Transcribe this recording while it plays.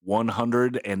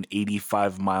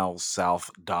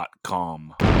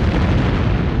185milessouth.com.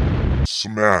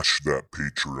 Smash that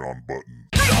Patreon button.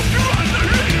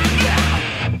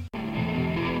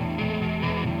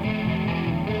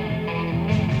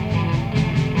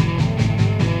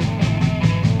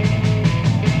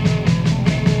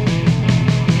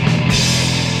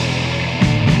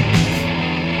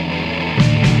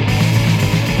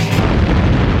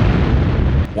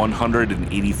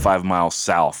 185 Miles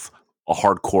South, a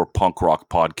hardcore punk rock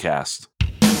podcast.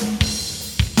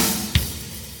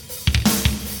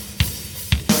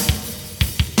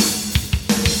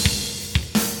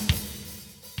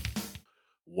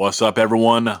 What's up,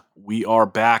 everyone? We are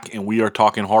back and we are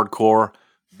talking hardcore.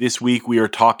 This week we are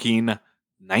talking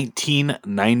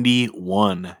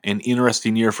 1991, an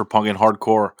interesting year for punk and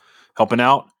hardcore. Helping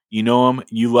out, you know him,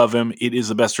 you love him. It is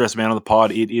the best dressed man on the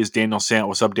pod. It is Daniel Sant.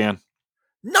 What's up, Dan?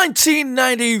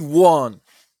 1991.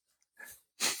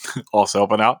 Also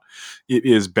helping out, it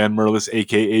is Ben Merlis,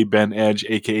 a.k.a. Ben Edge,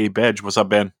 a.k.a. Bedge. What's up,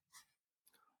 Ben?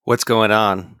 What's going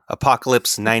on?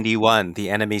 Apocalypse 91,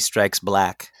 The Enemy Strikes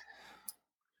Black.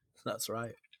 That's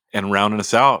right. And rounding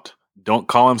us out, don't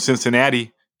call him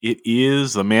Cincinnati. It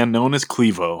is the man known as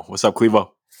Clevo. What's up, Clevo?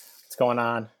 What's going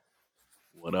on?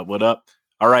 What up, what up?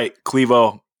 All right,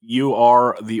 Clevo, you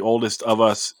are the oldest of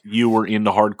us. You were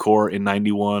into hardcore in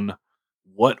 91.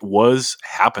 What was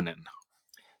happening?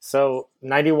 So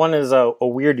 91 is a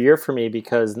weird year for me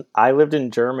because I lived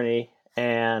in Germany,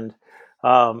 and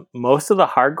most of the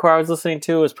hardcore I was listening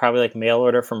to was probably like mail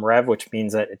order from Rev, which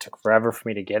means that it took forever for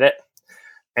me to get it.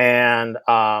 And,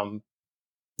 a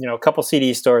couple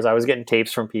CD stores, I was getting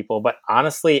tapes from people, but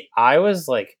honestly, I was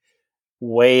like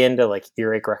way into like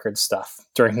Earache Records stuff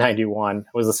during 91.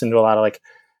 I was listening to a lot of like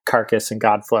Carcass and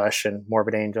Godflesh and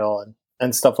Morbid Angel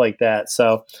and stuff like that.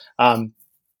 So,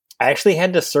 I actually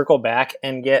had to circle back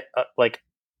and get like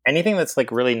anything that's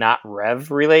like really not Rev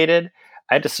related.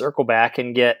 I had to circle back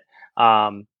and get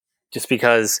just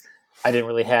because I didn't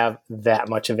really have that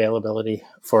much availability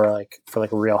for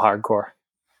real hardcore.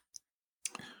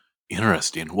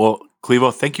 Interesting. Well,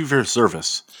 Clevo, thank you for your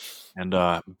service. And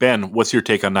Ben, what's your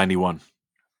take on 91?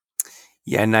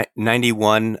 Yeah,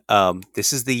 91.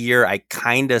 This is the year I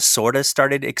kind of sort of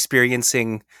started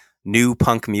experiencing new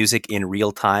punk music in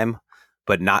real time,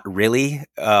 but not really.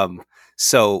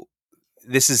 So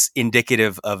this is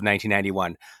indicative of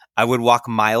 1991. I would walk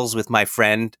miles with my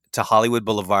friend to Hollywood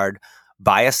Boulevard,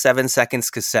 buy a 7 Seconds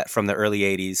cassette from the early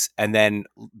 80s, and then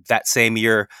that same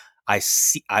year,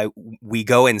 we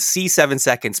go and see 7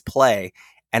 Seconds play,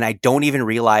 and I don't even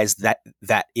realize that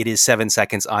it is 7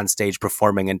 Seconds on stage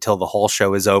performing until the whole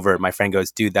show is over. My friend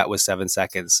goes, "Dude, that was 7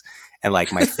 Seconds," and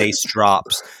like my face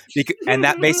drops. And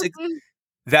that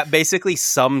basically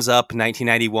sums up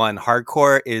 1991.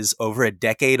 Hardcore is over a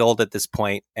decade old at this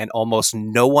point, and almost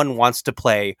no one wants to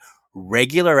play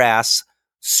regular ass,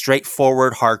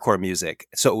 straightforward hardcore music.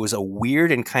 So it was a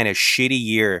weird and kind of shitty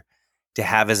year to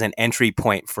have as an entry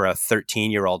point for a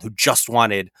 13-year-old who just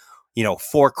wanted,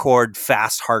 4-chord,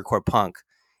 fast hardcore punk.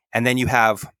 And then you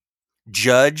have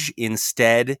Judge,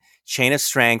 Instead, Chain of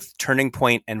Strength, Turning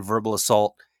Point, and Verbal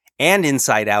Assault, and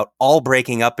Inside Out all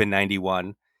breaking up in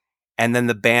 91. And then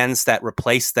the bands that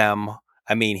replaced them,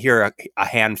 here are a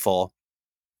handful,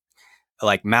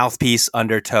 like Mouthpiece,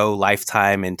 Undertow,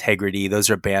 Lifetime, Integrity. Those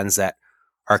are bands that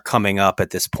are coming up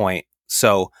at this point.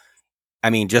 So,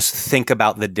 just think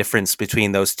about the difference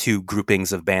between those two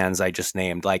groupings of bands I just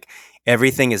named. Like,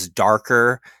 everything is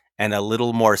darker and a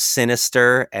little more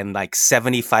sinister and like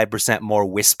 75% more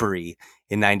whispery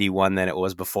in 91 than it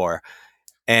was before.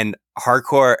 And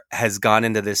hardcore has gone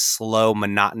into this slow,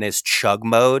 monotonous chug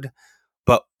mode,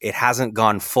 but it hasn't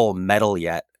gone full metal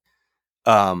yet,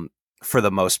 for the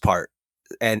most part.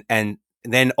 And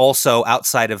then also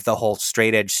outside of the whole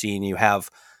straight edge scene, you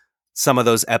have some of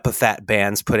those epithet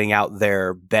bands putting out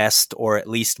their best or at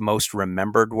least most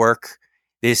remembered work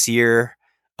this year.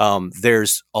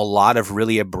 There's a lot of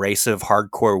really abrasive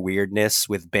hardcore weirdness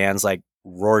with bands like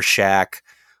Rorschach,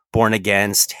 Born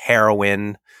Against,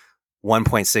 Heroin,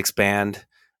 1.6 Band.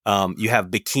 You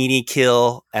have Bikini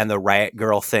Kill and the Riot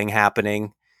Girl thing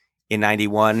happening in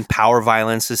 91. Power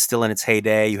Violence is still in its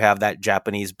heyday. You have that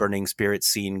Japanese Burning Spirit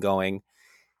scene going.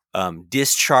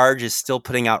 Discharge is still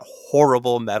putting out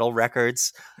horrible metal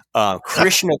records.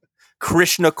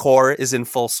 Krishna Core is in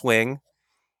full swing.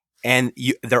 And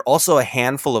there are also a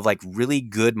handful of like really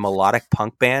good melodic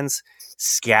punk bands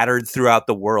scattered throughout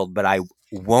the world, but I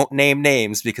won't name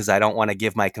names because I don't want to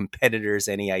give my competitors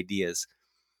any ideas.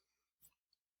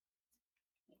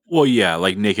 Well, yeah,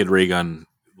 like Naked Raygun,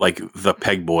 like the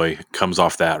Peg Boy comes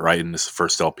off that, right, in this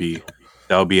first LP.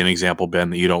 That would be an example,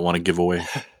 Ben, that you don't want to give away.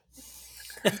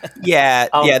 Yeah,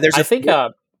 there's I think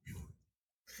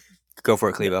go for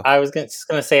it, Clevo. I was just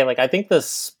gonna say, like, I think the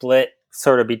split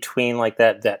sort of between like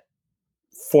that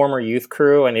former youth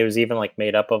crew, and it was even like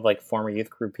made up of like former youth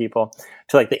crew people,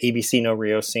 to like the ABC No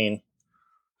Rio scene.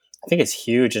 I think it's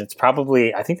huge, and it's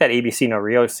probably, I think that ABC No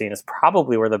Rio scene is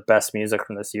probably where the best music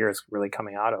from this year is really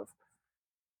coming out of.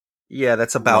 Yeah,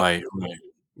 that's about Right.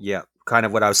 yeah, kind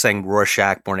of what I was saying.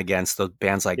 Rorschach, Born Against, those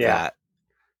bands like Yeah. that.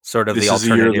 Sort of This the is the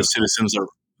year of the alternative. Citizens.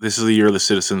 This is the year of the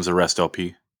Citizens Arrest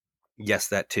LP. Yes,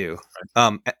 that too.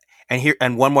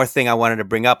 And one more thing I wanted to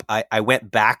bring up. I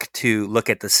went back to look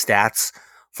at the stats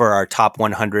for our top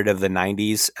 100 of the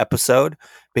 90s episode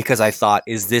because I thought,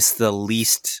 is this the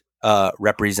least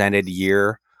represented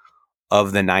year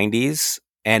of the 90s?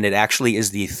 And it actually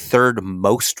is the third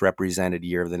most represented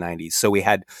year of the 90s. So we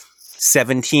had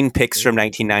 17 picks from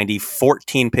 1990,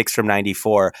 14 picks from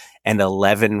 94, and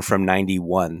 11 from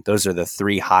 91. Those are the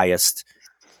three highest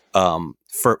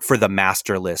for the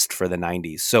master list for the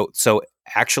 90s. So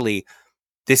actually,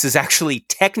 this is actually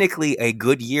technically a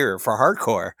good year for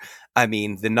hardcore. I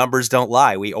mean, the numbers don't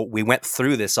lie. We went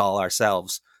through this all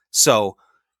ourselves. So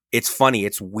it's funny.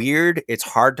 It's weird. It's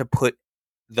hard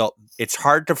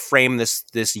to frame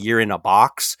this year in a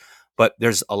box, but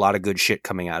there's a lot of good shit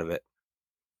coming out of it.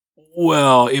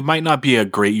 Well, it might not be a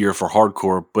great year for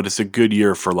hardcore, but it's a good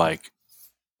year for like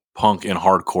punk and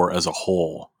hardcore as a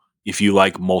whole. If you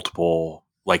like multiple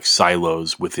like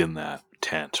silos within that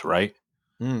tent, right?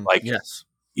 Like, yes.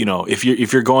 you know, if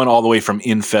you're going all the way from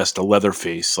Infest to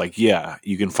Leatherface, like, yeah,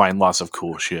 you can find lots of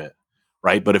cool shit,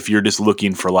 right? But if you're just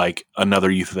looking for like another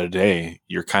Youth of the Day,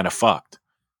 you're kind of fucked,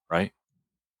 right?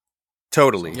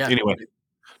 Totally. Yeah. Anyway,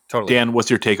 Totally. Dan, what's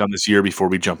your take on this year before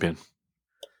we jump in?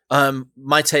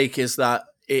 My take is that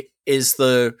it is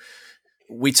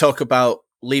we talk about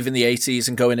leaving the 80s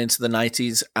and going into the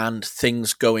 90s and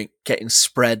things getting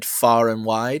spread far and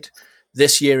wide.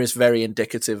 This year is very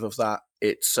indicative of that.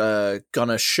 It's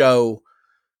gonna show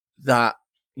that,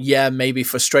 yeah, maybe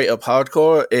for straight up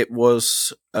hardcore it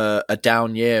was a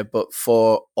down year, but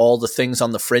for all the things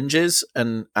on the fringes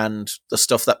and the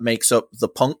stuff that makes up the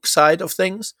punk side of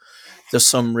things, there's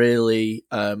some really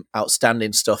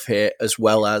outstanding stuff here, as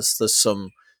well as there's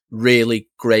some really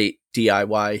great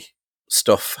DIY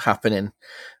stuff happening.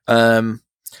 And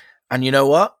you know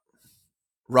what?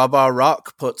 Rob R.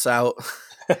 Rock puts out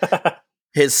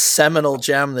his seminal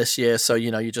jam this year, so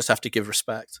you just have to give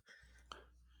respect.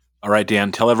 All right,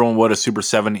 Dan, tell everyone what a Super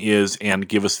 7 is and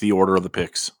give us the order of the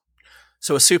picks.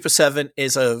 So a Super 7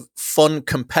 is a fun,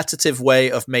 competitive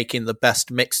way of making the best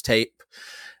mixtape,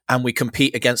 and we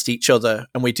compete against each other,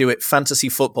 and we do it fantasy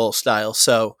football style.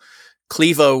 So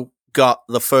Clevo got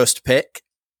the first pick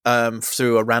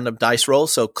through a random dice roll.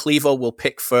 So Clevo will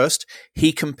pick first.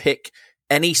 He can pick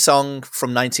any song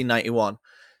from 1991.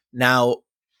 Now,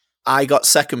 I got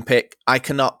second pick. I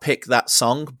cannot pick that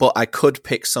song, but I could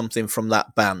pick something from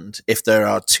that band if there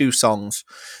are two songs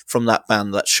from that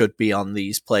band that should be on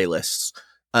these playlists.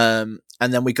 And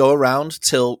then we go around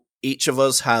till each of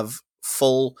us have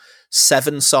full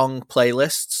 7-song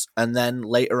playlists, and then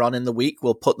later on in the week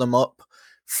we'll put them up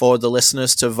for the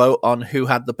listeners to vote on who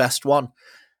had the best one,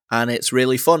 and it's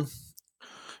really fun.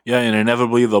 Yeah, and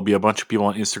inevitably there'll be a bunch of people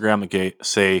on Instagram that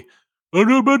say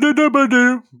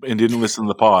and didn't listen to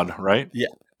the pod, right? Yeah,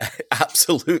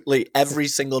 absolutely. Every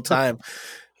single time.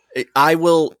 I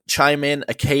will chime in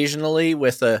occasionally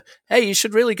with hey, you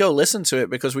should really go listen to it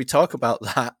because we talk about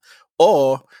that.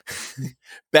 Or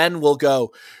Ben will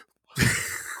go,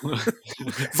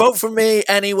 vote for me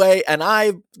anyway, and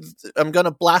I'm going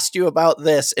to blast you about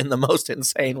this in the most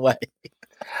insane way.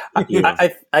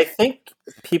 I think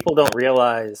people don't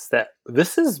realize that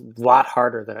this is a lot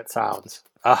harder than it sounds.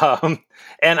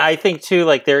 And I think too,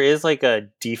 like, there is like a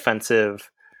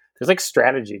defensive, there's like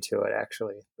strategy to it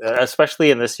actually, especially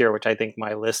in this year, which I think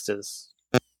my list is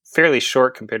fairly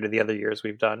short compared to the other years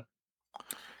we've done.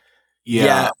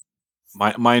 Yeah.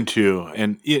 Mine too.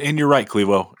 And you're right,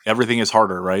 Clevo. Everything is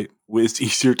harder, right? It's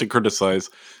easier to criticize.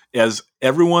 As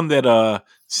everyone that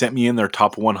sent me in their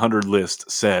top 100 list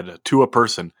said to a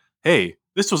person, hey,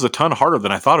 this was a ton harder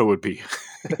than I thought it would be.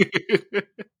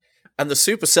 And the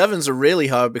Super 7s are really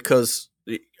hard because,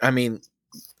 I mean,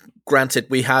 granted,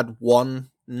 we had one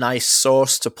nice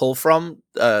source to pull from.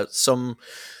 Some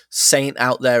saint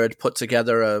out there had put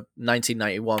together a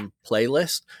 1991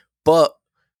 playlist. But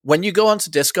when you go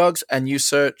onto Discogs and you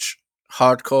search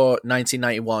hardcore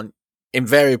 1991,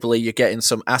 invariably you're getting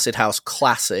some Acid House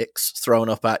classics thrown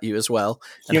up at you as well.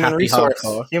 Human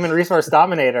resource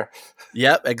dominator.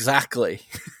 Yep, exactly.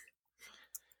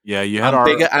 Yeah, you had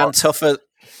bigger and tougher.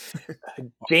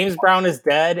 James Brown is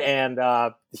Dead and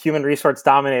Human Resource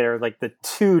Dominator, like the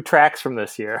 2 tracks from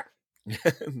this year.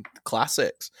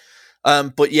 Classics.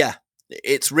 But yeah,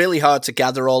 it's really hard to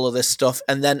gather all of this stuff.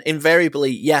 And then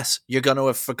invariably, yes, you're going to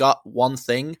have forgot one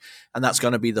thing. And that's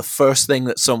going to be the first thing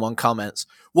that someone comments.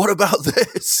 What about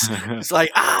this? It's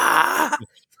like,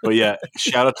 But yeah,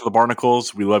 shout out to the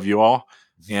Barnacles. We love you all.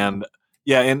 And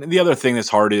yeah, and the other thing that's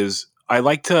hard is I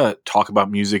like to talk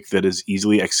about music that is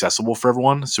easily accessible for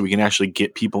everyone so we can actually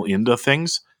get people into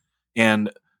things. And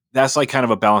that's like kind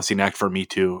of a balancing act for me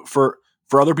too. For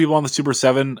other people on the Super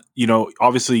 7, you know,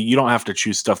 obviously you don't have to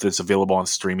choose stuff that's available on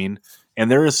streaming. And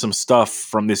there is some stuff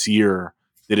from this year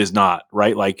that is not,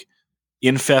 right? Like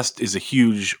Infest is a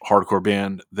huge hardcore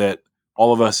band that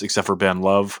all of us except for Ben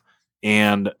love.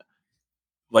 And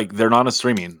like they're not on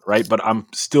streaming, right? But I'm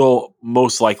still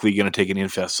most likely going to take an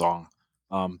Infest song.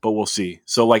 But we'll see.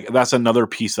 So like that's another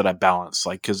piece that I balance,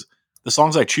 like because the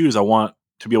songs I choose, I want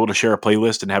to be able to share a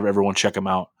playlist and have everyone check them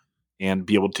out and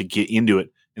be able to get into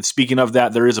it. And speaking of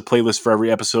that, there is a playlist for every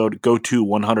episode. Go to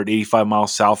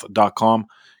 185milessouth.com,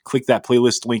 click that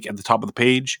playlist link at the top of the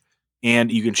page, and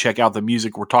you can check out the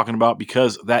music we're talking about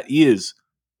because that is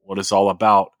what it's all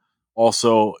about.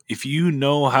 Also, if you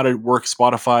know how to work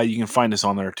Spotify, you can find us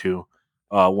on there too.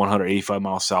 185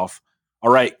 Miles South.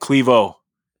 All right, Clevo,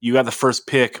 you got the first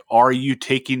pick. Are you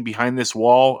taking Behind This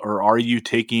Wall or are you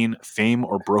taking Fame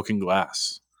or Broken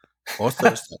Glass? or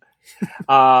Thursday.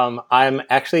 I'm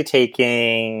actually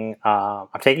taking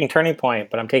Turning Point,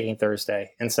 but I'm taking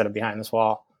Thursday instead of Behind This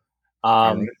Wall.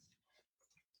 I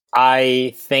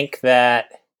think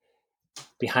that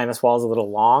Behind This Wall is a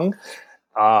little long.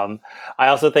 I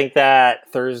also think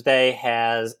that Thursday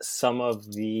has some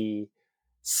of the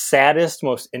saddest,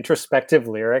 most introspective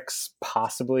lyrics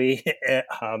possibly in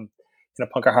a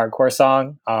punk or hardcore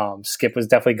song. Skip was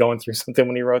definitely going through something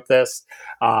when he wrote this.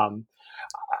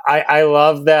 I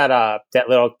love that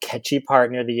little catchy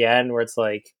part near the end where it's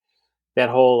like that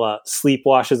whole sleep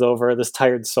washes over this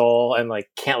tired soul and like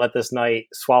can't let this night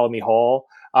swallow me whole.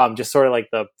 Just sort of like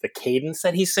the cadence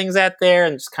that he sings at there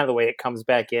and just kind of the way it comes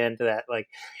back into that. Like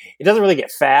it doesn't really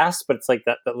get fast, but it's like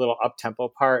that little up tempo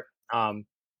part.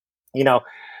 You know,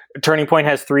 Turning Point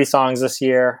has 3 songs this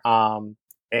year.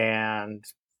 And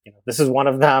you know, this is one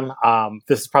of them.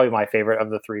 This is probably my favorite of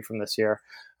the 3 from this year.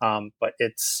 But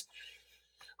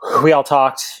we all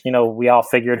talked, you know, we all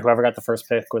figured whoever got the first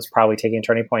pick was probably taking a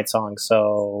Turning Point song.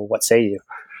 So what say you?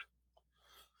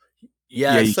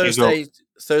 Yeah,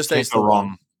 Thursday's the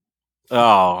wrong.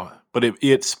 Oh, but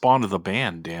it spawned the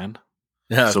band, Dan.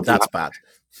 No, so that's bad.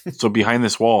 So Behind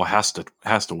This Wall has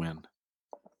to win.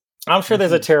 I'm sure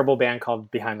there's a terrible band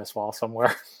called Behind This Wall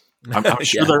somewhere. I'm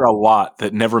sure there are a lot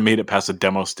that never made it past a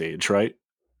demo stage, right?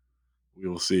 We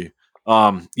will see.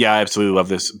 Yeah, I absolutely love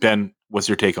this. Ben, what's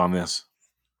your take on this?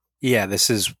 Yeah, this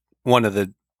is one of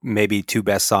the maybe 2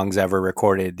 best songs ever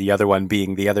recorded. The other one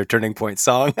being the other Turning Point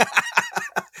song.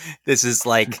 This is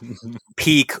like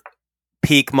peak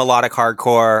melodic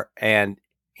hardcore. And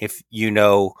if you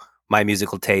know my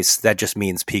musical taste, that just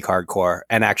means peak hardcore.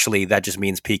 And actually that just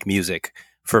means peak music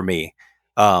for me.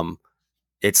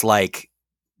 It's like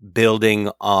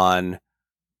building on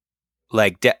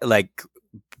like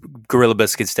Gorilla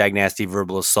Biscuits, Dag Nasty,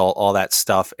 Verbal Assault, all that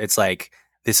stuff. It's like,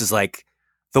 this is like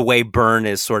the way Burn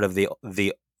is sort of the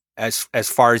as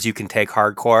far as you can take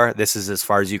hardcore. This is as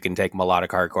far as you can take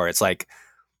melodic hardcore. It's like,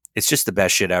 it's just the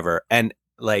best shit ever. And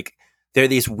like, there are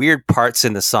these weird parts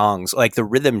in the songs, like the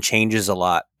rhythm changes a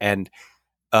lot. And,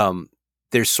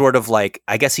 there's sort of like,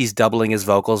 I guess he's doubling his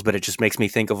vocals, but it just makes me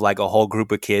think of like a whole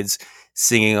group of kids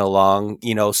singing along,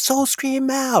 you know, so scream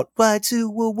out, why to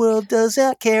a world does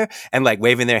that care? And like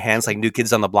waving their hands like New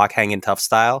Kids on the Block Hanging Tough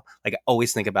style. Like I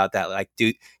always think about that. Like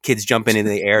kids jumping in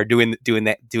the air, doing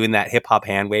that hip hop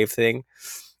hand wave thing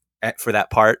for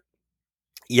that part.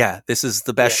 Yeah, this is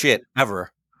the best shit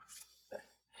ever.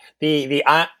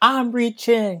 I'm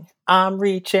reaching.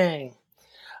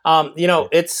 You know,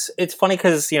 it's funny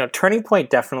because, you know, Turning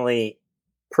Point definitely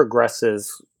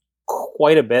progresses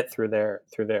quite a bit through their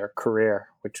career,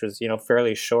 which was, you know,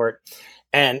 fairly short.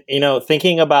 And, you know,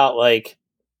 thinking about like,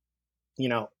 you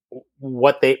know,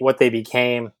 what they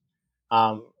became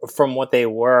from what they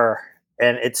were,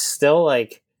 and it's still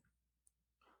like,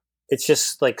 it's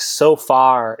just like so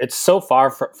far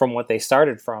from what they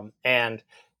started from, and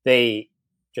they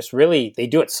just really, they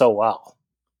do it so well.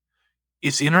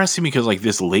 It's interesting because like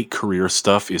this late career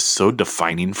stuff is so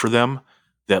defining for them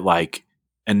that like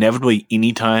inevitably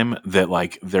anytime that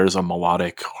like there's a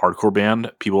melodic hardcore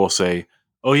band, people will say,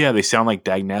 oh yeah, they sound like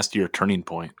Dag Nasty or Turning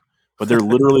Point. But they're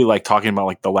literally like talking about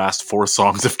like the last 4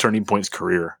 songs of Turning Point's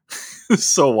career. It's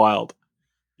so wild.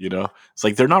 You know, it's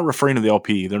like they're not referring to the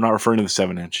LP, they're not referring to the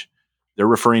 7-inch, they're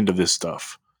referring to this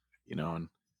stuff. You know, and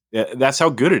that's how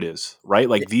good it is, right?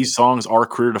 Like these songs are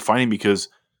career defining because,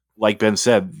 like Ben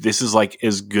said, this is like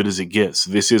as good as it gets.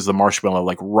 This is the Marshmallow,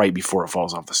 like right before it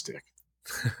falls off the stick.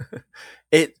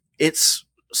 It's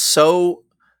so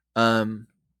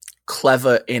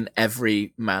clever in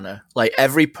every manner. Like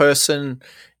every person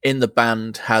in the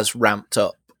band has ramped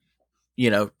up, you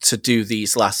know, to do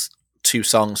these last 2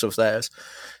 songs of theirs.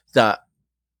 That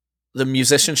the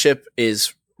musicianship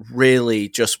is really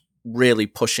just really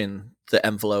pushing the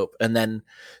envelope, and then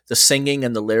the singing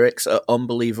and the lyrics are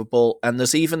unbelievable. And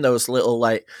there's even those little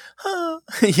like,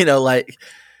 you know, like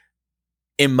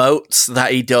emotes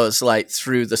that he does like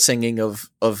through the singing of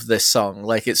this song.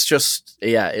 Like it's just,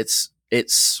 yeah, it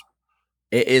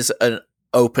is an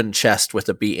open chest with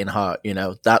a beating heart. You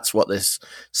know, that's what this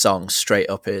song straight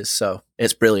up is. So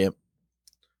it's brilliant.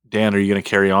 Dan, are you going to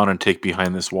carry on and take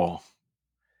Behind This Wall?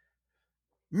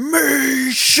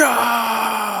 Misha!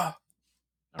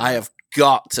 I have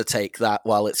got to take that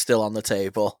while it's still on the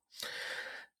table.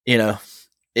 You know,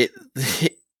 it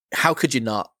how could you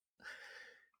not?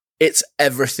 It's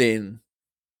everything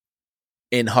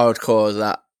in hardcore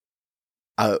that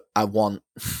I want.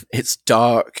 It's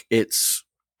dark, it's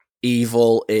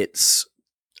evil, it's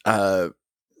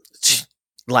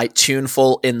like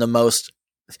tuneful in the most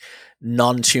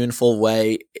non-tuneful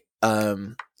way.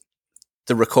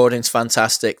 The recording's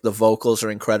fantastic, the vocals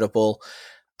are incredible,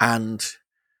 and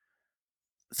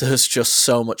there's just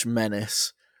so much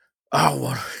menace.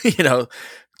 Oh, you know,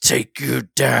 take you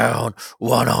down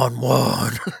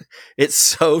 1-on-1. It's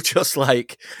so just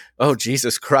like, oh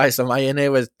Jesus Christ, am I in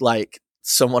here with like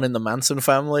someone in the Manson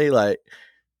family? Like,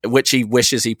 which he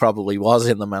wishes he probably was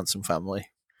in the Manson family.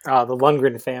 Oh, the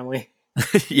Lundgren family.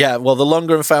 Yeah, well, the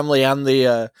Lundgren family and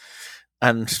the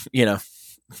and you know,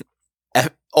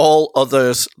 all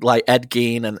others like Ed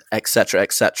Gein and etc.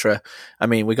 etc. I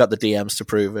mean, we got the DMs to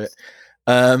prove it.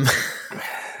 A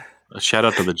shout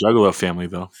out to the Juggalo family,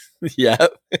 though. Yeah,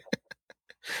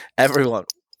 everyone.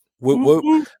 Whoop,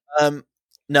 whoop.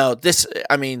 No, this.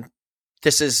 I mean,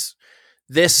 this is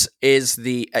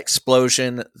the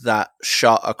explosion that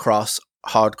shot across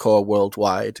hardcore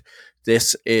worldwide.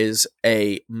 This is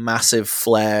a massive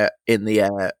flare in the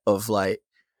air of like,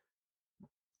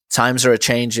 times are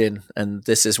changing, and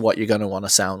this is what you're going to want to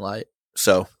sound like.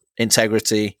 So,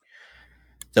 Integrity,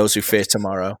 Those Who Fear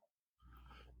Tomorrow.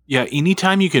 Yeah,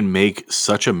 anytime you can make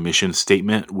such a mission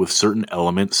statement with certain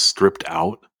elements stripped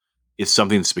out, it's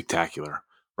something spectacular,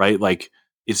 right? Like,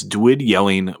 it's Dwid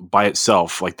yelling by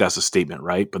itself, like that's a statement,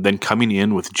 right? But then coming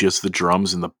in with just the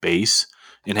drums and the bass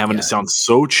and having it sound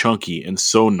so chunky and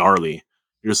so gnarly,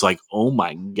 you're just like, oh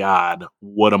my God,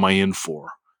 what am I in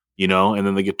for? You know? And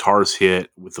then the guitars hit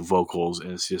with the vocals,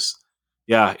 and it's just,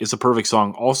 yeah, it's a perfect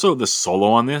song. Also, the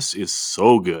solo on this is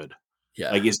so good.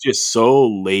 Yeah. Like, it's just so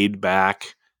laid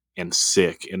back and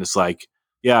sick. And it's like,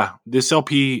 yeah, this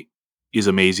LP is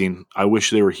amazing. I wish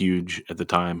they were huge at the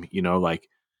time, you know, like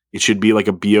it should be like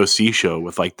a BOC show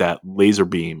with like that laser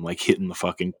beam, like hitting the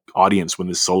fucking audience when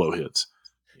this solo hits,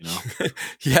 you know?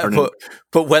 Yeah,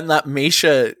 but when that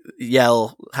Misha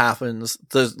yell happens,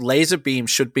 the laser beam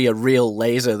should be a real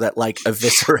laser that like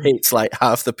eviscerates like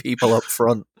half the people up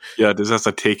front. Yeah, this has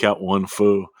to take out one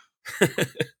foe.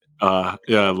 Yeah,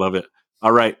 I love it.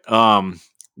 All right.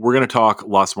 We're going to talk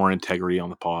lots more Integrity on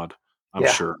the pod, I'm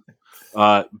sure.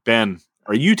 Ben,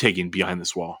 are you taking Behind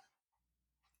This Wall?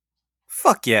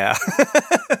 Fuck yeah.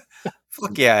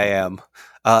 Fuck yeah, I am.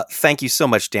 Thank you so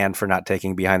much, Dan, for not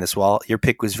taking Behind This Wall. Your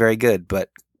pick was very good,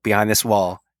 but Behind This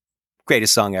Wall,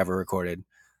 greatest song ever recorded.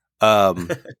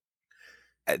 The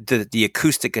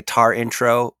acoustic guitar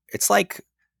intro, it's like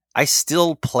I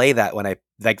still play that when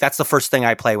that's the first thing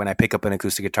I play when I pick up an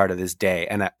acoustic guitar to this day,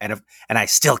 and I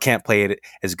still can't play it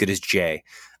as good as Jay.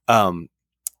 And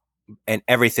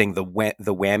everything, the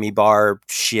whammy bar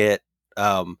shit,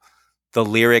 the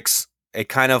lyrics, it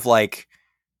kind of like,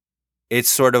 it's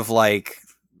sort of like,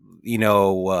 you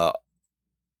know,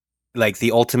 like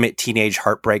the ultimate teenage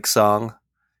heartbreak song.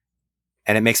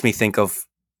 And it makes me think of,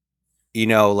 you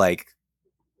know, like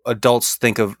adults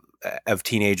think of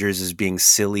teenagers as being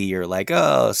silly or like,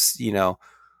 oh, you know,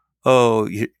 oh,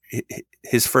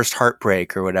 his first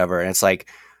heartbreak or whatever. And it's like,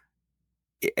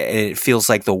 it feels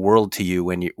like the world to you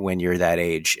when you're that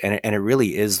age. And it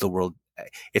really is the world.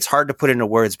 It's hard to put into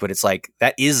words, but it's like,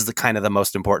 that is the kind of the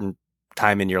most important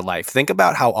time in your life. Think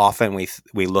about how often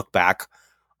we look back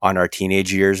on our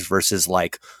teenage years versus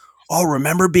like, oh,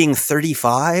 remember being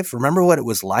 35? Remember what it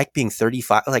was like being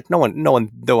 35? Like no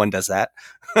one does that.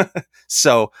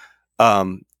 So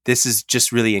this is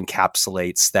just really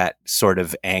encapsulates that sort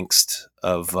of angst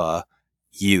of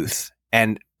youth,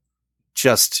 and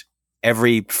just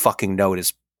every fucking note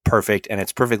is perfect and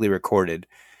it's perfectly recorded.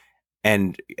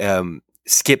 And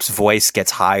Skip's voice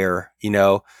gets higher,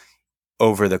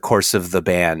 over the course of the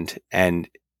band, and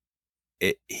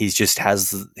he's the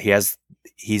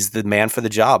man for the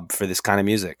job for this kind of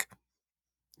music.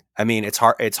 I mean, it's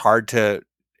hard to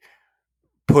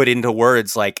put into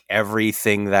words like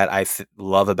everything that I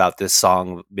love about this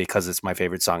song, because it's my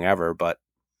favorite song ever. But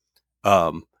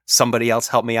somebody else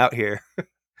help me out here.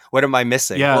 What am I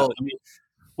missing? Yeah.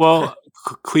 Well,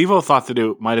 Clevo thought that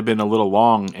it might have been a little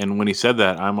long, and when he said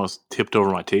that, I almost tipped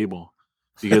over my table,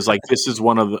 because this is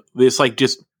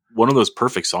just one of those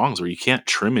perfect songs where you can't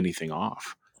trim anything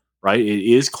off, right? It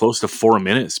is close to 4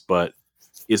 minutes, but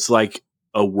it's like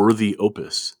a worthy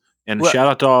opus. And shout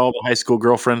out to all the high school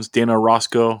girlfriends, Dana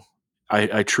Roscoe.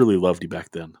 I truly loved you back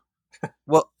then.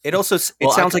 Well, it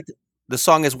sounds like the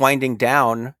song is winding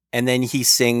down, and then he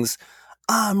sings,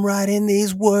 "I'm writing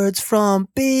these words from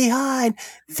behind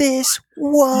this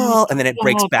wall," and then it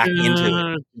breaks back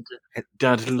into it.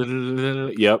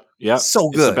 Yep. So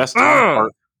good. It's the best Tom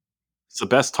part. It's the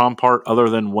best Tom part, other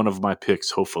than one of my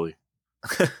picks, hopefully.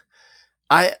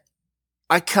 I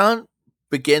can't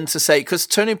begin to say, because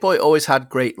Turning Point always had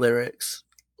great lyrics,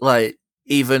 like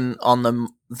even on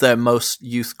their most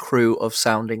youth crew of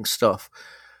sounding stuff.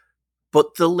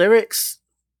 But the lyrics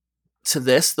to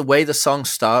this, the way the song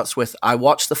starts with, "I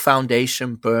watched the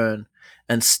foundation burn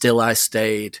and still I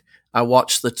stayed. I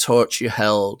watched the torch you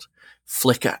held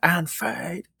flicker and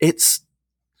fade." It's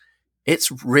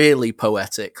really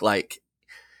poetic. Like,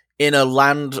 in a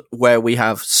land where we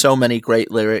have so many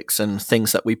great lyrics and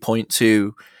things that we point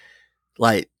to,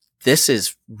 like, this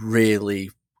is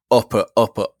really upper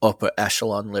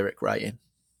echelon lyric writing.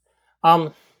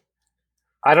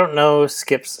 I don't know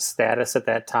Skip's status at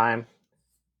that time.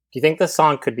 Do you think this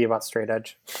song could be about straight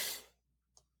edge?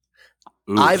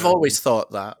 Ooh. I've always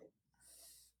thought that.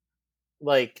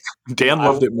 Like, Dan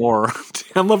loved it more.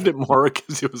 Dan loved it more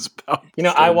because it was about.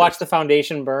 I watched the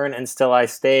foundation burn and still I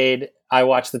stayed. I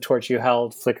watched the torch you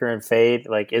held flicker and fade.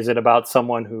 Like, is it about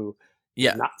someone who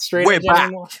is not straight edge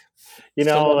anymore?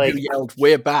 Someone who yelled,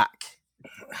 "We're back."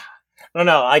 I don't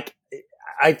know. Like,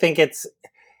 I think it's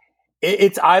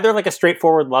either like a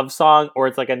straightforward love song or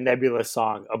it's like a nebulous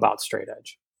song about straight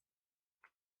edge.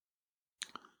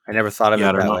 I never thought of it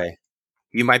that way.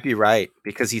 You might be right,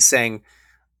 because he's saying,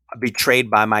 "Betrayed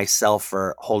by myself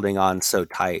for holding on so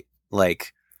tight."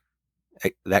 Like,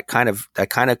 that kind of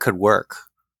could work.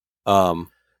 Ben,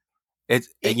 if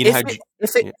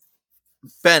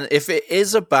it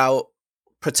is about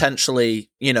potentially,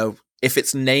 if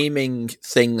it's naming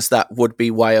things that would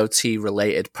be YOT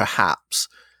related, perhaps,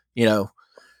 the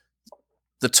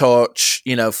torch,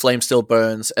 flame still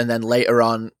burns, and then later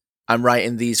on, "I'm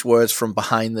writing these words from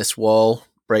behind this wall,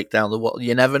 break down the wall."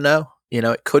 You never know.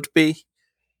 It could be.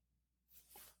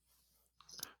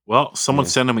 Well, someone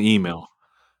send him an email.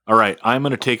 All right, I'm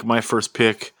going to take my first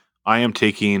pick. I am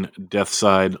taking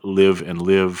Deathside, "Live and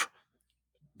Live,"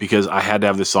 because I had to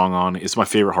have this song on. It's my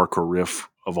favorite hardcore riff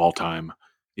of all time.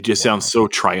 It just sounds so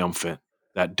triumphant.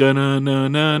 That and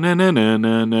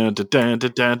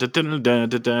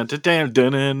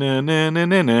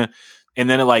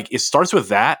then it starts with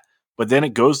that, but then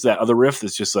it goes to that other riff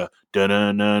that's just a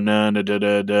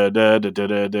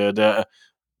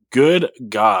good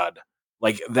God.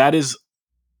 Like, that is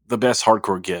the best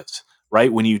hardcore gets,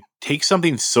 right? When you take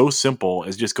something so simple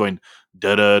as just going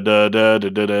da da da da da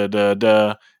da da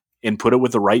da and put it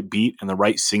with the right beat and the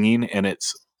right singing, and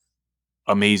it's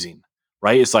amazing,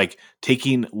 right? It's like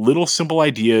taking little simple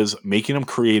ideas, making them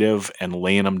creative, and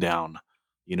laying them down,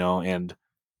 and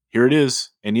here it is.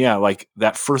 And yeah, like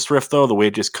that first riff, though, the way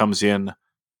it just comes in,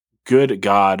 good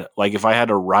God. Like, if I had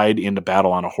to ride into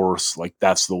battle on a horse, like,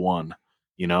 that's the one,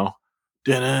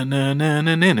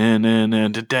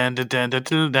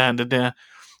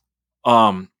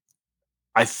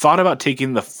 I thought about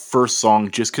taking the first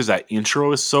song just because that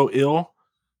intro is so ill,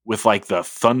 with like the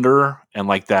thunder and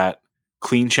like that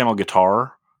clean channel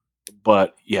guitar.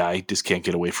 But yeah, I just can't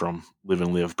get away from Live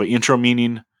and Live. But intro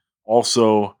meaning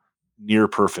also near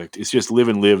perfect. It's just Live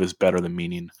and Live is better than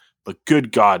meaning. But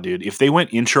good God, dude, if they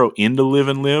went intro into Live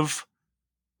and Live,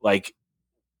 like,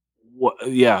 what?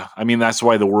 Yeah, I mean, that's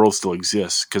why the world still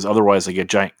exists, because otherwise, like, a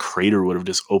giant crater would have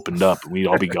just opened up and we'd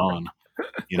all be gone.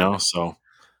 So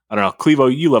I don't know.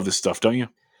 Clevo, you love this stuff, don't you?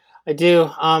 I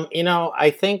do.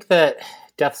 I think that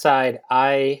Deathside,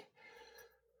 I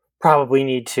probably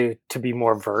need to be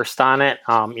more versed on it.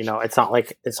 It's not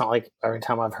like every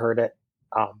time I've heard it,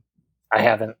 I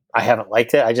haven't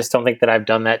liked it. I just don't think that I've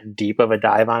done that deep of a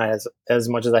dive on it as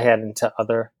much as I had into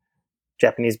other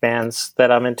Japanese bands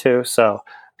that I'm into. So,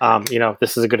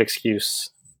 this is a good excuse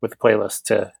with the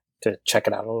playlist to check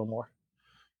it out a little more.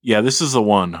 Yeah, this is the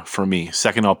one for me.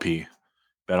 Second LP,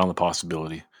 Bet on the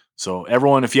Possibility. So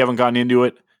everyone, if you haven't gotten into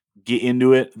it, get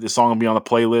into it. This song will be on the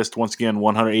playlist. Once again,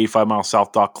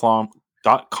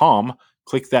 185milesouth.com.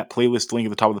 Click that playlist link at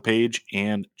the top of the page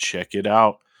and check it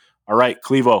out. All right,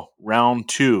 Clevo, round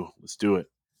 2. Let's do it.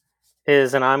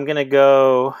 And I'm gonna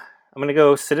go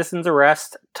Citizen's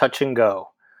Arrest, Touch and Go.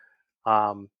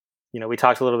 We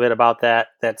talked a little bit about that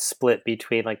split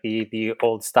between like the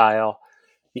old style,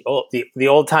 the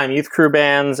old time youth crew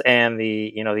bands and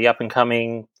the up and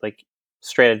coming like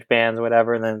straight edge bands or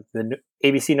whatever, and then the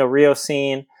ABC No Rio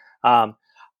scene. I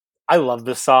love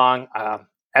this song.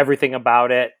 Everything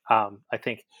about it. I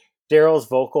think Daryl's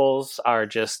vocals are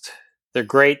they're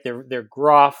great. They're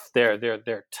gruff.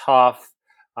 They're tough.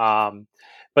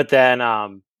 But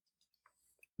then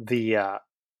it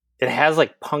has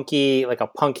like a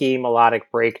punky melodic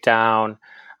breakdown.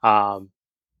 It's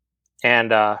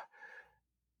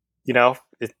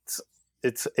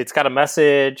got a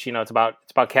message. It's about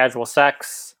casual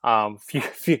sex.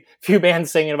 Few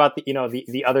bands singing about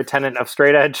the other tenet of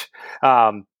straight edge.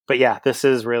 But yeah, it's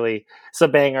a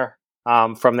banger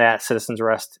from that Citizen's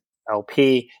Arrest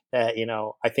LP. That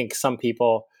I think some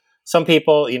people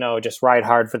just ride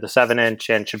hard for the 7-inch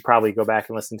and should probably go back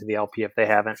and listen to the LP if they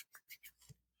haven't.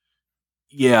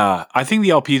 Yeah, I think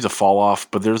the LP is a fall off,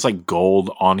 but there's like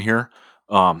gold on here.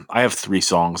 I have 3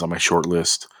 songs on my short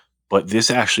list, but this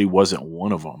actually wasn't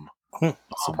one of them.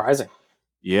 Surprising.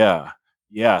 Yeah.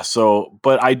 So,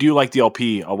 but I do like the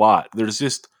LP a lot. There's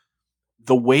just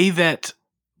the way that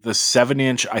the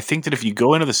 7-inch, I think that if you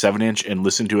go into the 7-inch and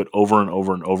listen to it over and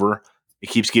over and over, it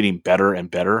keeps getting better and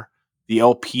better. The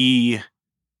LP,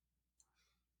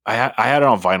 I had it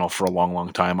on vinyl for a long,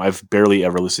 long time. I've barely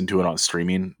ever listened to it on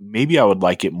streaming. Maybe I would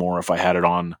like it more if I had it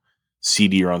on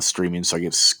CD or on streaming so I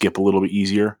could skip a little bit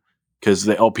easier, because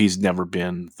the LP's never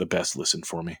been the best listen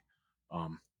for me.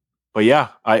 But yeah,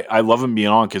 I love them being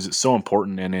on because it's so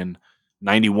important. And in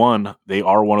 91, they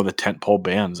are one of the tentpole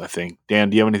bands, I think.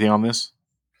 Dan, do you have anything on this?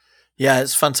 Yeah,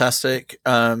 it's fantastic.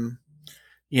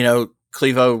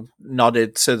 Clevo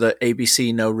nodded to the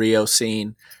ABC No Rio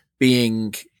scene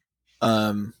being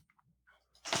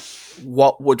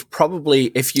what would probably,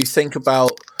 if you think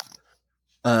about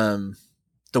the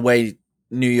way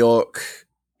New York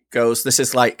goes, this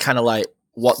is like kind of like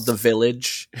what the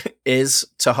Village is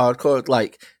to hardcore.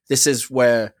 Like, this is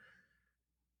where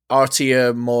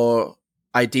artier, more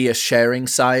idea sharing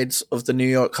sides of the New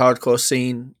York hardcore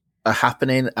scene are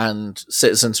happening, and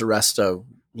Citizen's Arrest are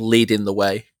leading the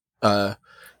way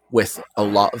with a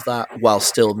lot of that, while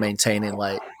still maintaining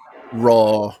like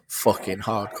raw fucking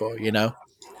hardcore,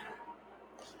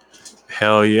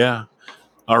 Hell yeah.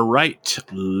 All right,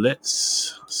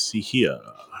 let's see here.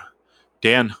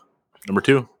 Dan, number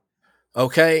 2.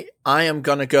 Okay, I am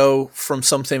gonna go from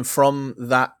something from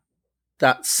that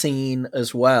scene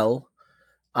as well.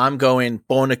 I'm going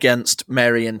Born Against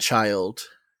Mary and Child.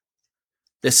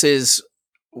 This is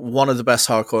one of the best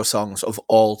hardcore songs of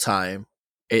all time.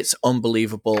 It's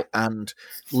unbelievable, and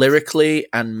lyrically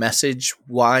and message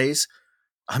wise,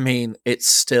 I mean, it's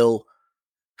still,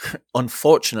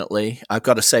 unfortunately, I've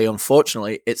got to say,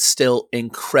 it's still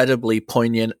incredibly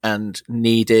poignant and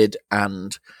needed,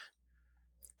 and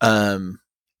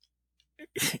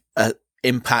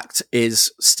impact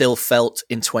is still felt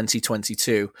in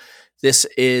 2022. This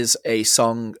is a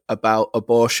song about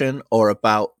abortion, or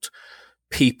about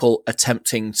people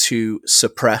attempting to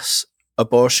suppress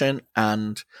abortion.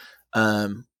 And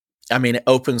it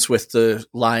opens with the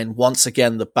line, "Once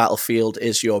again, the battlefield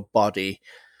is your body."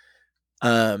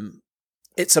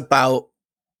 It's about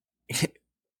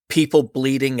people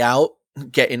bleeding out,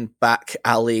 getting back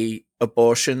alley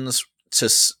abortions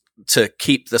to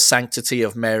keep the sanctity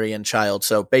of Mary and Child.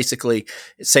 So basically,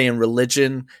 it's saying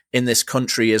religion in this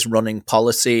country is running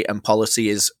policy, and policy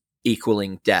is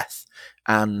equaling death.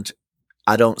 And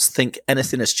I don't think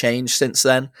anything has changed since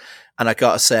then. And I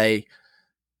gotta say,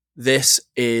 this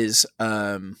is,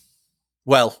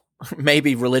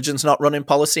 maybe religion's not running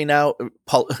policy now.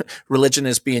 Religion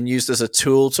is being used as a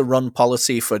tool to run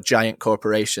policy for giant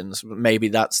corporations. Maybe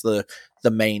that's the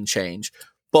main change.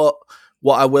 But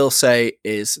what I will say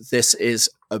is, this is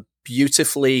a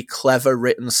beautifully clever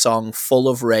written song full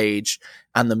of rage,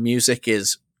 and the music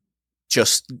is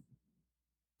just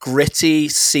gritty,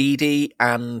 seedy,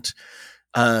 and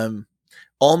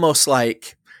almost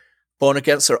like Born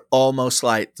Against are almost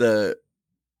like the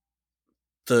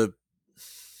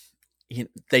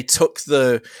they took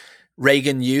the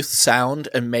Reagan Youth sound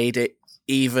and made it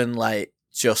even like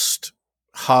just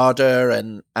harder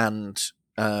and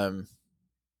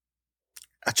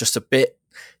just a bit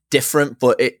different,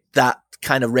 but that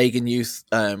kind of Reagan Youth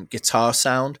guitar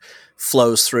sound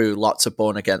flows through lots of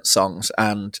Born Against songs,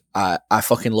 and I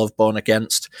fucking love Born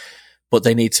Against, but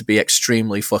they need to be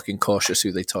extremely fucking cautious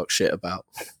who they talk shit about.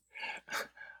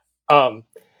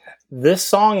 This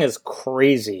song is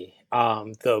crazy.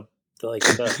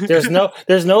 There's no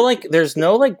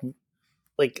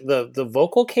the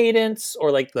vocal cadence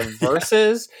or like the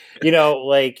verses,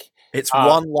 it's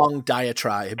one long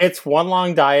diatribe. It's one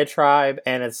long diatribe,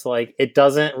 and it's like it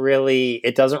doesn't really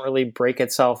break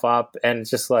itself up, and it's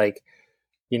just like,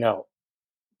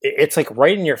 it's like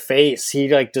right in your face. He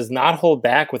like does not hold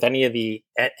back with any of the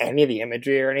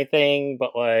imagery or anything,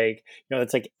 but like,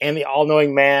 it's like, and the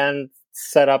all-knowing man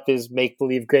set up his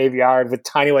make-believe graveyard with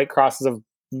tiny white crosses of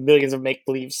millions of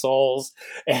make-believe souls,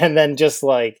 and then just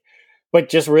like, but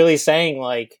just really saying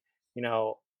like,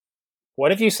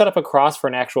 what if you set up a cross for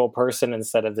an actual person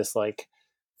instead of this like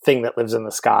thing that lives in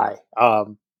the sky?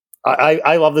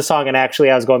 I love the song, and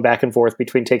actually I was going back and forth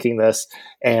between taking this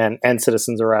and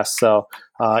Citizen's Arrest, so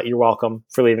you're welcome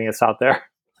for leaving us out there.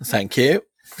 Thank you.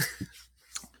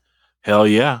 Hell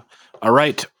yeah. All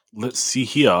right, let's see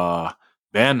here.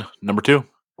 Ben, number 2.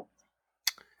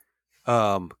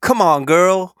 Come on,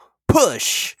 girl,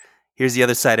 push. Here's the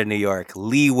other side of New York.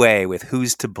 Leeway with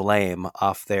Who's to Blame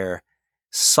off their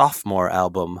sophomore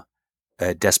album,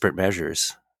 Desperate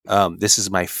Measures. This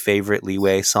is my favorite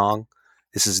Leeway song.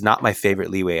 This is not my favorite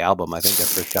Leeway album. I think their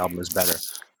first album is better.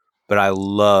 But I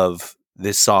love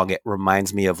this song. It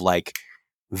reminds me of like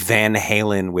Van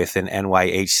Halen with an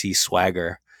NYHC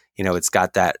swagger. It's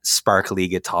got that sparkly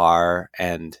guitar,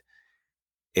 and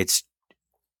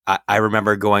I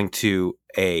remember going to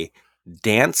a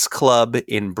dance club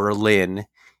in Berlin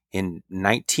in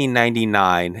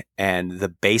 1999, and the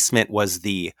basement was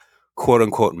the quote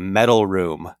unquote metal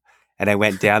room. And I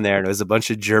went down there, and it was a bunch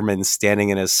of Germans standing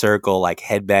in a circle, like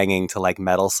headbanging to like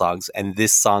metal songs. And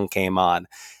this song came on,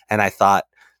 and I thought,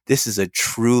 this is a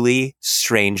truly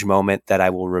strange moment that I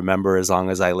will remember as long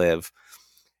as I live.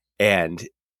 And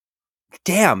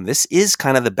damn, this is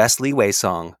kind of the best Leeway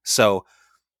song. So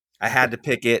I had to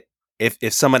pick it.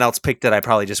 If someone else picked it, I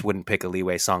probably just wouldn't pick a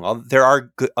Leeway song. There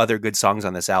are other good songs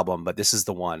on this album, but this is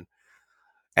the one.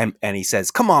 And he says,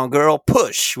 "Come on, girl,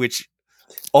 push," which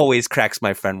always cracks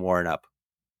my friend Warren up.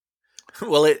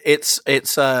 Well, it's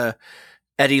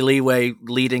Eddie Leeway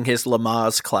leading his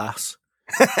Lamar's class.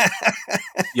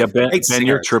 Yeah, Ben,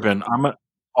 you're tripping.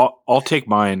 I'll take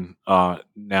mine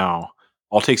now.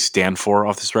 I'll take Stand For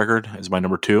off this record as my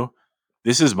number 2.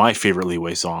 This is my favorite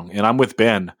Leeway song, and I'm with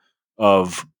Ben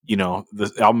of,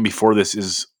 the album before this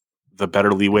is the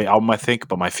better Leeway album, I think,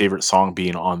 but my favorite song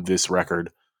being on this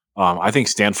record. I think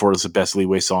Stand For is the best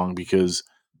Leeway song because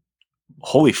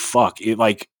holy fuck,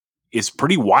 it's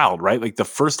pretty wild, right? Like the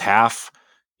first half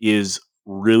is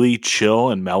really chill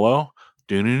and mellow.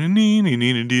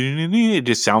 It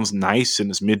just sounds nice in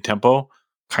this mid-tempo,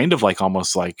 kind of like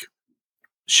almost like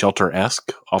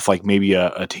Shelter-esque off like maybe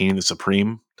a Attaining the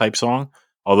Supreme type song,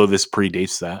 although this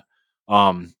predates that.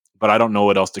 But I don't know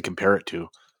what else to compare it to.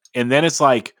 And then it's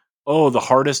like, oh, the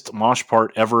hardest mosh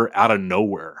part ever out of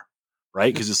nowhere,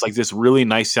 right? Because it's like this really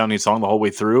nice sounding song the whole way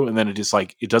through, and then it just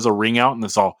like it does a ring out, and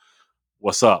it's all,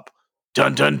 "What's up?"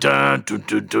 Dun dun dun dun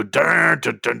dun dun dun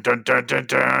dun dun dun dun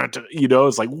dun dun.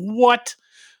 It's like what?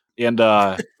 And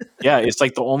yeah, it's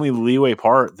like the only Leeway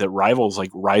part that rivals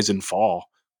like Rise and Fall,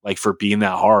 like for being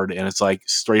that hard, and it's like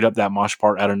straight up that mosh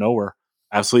part out of nowhere.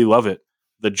 Absolutely love it.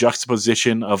 The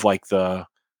juxtaposition of like the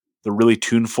really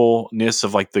tunefulness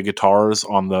of like the guitars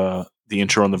on the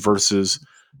intro and the verses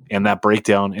and that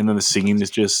breakdown, and then the singing is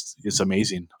just, it's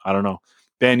amazing. I don't know.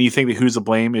 Ben, you think that Who's to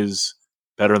Blame is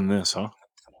better than this, huh?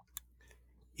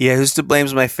 Yeah, Who's to Blame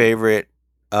is my favorite,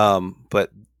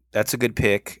 but that's a good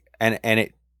pick. And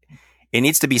it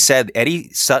needs to be said,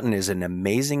 Eddie Sutton is an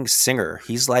amazing singer.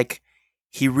 He's like,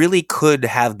 he really could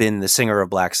have been the singer of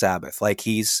Black Sabbath. Like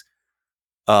he's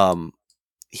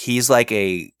like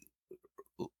a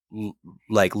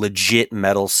like legit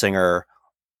metal singer.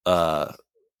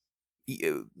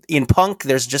 In punk,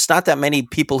 there's just not that many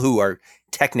people who are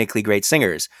technically great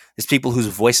singers. There's people whose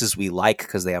voices we like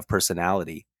because they have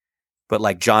personality. But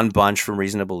like John Bunch from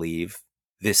Reason to Believe,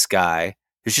 this guy,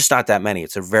 there's just not that many.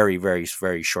 It's a very, very,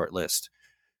 very short list.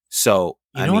 So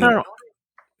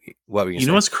what were you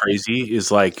saying? What's crazy is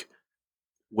like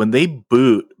when they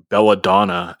boot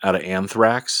Belladonna out of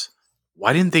Anthrax,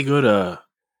 why didn't they go to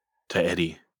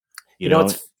Eddie? You know,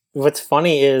 what's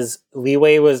funny is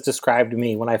Leeway was described to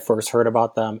me when I first heard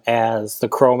about them as the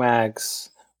Cro-Mags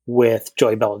with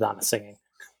Joey Belladonna singing.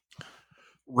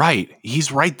 Right.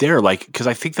 He's right there. Like, because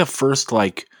I think the first,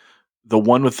 like, the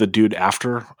one with the dude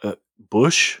after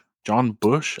Bush, John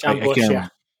Bush. John Bush, yeah.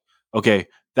 Okay.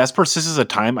 That's Persistence of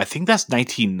Time. I think that's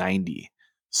 1990.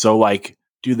 So, like,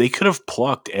 dude, they could have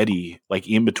plucked Eddie, like,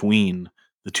 in between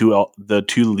the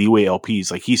two Leeway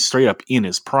LPs. Like, he's straight up in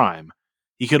his prime.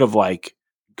 He could have, like,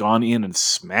 gone in and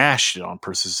smashed it on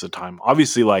Persistence of Time.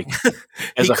 Obviously, like,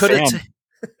 as a fan.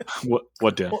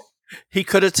 What, Dan? Well, he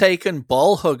could have taken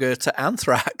Ball Hugger to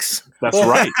Anthrax. That's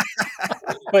right.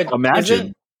 But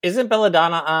imagine. Isn't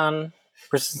Belladonna on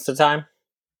Persistence of Time?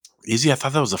 Is he? I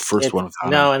thought that was the first one.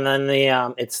 No, and then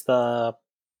the it's the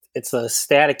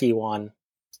staticky one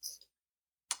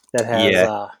that has.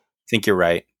 I think you're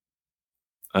right.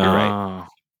 You're right.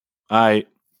 All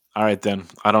right then.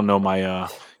 I don't know my.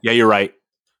 Yeah, you're right.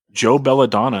 Joe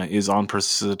Belladonna is on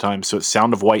Persistence of Time, so it's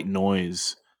Sound of White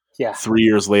Noise. Yeah. 3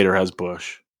 years later has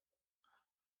Bush.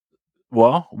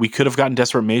 Well, we could have gotten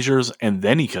Desperate Measures, and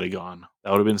then he could have gone.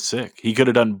 That would have been sick. He could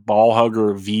have done Ball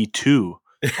Hugger V2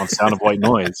 on Sound of White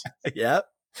Noise. Yep.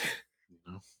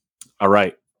 All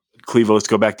right. Clevo, let's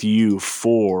go back to you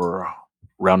for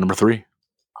round number 3.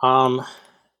 I'm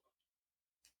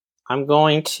probably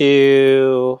going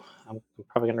to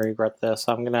regret this.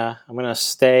 I'm going to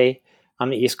stay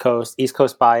on the East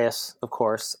Coast bias, of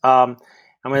course. I'm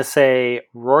going to say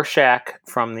Rorschach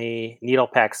from the Needle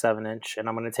Pack 7-inch, and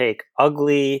I'm going to take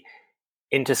Ugly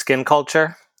into Skin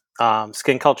Culture.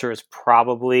 Skin Culture is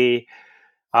probably,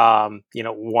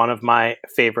 one of my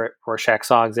favorite Rorschach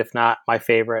songs, if not my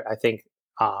favorite. I think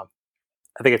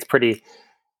it's pretty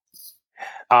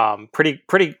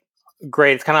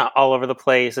great. It's kind of all over the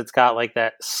place. It's got like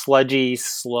that sludgy,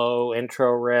 slow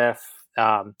intro riff.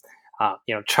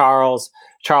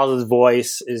 Charles's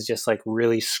voice is just like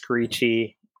really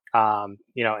screechy. And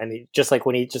he, just like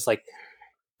when he just like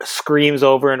screams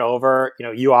over and over,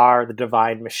 you are the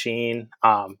divine machine.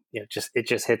 It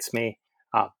just hits me.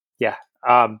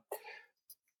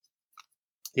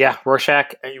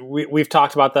 Rorschach. We've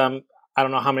talked about them. I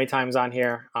don't know how many times on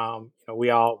here. We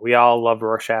all love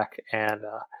Rorschach, and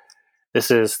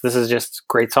this is just a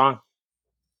great song.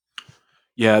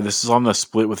 Yeah, this is on the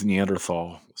split with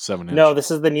Neanderthal 7-inch. No,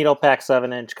 this is the Needle Pack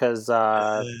 7-inch because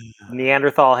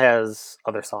Neanderthal has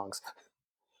other songs.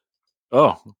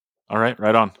 Oh, all right,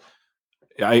 right on.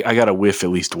 I got a whiff at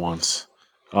least once.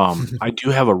 I do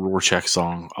have a Rorschach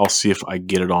song. I'll see if I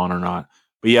get it on or not.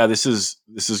 But yeah, this is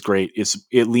great.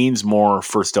 It leans more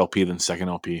first LP than second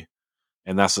LP,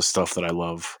 and that's the stuff that I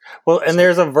love. Well, and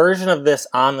there's a version of this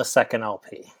on the second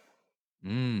LP.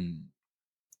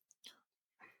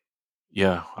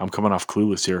 Yeah, I'm coming off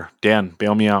clueless here. Dan,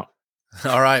 bail me out.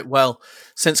 All right. Well,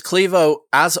 since Clevo,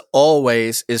 as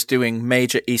always, is doing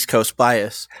major East Coast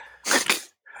bias,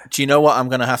 do you know what I'm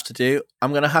going to have to do?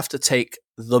 I'm going to have to take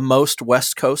the most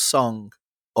West Coast song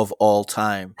of all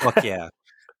time. Fuck yeah.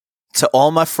 To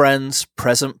all my friends,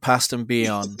 present, past, and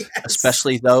beyond,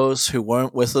 especially those who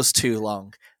weren't with us too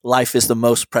long, life is the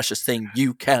most precious thing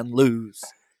you can lose.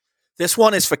 This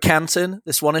one is for Canton,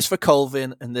 this one is for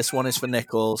Colvin, and this one is for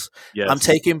Nichols. Yes. I'm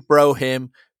taking Bro Him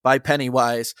by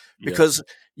Pennywise because,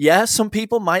 some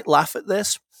people might laugh at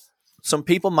this. Some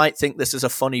people might think this is a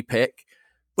funny pick.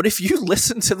 But if you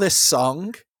listen to this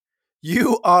song,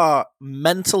 you are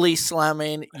mentally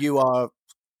slamming, you are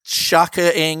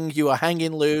shaka-ing, you are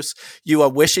hanging loose, you are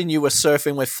wishing you were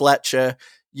surfing with Fletcher.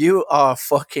 You are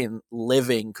fucking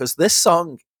living because this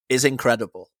song is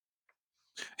incredible.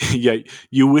 Yeah,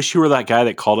 you wish you were that guy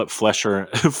that called up Fletcher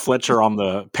on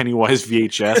the Pennywise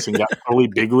VHS and got totally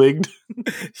big-legged.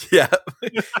 Yeah.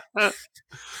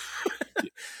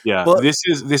 Yeah, but this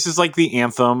is like the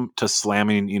anthem to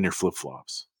slamming in your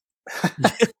flip-flops.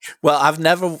 Well, I've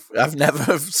never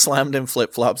slammed in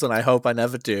flip-flops, and I hope I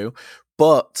never do.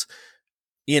 But,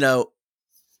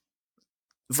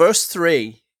 verse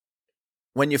 3,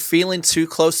 when you're feeling too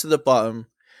close to the bottom,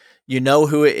 you know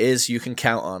who it is you can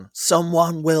count on.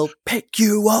 Someone will pick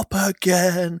you up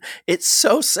again. It's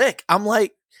so sick. I'm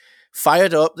like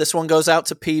fired up. This one goes out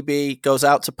to PB, goes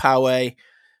out to Poway,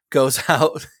 goes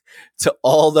out to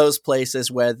all those places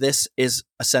where this is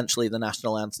essentially the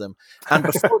national anthem. And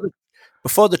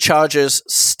before the Chargers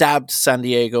stabbed San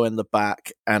Diego in the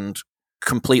back and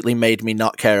completely made me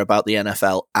not care about the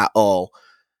NFL at all,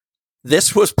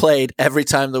 this was played every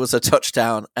time there was a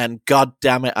touchdown, and god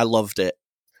damn it, I loved it.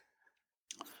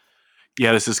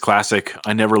 Yeah, this is classic.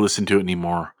 I never listen to it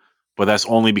anymore, but that's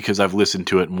only because I've listened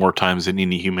to it more times than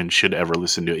any human should ever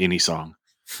listen to any song.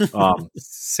 And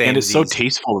it's so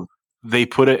tasteful. they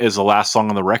put it as the last song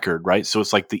on the record, right? So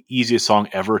it's like the easiest song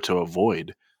ever to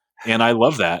avoid. And I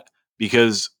love that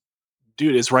because,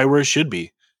 dude, it's right where it should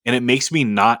be. And it makes me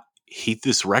not hate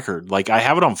this record. Like, I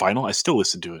have it on vinyl. I still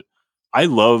listen to it. I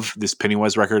love this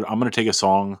Pennywise record. I'm going to take a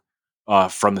song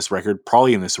from this record,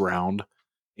 probably in this round.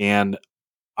 And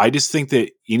I just think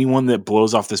that anyone that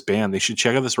blows off this band, they should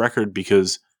check out this record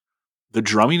because the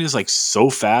drumming is like so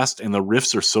fast and the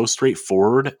riffs are so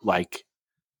straightforward. Like,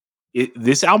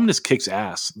 this album just kicks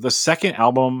ass. The second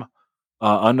album,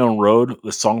 Unknown Road, the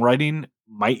songwriting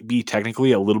might be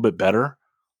technically a little bit better,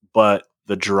 but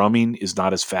the drumming is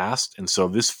not as fast. And so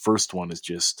this first one is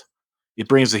just, it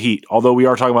brings the heat. Although we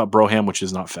are talking about Broham, which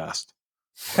is not fast.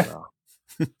 But,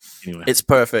 anyway, It's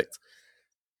perfect.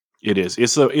 it is.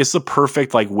 It's the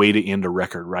perfect like way to end a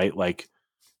record, right? Like,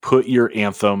 put your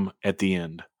anthem at the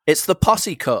end. It's the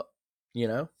posse cut, you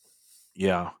know?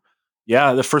 Yeah.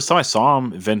 Yeah, the first time I saw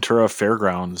him, Ventura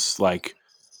Fairgrounds, like,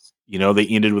 you know, they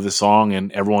ended with a song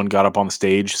and everyone got up on the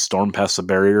stage, stormed past the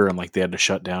barrier, and like they had to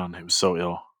shut down. It was so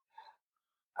ill.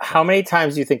 How many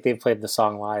times do you think they've played the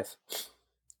song live?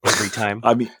 Every time.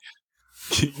 I mean,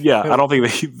 yeah, I don't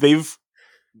think they've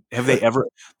have they ever.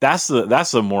 That's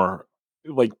the more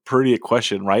like pertinent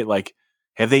question, right? Like,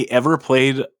 have they ever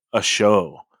played a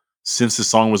show since the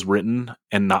song was written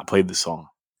and not played the song?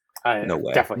 No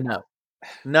way. Definitely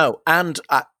No. And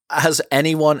has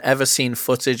anyone ever seen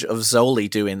footage of Zoli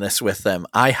doing this with them?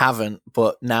 I haven't,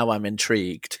 but now I'm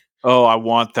intrigued. Oh, I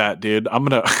want that, dude. I'm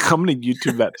gonna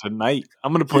YouTube that tonight.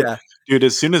 I'm gonna put, dude.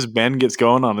 As soon as Ben gets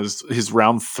going on his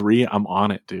round 3, I'm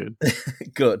on it, dude.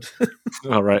 Good.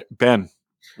 All right, Ben,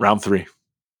 round 3.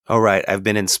 All right, I've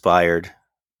been inspired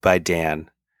by Dan.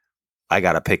 I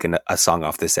gotta pick a song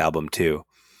off this album too.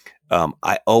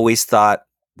 I always thought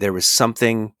there was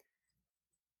something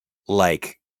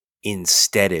like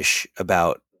insteadish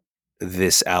about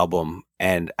this album,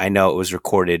 and I know it was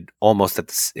recorded almost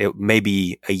it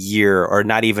maybe a year or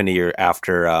not even a year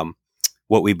after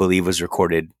What We Believe was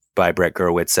recorded by Brett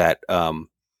Gurewitz at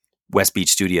West Beach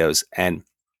Studios. And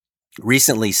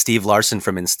recently, Steve Larson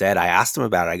from Instead, I asked him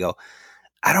about it. I go,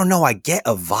 I don't know, I get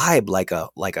a vibe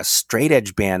like a straight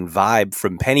edge band vibe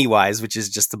from Pennywise, which is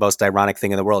just the most ironic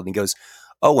thing in the world. And he goes,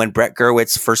 oh, when Brett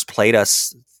Gurewitz first played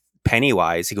us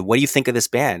Pennywise, he goes, what do you think of this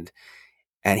band?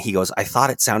 And he goes, I thought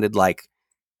it sounded like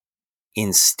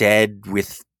Instead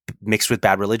with mixed with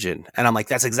Bad Religion. And I'm like,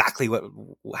 that's exactly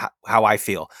how I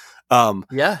feel.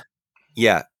 Yeah.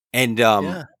 And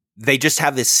they just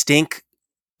have this stink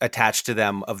attached to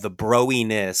them of the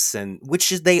broiness, and which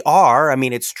they are. I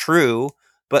mean, it's true,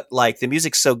 but like the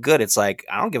music's so good, it's like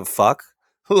I don't give a fuck.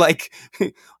 Like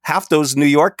half those New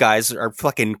York guys are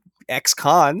fucking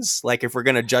ex-cons. Like if we're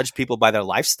gonna judge people by their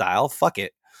lifestyle, fuck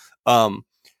it.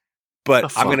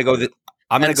 But I'm gonna go.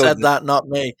 I'm gonna go. Said that, not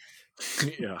me.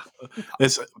 Yeah,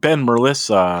 it's Ben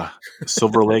Merlis,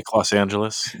 Silver Lake, Los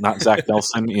Angeles, not Zach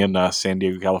Nelson in San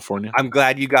Diego, California. I'm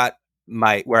glad you got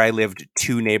where I lived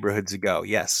 2 neighborhoods ago.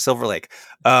 Yes, Silver Lake.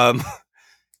 I'm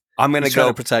gonna He's trying go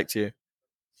to protect you.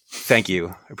 Thank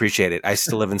you, appreciate it. I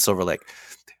still live in Silver Lake.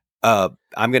 I'm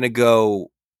gonna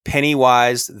go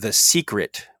Pennywise, The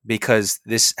Secret, because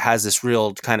this has this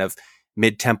real kind of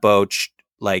mid-tempo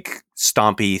like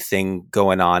stompy thing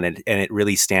going on, and it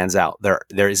really stands out.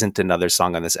 There isn't another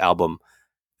song on this album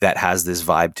that has this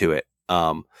vibe to it.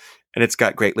 And it's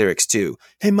got great lyrics too.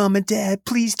 Hey, mom and dad,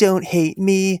 please don't hate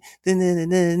me.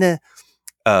 We're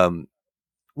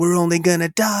only gonna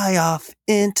die off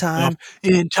in time.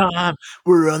 In time,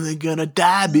 we're only gonna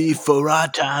die before our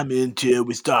time until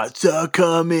we start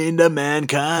succumbing to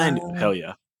mankind. Hell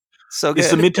yeah. So good.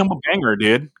 It's a mid-tempo banger,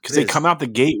 dude, because they come out the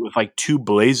gate with like 2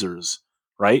 blazers,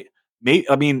 right?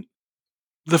 I mean,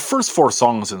 the first 4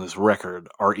 songs in this record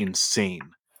are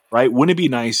insane, right? Wouldn't it be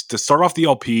nice to start off the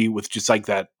LP with just like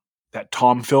that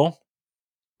tom fill,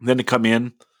 and then to come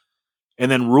in, and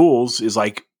then Rules is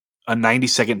like a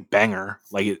 90-second banger.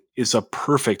 Like it is a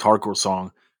perfect hardcore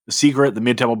song. The Secret, the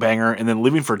mid-tempo banger, and then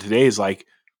Living for Today is like,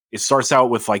 it starts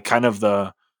out with like kind of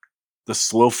the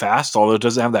slow fast, although it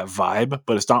doesn't have that vibe,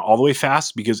 but it's not all the way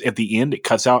fast because at the end it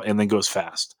cuts out and then goes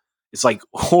fast. It's like,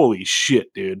 holy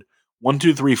shit, dude. 1,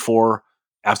 2, 3, 4,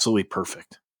 absolutely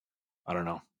perfect. I don't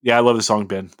know. Yeah, I love the song,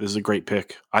 Ben. This is a great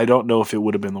pick. I don't know if it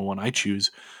would have been the one I choose.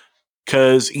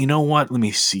 Because, you know what? Let me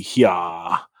see.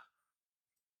 Yeah.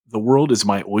 The World Is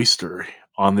My Oyster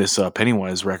on this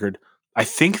Pennywise record. I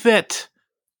think that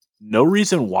No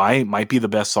Reason Why might be the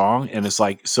best song. And it's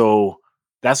like, so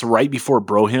that's right before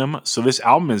Brohim. So this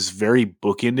album is very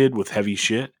bookended with heavy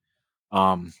shit. But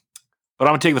I'm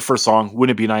going to take the first song.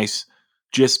 Wouldn't it be nice?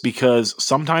 Just because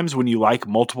sometimes when you like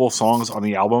multiple songs on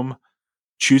the album,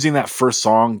 choosing that first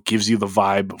song gives you the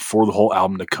vibe for the whole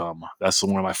album to come. That's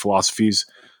one of my philosophies.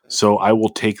 So I will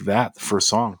take that, the first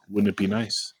song. Wouldn't it be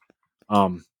nice?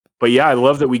 But yeah, I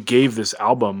love that we gave this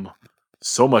album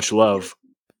so much love.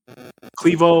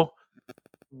 Clevo,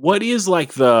 what is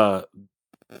like the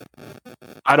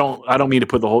I don't mean to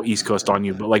put the whole East Coast on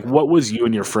you, but like what was you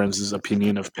and your friends'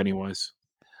 opinion of Pennywise?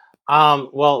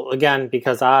 Well, again,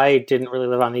 because I didn't really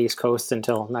live on the East Coast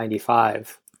until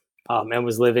 '95, and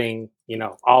was living,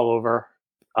 all over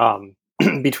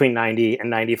between '90 and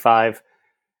 '95.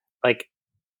 Like,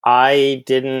 I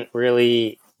didn't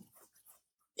really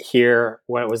hear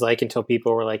what it was like until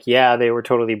people were like, "Yeah, they were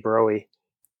totally broy."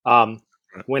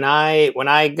 When I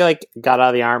like got out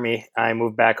of the army, I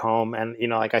moved back home, and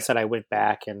like I said, I went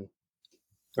back and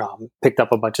picked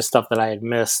up a bunch of stuff that I had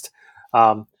missed.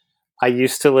 I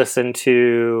used to listen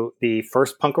to the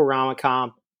first Punk-O-Rama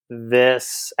comp,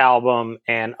 this album,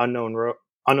 and Unknown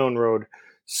Road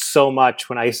so much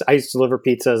when I used to deliver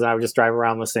pizzas, and I would just drive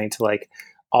around listening to like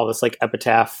all this like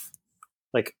Epitaph,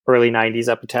 like early '90s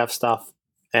Epitaph stuff.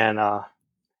 And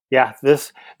yeah,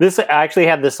 this I actually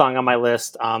had this song on my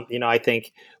list. I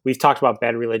think we've talked about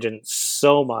Bad Religion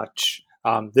so much.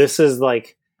 This is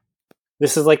like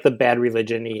the Bad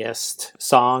Religion-iest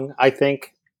song, I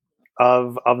think,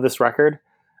 of this record.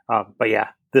 But yeah,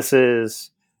 it's a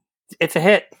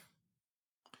hit.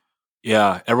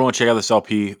 Yeah, everyone check out this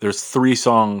LP. There's 3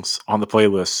 songs on the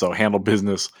playlist, so handle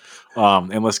business.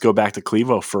 And let's go back to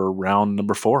Clevo for round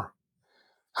number 4.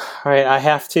 All right, I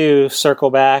have to circle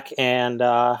back and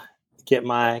get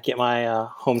my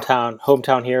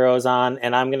hometown heroes on,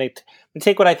 and I'm gonna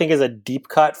take what I think is a deep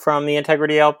cut from the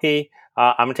Integrity LP.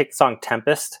 I'm gonna take the song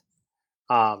Tempest.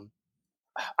 I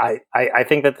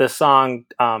think that this song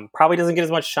probably doesn't get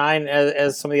as much shine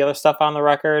as some of the other stuff on the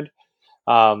record.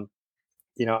 I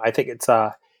think it's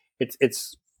like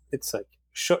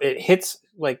it hits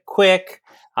like quick.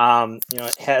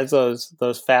 It has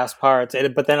those fast parts,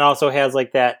 but then it also has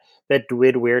like that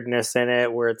Dwid weirdness in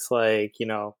it, where it's like,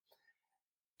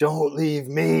 don't leave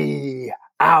me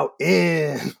out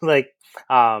in like,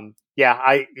 again,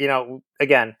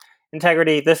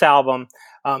 Integrity, this album,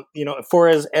 for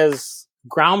as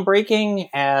groundbreaking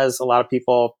as a lot of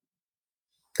people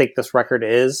think this record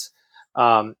is,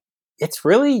 it's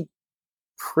really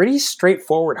pretty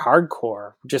straightforward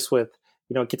hardcore, just with,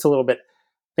 it gets a little bit,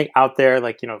 I think, out there,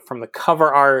 like, from the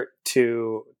cover art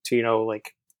to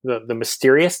like the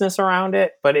mysteriousness around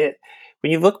it. But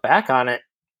when you look back on it,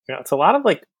 it's a lot of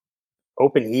like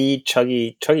open E,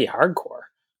 chuggy hardcore.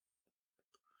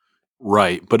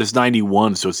 Right, but it's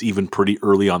 91, so it's even pretty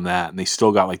early on that, and they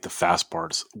still got like the fast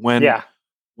parts. When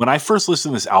I first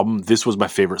listened to this album, this was my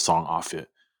favorite song off it,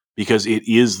 because it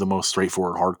is the most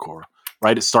straightforward hardcore.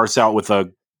 Right, it starts out with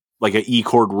an E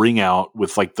chord ring out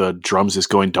with like the drums just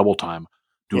going double time,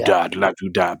 do da blah do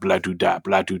da blah do da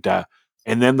blah do da,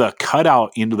 and then the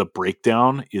cutout into the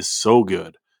breakdown is so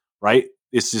good. Right,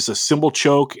 it's just a cymbal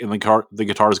choke, and the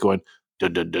guitar is going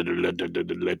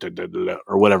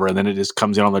or whatever, and then it just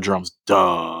comes in on the drums,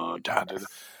 and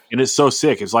it's so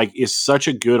sick. It's such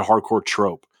a good hardcore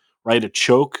trope, right? A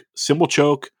choke, cymbal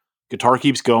choke, guitar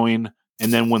keeps going,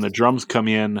 and then when the drums come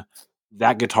in,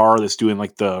 that guitar that's doing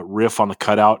like the riff on the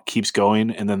cutout keeps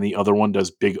going, and then the other one does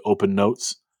big open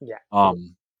notes. Yeah,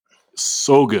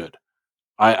 so good.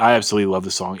 I absolutely love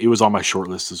the song. It was on my short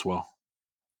list as well.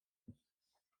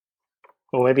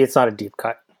 Well, maybe it's not a deep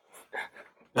cut.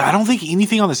 I don't think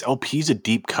anything on this LP is a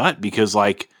deep cut, because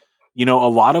a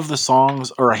lot of the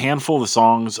songs, or a handful of the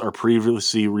songs, are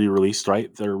previously re-released,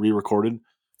 right? They're re-recorded.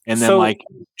 And then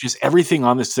just everything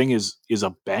on this thing is a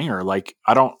banger. Like,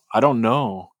 I don't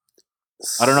know.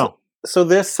 I don't know. So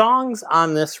there's songs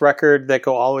on this record that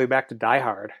go all the way back to Die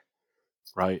Hard.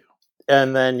 Right.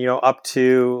 And then, up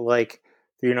to like,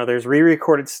 there's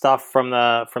re-recorded stuff from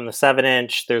the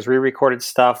 7-inch. There's re-recorded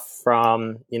stuff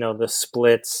from, the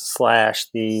splits /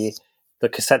 the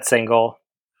cassette single.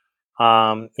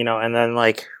 And then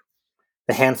like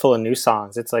the handful of new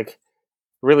songs. It's like,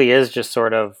 really is just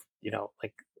sort of,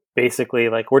 like basically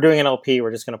like, we're doing an LP.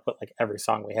 We're just going to put like every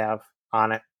song we have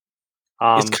on it.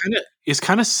 It's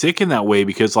kind of sick in that way,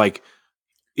 because like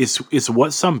it's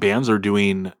what some bands are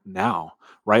doing now,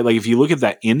 right? Like if you look at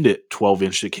that End It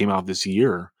 12-inch that came out this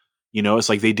year, it's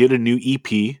like they did a new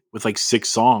EP with like 6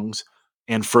 songs,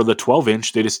 and for the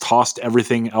 12-inch they just tossed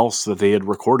everything else that they had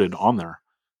recorded on there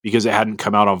because it hadn't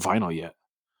come out on vinyl yet.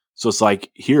 So it's like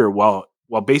here, well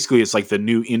basically it's like the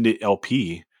new End It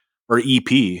LP or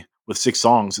EP with 6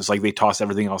 songs. It's like they tossed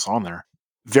everything else on there.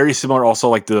 Very similar also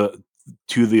like to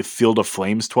the Field of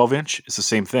Flames 12-inch. It's the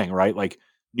same thing, right? Like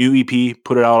new EP,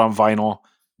 put it out on vinyl,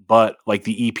 but like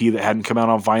the EP that hadn't come out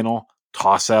on vinyl,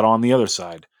 toss that on the other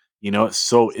side. You know, it's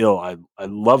so ill. I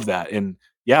love that. And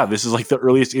yeah, this is like the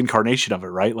earliest incarnation of it,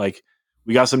 right? Like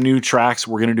we got some new tracks.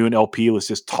 We're going to do an LP. Let's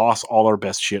just toss all our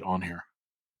best shit on here.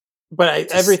 But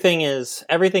everything is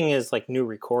like new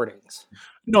recordings.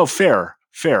 No, fair.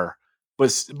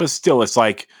 But still, it's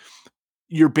like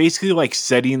you're basically like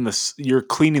you're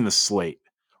cleaning the slate,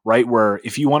 right? Where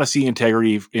if you want to see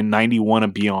integrity in 91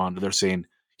 and beyond, they're saying,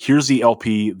 here's the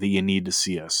LP that you need to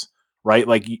see us, right?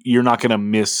 Like you're not going to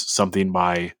miss something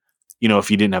by, if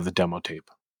you didn't have the demo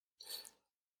tape.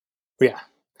 Yeah.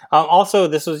 Also,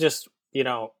 this was just,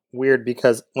 weird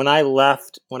because when I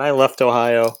left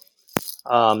Ohio,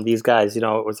 these guys, it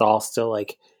was all still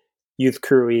like youth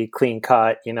crewy, clean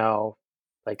cut,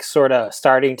 like sort of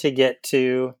starting to get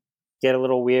a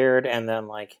little weird. And then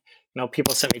like,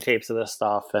 people sent me tapes of this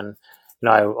stuff and,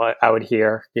 I would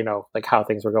hear, like how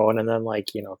things were going. And then like,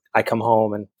 I come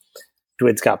home and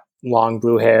Dwid's got long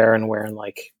blue hair and wearing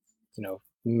like,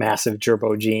 massive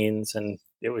Gerbo jeans. And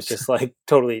it was just like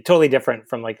totally different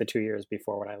from like the 2 years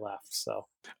before when I left. So,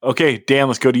 okay, Dan,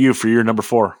 let's go to you for your number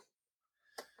 4.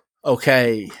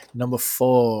 Okay, number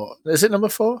 4. Is it number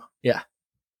 4? Yeah.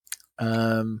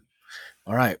 All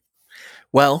right.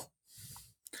 Well,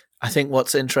 I think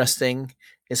what's interesting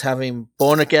is having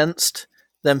Born Against,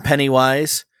 then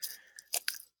Pennywise,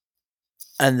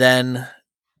 and then,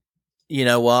 you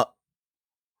know what?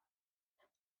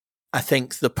 I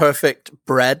think the perfect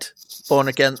bread, Born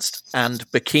Against, and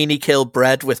Bikini Kill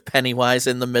bread with Pennywise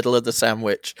in the middle of the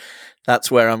sandwich. That's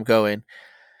where I'm going.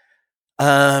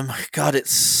 God,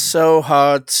 it's so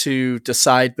hard to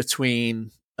decide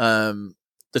between the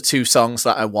two songs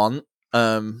that I want.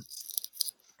 But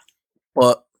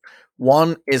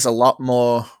one is a lot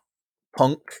more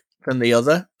punk than the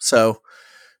other. So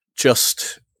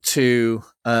just to,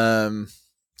 I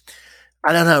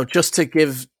don't know, just to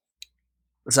give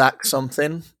Zach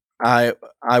something, I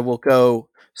will go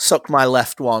Suck My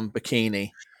Left One,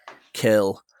 Bikini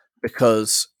Kill,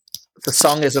 because the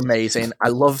song is amazing. I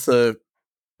love the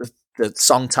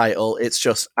song title. It's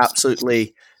just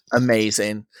absolutely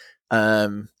amazing.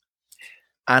 And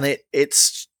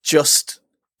it's just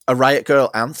a Riot Girl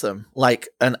anthem, like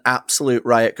an absolute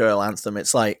Riot Girl anthem.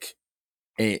 It's like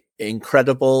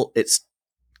incredible. It's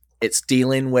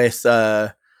dealing with,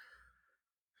 there's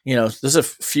a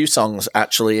few songs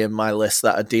actually in my list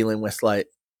that are dealing with like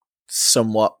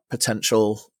somewhat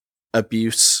potential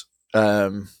abuse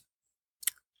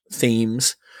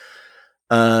themes.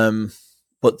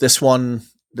 But this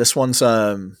one's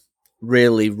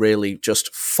really, really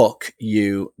just fuck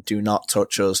you. Do not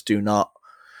touch us. Do not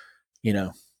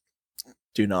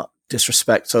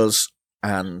disrespect us.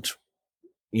 And,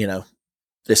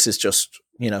 this is just,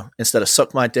 instead of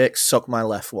suck my dick, suck my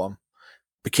left one.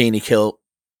 Bikini Kill,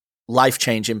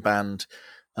 life-changing band.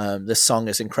 This song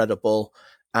is incredible.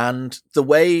 And the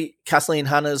way Kathleen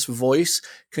Hanna's voice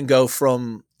can go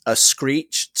from a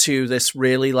screech to this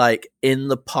really like in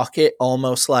the pocket,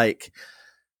 almost like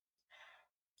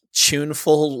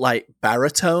tuneful, like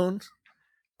baritone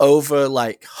over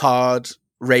like hard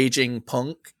raging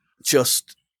punk,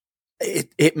 just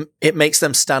it makes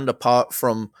them stand apart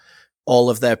from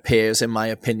all of their peers, in my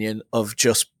opinion, of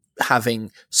just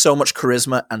having so much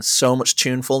charisma and so much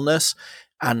tunefulness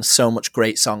and so much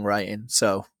great songwriting.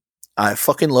 So I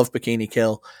fucking love Bikini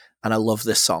Kill and I love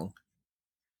this song.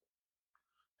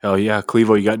 Hell yeah.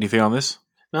 Clevo, you got anything on this?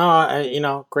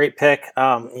 No, great pick.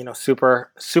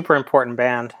 Super, super important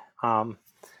band.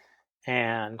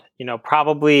 And,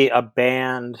 probably a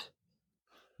band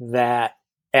that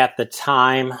at the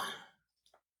time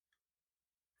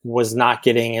was not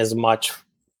getting as much,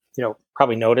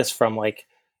 probably notice from like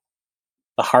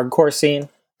the hardcore scene.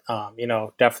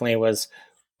 Definitely was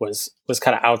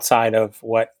kind of outside of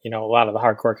what, a lot of the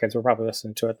hardcore kids were probably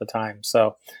listening to at the time.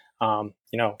 So,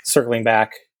 circling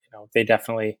back, they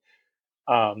definitely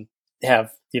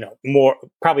have, more,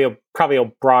 probably a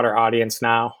broader audience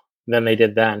now than they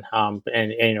did then.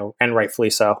 And rightfully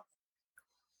so.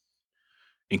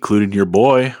 Including your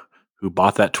boy who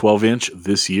bought that 12-inch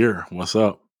this year. What's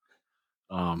up?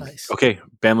 Nice. Okay,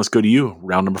 Ben, let's go to you.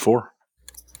 Round number 4.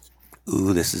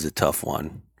 Ooh, this is a tough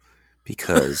one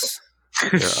because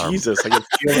Jesus, I can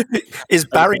feel it. Is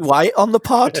Barry White on the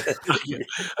pod? I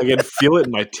can feel it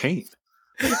in my taint.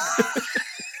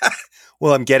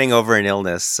 Well, I'm getting over an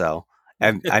illness, so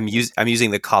I'm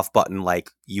using the cough button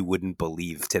like you wouldn't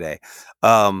believe today.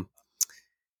 I'm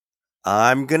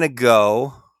gonna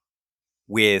go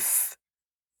with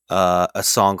a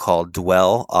song called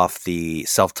Dwell off the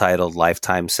self-titled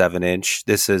Lifetime 7-inch.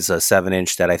 This is a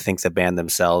 7-inch that I think the band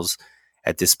themselves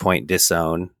at this point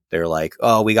disown. They're like,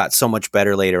 oh, we got so much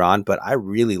better later on, but I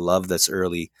really love this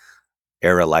early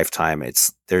era Lifetime.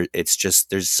 It's just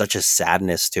there's such a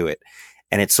sadness to it,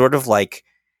 and it's sort of like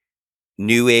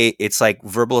new age. It's like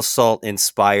Verbal Assault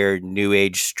inspired new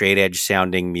age, straight edge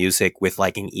sounding music with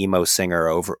like an emo singer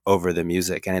over the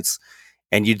music, and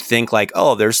you'd think like,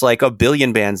 oh, there's like a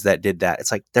billion bands that did that.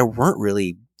 It's like there weren't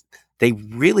really. They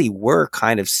really were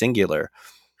kind of singular.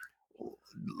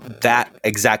 That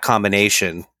exact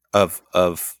combination of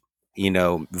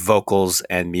vocals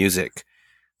and music.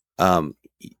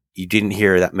 You didn't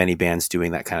hear that many bands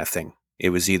doing that kind of thing. It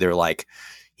was either like,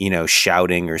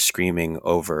 shouting or screaming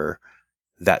over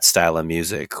that style of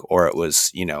music, or it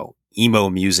was, emo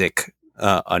music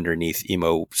underneath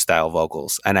emo style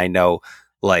vocals. And I know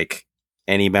like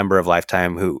any member of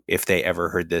Lifetime who, if they ever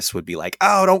heard this, would be like,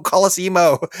 oh, don't call us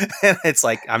emo. And it's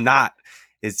like, I'm not.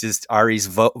 It's just Ari's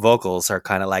vocals are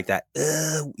kind of like that,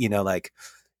 like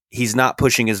he's not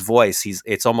pushing his voice.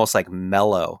 It's almost like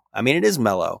mellow. I mean, it is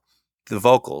mellow, the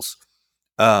vocals.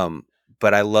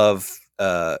 But I love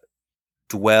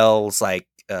Dwell's like,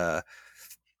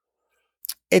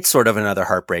 it's sort of another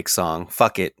heartbreak song.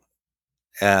 Fuck it.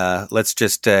 Let's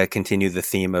just continue the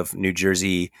theme of New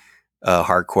Jersey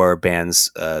hardcore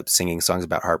bands singing songs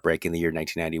about heartbreak in the year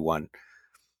 1991.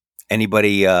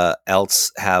 Anybody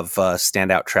else have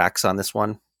standout tracks on this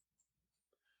one?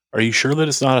 Are you sure that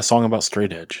it's not a song about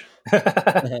straight edge?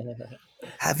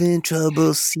 Having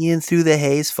trouble seeing through the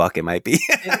haze? Fuck, it might be.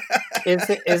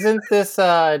 Isn't this?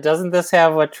 Doesn't this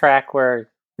have a track where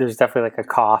there's definitely like a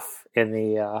cough in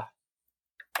the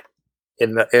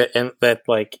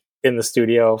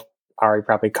studio? Ari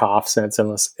probably coughs and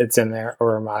it's in there,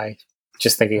 or am I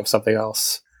just thinking of something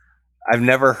else? I've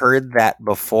never heard that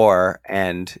before,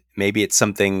 and maybe it's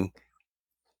something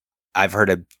I've heard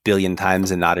a billion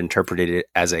times and not interpreted it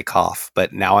as a cough.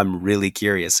 But now I'm really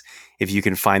curious if you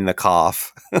can find the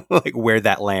cough, like where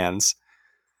that lands.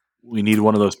 We need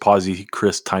one of those Posy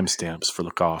Chris timestamps for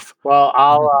the cough.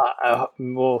 Well,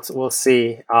 we'll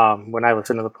see when I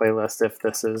listen to the playlist if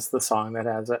this is the song that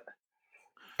has it.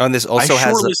 Oh, and this also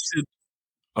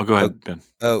go ahead, Ben.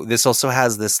 Oh, this also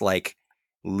has this like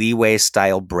Leeway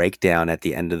style breakdown at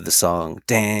the end of the song.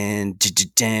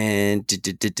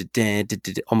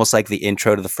 Almost like the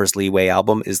intro to the first Leeway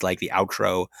album is like the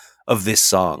outro of this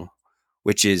song,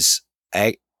 which is,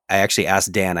 I actually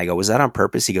asked Dan, I go, was that on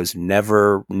purpose? He goes,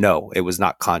 never. No, it was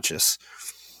not conscious.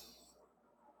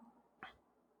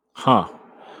 Huh.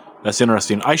 That's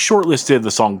interesting. I shortlisted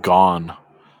the song Gone,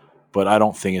 but I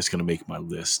don't think it's going to make my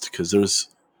list because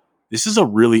this is a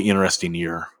really interesting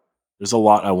year. There's a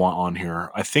lot I want on here.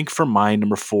 I think for my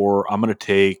number 4, I'm going to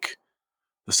take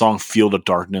the song Field of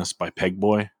Darkness by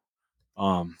Pegboy.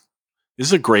 This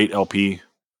is a great LP,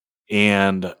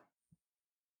 and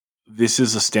this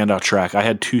is a standout track. I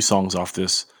had 2 songs off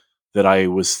this that I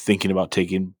was thinking about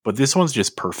taking, but this one's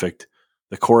just perfect.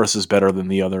 The chorus is better than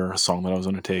the other song that I was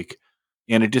going to take.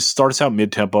 And it just starts out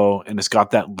mid-tempo, and it's got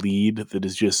that lead that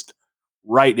is just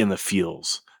right in the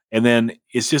feels. And then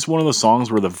it's just one of those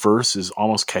songs where the verse is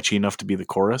almost catchy enough to be the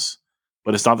chorus,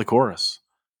 but it's not the chorus.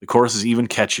 The chorus is even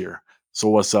catchier. So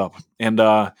what's up? And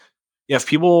if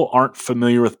people aren't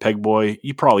familiar with Pegboy,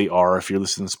 you probably are if you're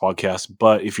listening to this podcast.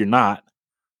 But if you're not,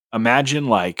 imagine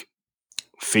like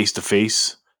Face to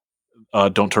Face,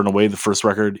 Don't Turn Away, the first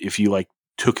record. If you like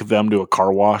took them to a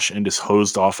car wash and just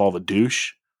hosed off all the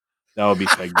douche, that would be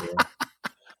Pegboy.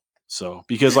 So,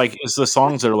 because like it's the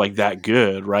songs that are like that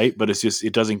good, right? But it's just,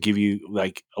 it doesn't give you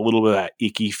like a little bit of that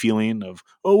icky feeling of,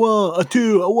 oh, 1,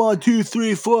 2,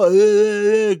 3,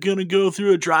 4, gonna go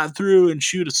through a drive through and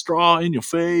shoot a straw in your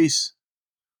face.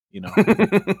 Yeah,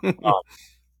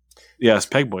 it's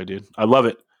Pegboy, dude. I love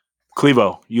it.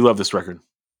 Clevo, you love this record.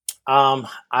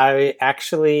 I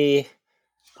actually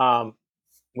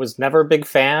was never a big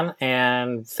fan,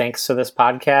 and thanks to this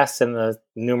podcast and the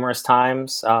numerous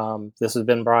times this has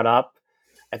been brought up,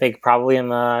 I think probably in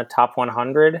the top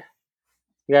 100,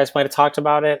 you guys might have talked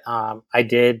about it. I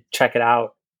did check it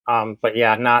out, but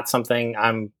yeah, not something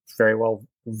I'm very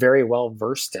well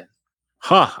versed in.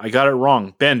 I got it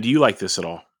wrong. Ben, do you like this at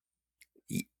all?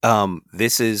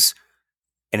 This is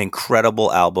an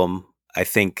incredible album. I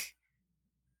think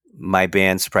my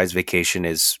band Surprise Vacation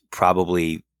is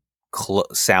probably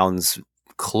sounds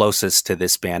closest to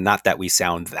this band. Not that we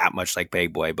sound that much like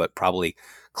Pegboy, but probably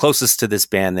closest to this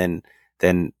band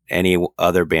than any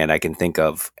other band I can think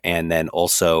of. And then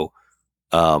also,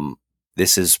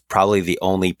 this is probably the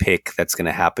only pick that's going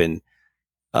to happen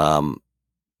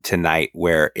tonight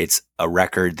where it's a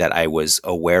record that I was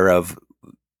aware of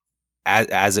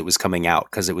as it was coming out,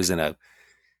 because it was in a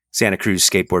Santa Cruz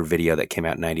skateboard video that came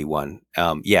out in 91.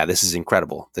 Yeah, this is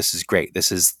incredible. This is great.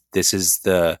 This is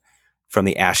the From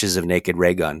the Ashes of Naked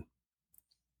Raygun.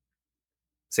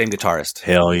 Same guitarist.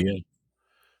 Hell yeah.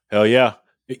 Hell yeah.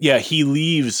 Yeah, he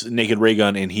leaves Naked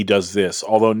Raygun and he does this.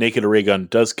 Although Naked Raygun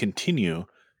does continue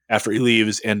after he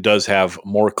leaves and does have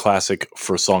more classic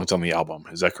first songs on the album.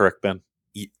 Is that correct, Ben?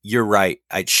 You're right.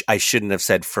 I shouldn't have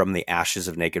said From the Ashes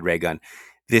of Naked Raygun.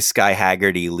 This guy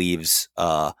Haggerty leaves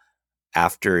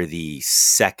after the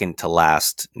second to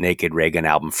last Naked Raygun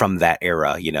album from that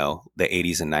era, the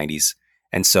 80s and 90s.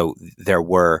 And so there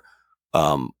were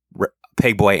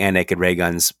Pegboy and Naked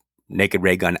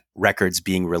Raygun records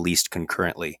being released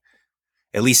concurrently.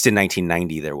 At least in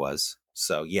 1990 there was.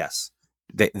 So yes,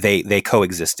 they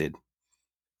coexisted.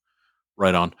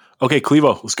 Right on. Okay,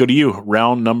 Clevo, let's go to you.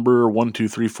 Round number 1, 2,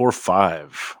 3, 4,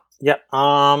 5. Yep.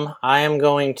 I am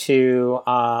going to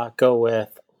go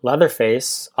with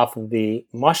Leatherface off of the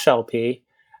Mush LP,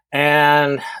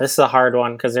 and this is a hard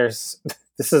one because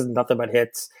this is nothing but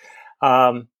hits.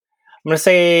 I'm gonna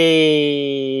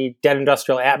say Dead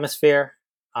Industrial Atmosphere.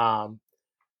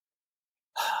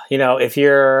 If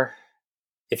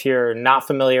you're not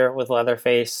familiar with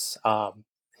Leatherface, and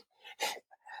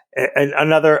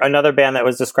another band that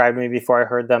was described to me before I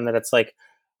heard them, that it's like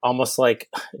almost like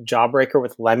Jawbreaker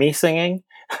with Lemmy singing.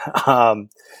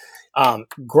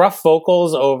 Gruff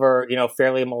vocals over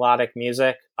fairly melodic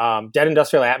music. Dead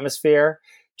Industrial Atmosphere,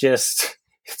 just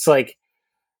it's like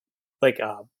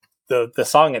the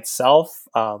song itself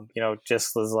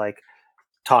just was like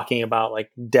talking about like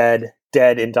dead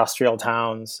industrial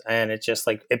towns, and it just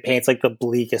like it paints like the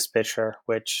bleakest picture,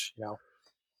 which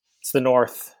it's the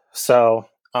North. So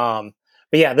but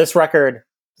yeah, this record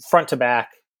front to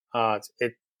back,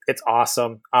 it's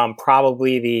awesome.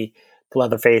 Probably the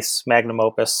Leatherface magnum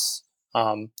opus,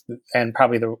 and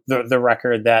probably the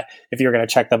record that if you're going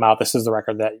to check them out, this is the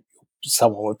record that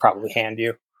someone would probably hand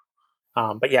you.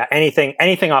 But yeah,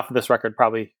 anything off of this record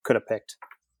probably could have picked.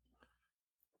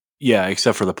 Yeah,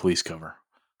 except for the Police cover.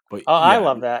 But oh, yeah. I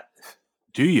love that.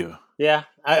 Do you? Yeah,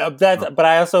 but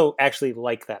I also actually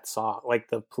like that song, like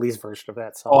the Police version of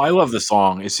that song. Oh, I love the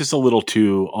song. It's just a little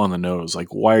too on the nose. Like,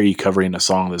 why are you covering a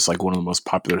song that's like one of the most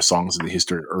popular songs in the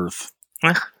history of Earth?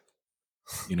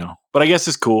 But I guess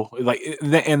it's cool. Like,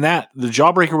 and that the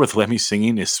Jawbreaker with Lemmy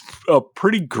singing is a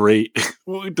pretty great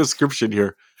description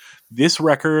here. This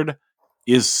record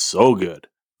is so good.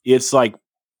 It's like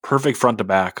perfect front to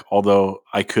back. Although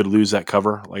I could lose that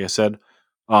cover, like I said.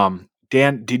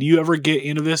 Dan, did you ever get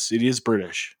into this? It is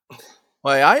British.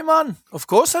 Why, aye, man. Of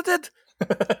course I did.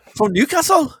 From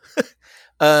Newcastle.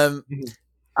 I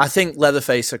think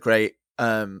Leatherface are great.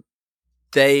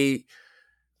 They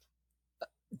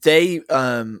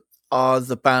are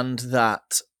the band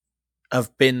that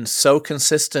have been so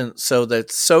consistent. So they're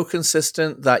so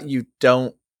consistent that you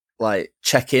don't like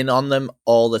check in on them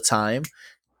all the time.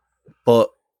 But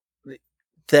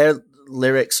their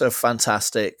lyrics are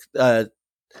fantastic.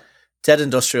 Dead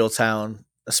Industrial Town,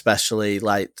 especially,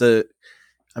 it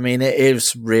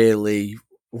is really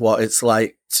what it's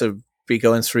like to be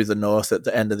going through the North at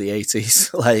the end of the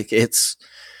 80s. Like it's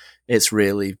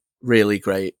really, really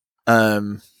great. I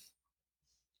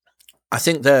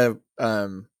think they're,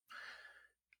 from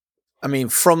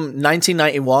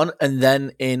 1991, and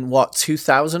then in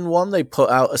 2001, they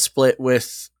put out a split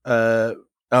with, oh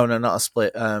no, not a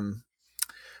split.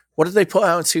 What did they put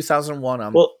out in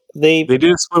 2001? Well, They did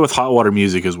a split with Hot Water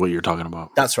Music is what you're talking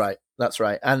about. That's right.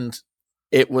 And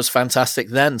it was fantastic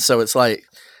then. So it's like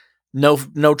no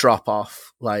drop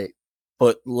off.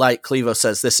 But like Clevo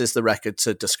says, this is the record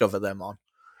to discover them on.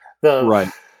 Right.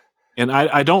 And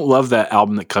I don't love that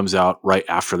album that comes out right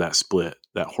after that split.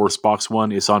 That Horsebox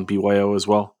one is on BYO as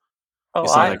well. Oh,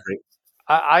 it's not that great.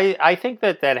 I think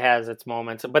that has its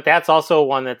moments, but that's also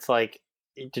one that's like,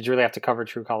 did you really have to cover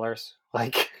True Colors?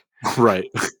 Like, right.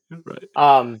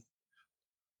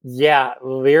 Yeah,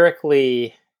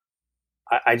 lyrically,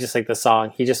 I just like the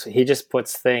song. He just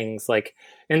puts things like,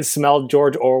 and smelled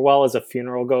George Orwell as a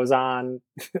funeral goes on.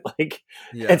 Like,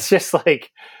 yeah. It's just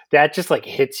like that, just like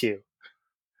hits you.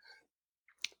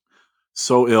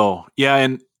 So ill. Yeah.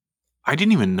 And I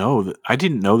didn't know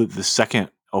that the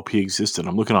second LP existed.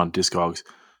 I'm looking on Discogs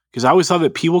because I always thought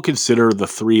that people consider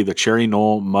the Cherry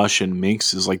Knoll, Mush, and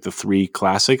Minx as like the three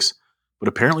classics. But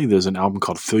apparently there's an album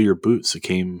called Fill Your Boots that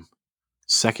came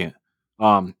second.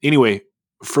 Anyway,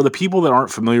 for the people that aren't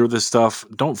familiar with this stuff,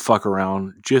 don't fuck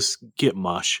around. Just get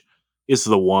Mush. It's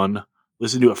the one.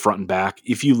 Listen to it front and back.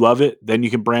 If you love it, then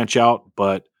you can branch out.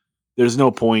 But there's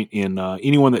no point in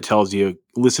anyone that tells you,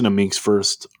 listen to Minx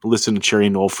first, listen to Cherry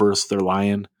Knoll first. They're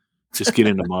lying. Just get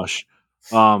into Mush.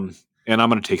 and I'm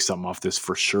going to take something off this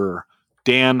for sure.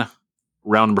 Dan,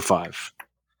 round number 5.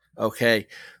 Okay.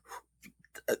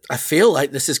 I feel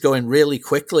like this is going really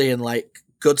quickly, and like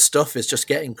good stuff is just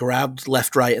getting grabbed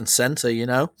left, right, and center, you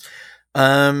know?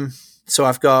 So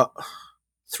I've got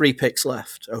 3 picks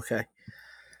left. Okay.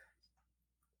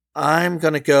 I'm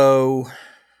going to go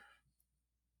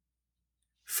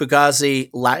Fugazi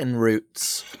Latin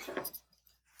Roots.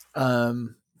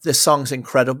 This song's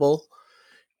incredible.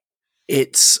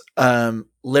 It's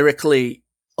lyrically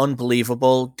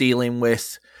unbelievable, dealing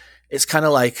with, it's kind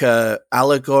of like a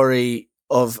allegory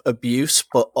of abuse,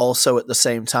 but also at the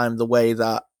same time the way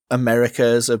that America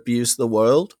has abused the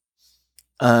world.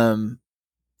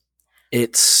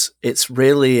 It's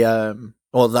really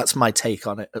well, that's my take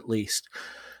on it, at least.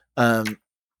 And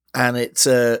it's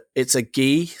a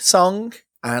Guy song,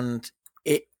 and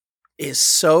it is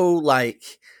so like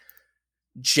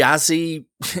jazzy.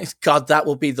 God, that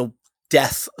will be the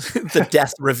death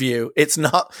review. It's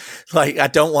not like, I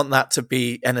don't want that to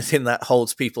be anything that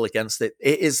holds people against it.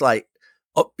 It is like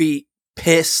upbeat,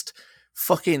 pissed,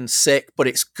 fucking sick, but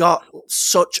it's got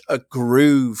such a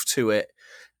groove to it.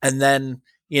 And then,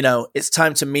 you know, it's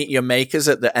time to meet your makers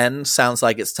at the end. Sounds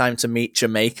like it's time to meet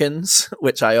Jamaicans,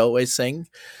 which I always sing.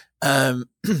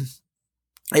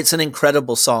 It's an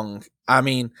incredible song. I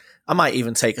mean, I might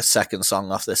even take a second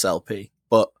song off this LP,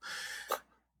 but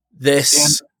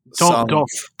this don't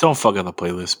fuck on the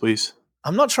playlist, please.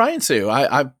 I'm not trying to.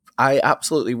 I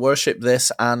absolutely worship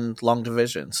this and Long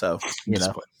Division. So, you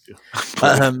know,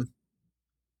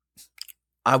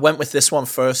 I went with this one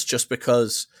first just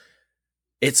because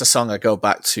it's a song I go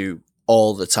back to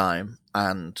all the time,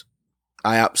 and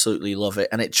I absolutely love it.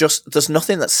 And there's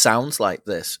nothing that sounds like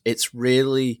this. It's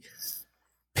really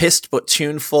pissed but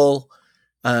tuneful,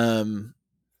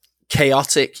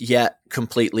 chaotic yet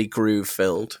completely groove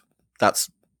filled.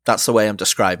 That's the way I'm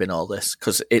describing all this,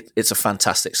 because it's a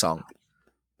fantastic song.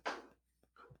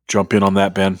 Jump in on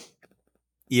that, Ben.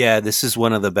 Yeah, this is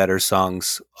one of the better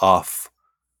songs off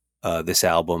this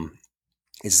album.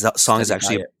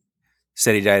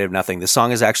 Steady Diet of Nothing. The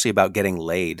song is actually about getting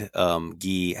laid.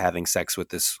 Guy having sex with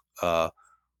this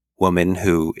woman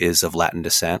who is of Latin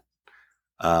descent.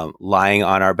 Lying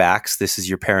on our backs. This is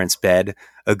your parents' bed.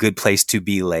 A good place to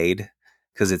be laid,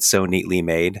 because it's so neatly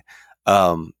made.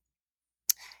 And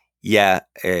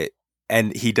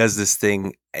he does this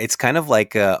thing. It's kind of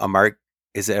like a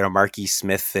Marky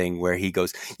Smith thing where he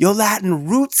goes, "Yo Latin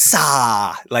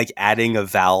rootsa," like adding a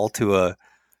vowel to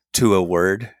a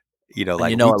word. You know,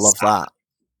 like, I love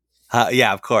that.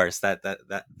 Yeah, of course.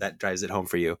 That drives it home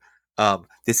for you.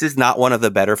 This is not one of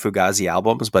the better Fugazi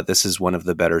albums, but this is one of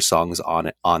the better songs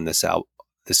on this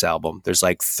album. There's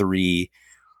like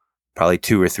probably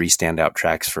 2 or 3 standout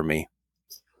tracks for me.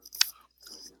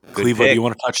 Cleveland, do you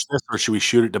want to touch this, or should we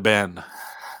shoot it to Ben?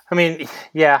 I mean,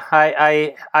 yeah,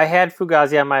 I had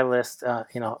Fugazi on my list,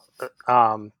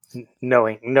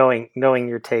 knowing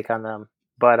your take on them,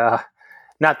 but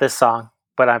not this song.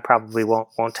 But I probably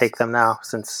won't take them now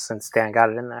since Dan got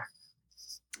it in there.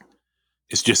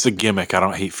 It's just a gimmick. I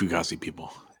don't hate Fugazi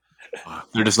people.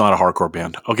 They're just not a hardcore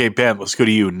band. Okay, Ben, let's go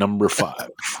to you. Number 5.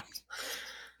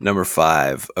 Number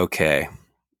 5. Okay.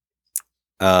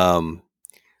 I'm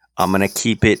going to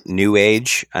keep it New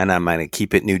Age, and I'm going to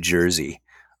keep it New Jersey.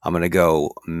 I'm going to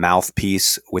go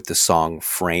Mouthpiece with the song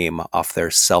Frame off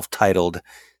their self-titled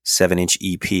 7-inch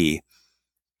EP.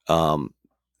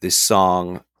 This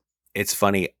song, it's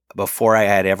funny. Before I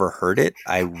had ever heard it,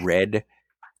 I read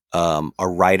a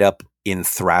write-up in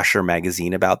Thrasher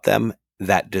magazine about them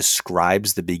that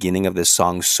describes the beginning of this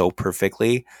song so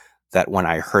perfectly that when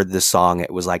I heard the song,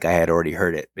 it was like I had already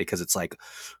heard it, because it's like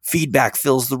feedback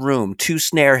fills the room, 2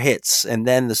 snare hits, and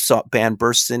then the band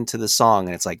bursts into the song.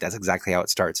 And it's like, that's exactly how it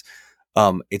starts.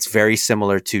 It's very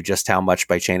similar to Just How Much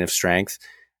by Chain of Strength.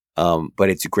 But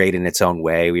it's great in its own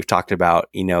way. We've talked about,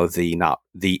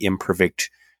 the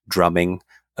imperfect drumming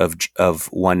of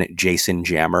one Jason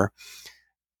Jammer,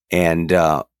 and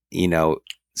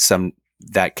some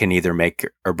that can either make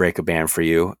or break a band for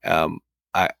you.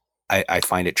 I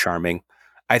find it charming.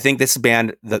 I think this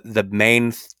band, the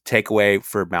main takeaway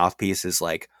for Mouthpiece is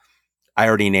like, I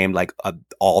already named like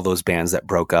all those bands that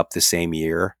broke up the same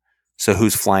year. So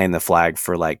who's flying the flag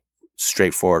for like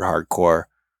straightforward hardcore,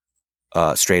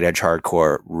 straight edge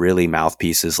hardcore? Really,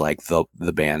 Mouthpiece is like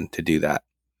the band to do that.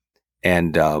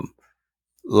 And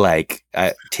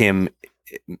Tim,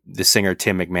 the singer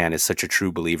Tim McMahon, is such a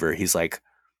true believer. He's like,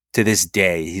 to this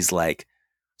day, he's like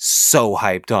so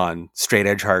hyped on straight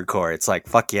edge hardcore. It's like,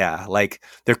 fuck yeah. Like,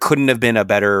 there couldn't have been a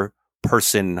better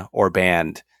person or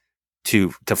band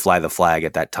to fly the flag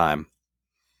at that time.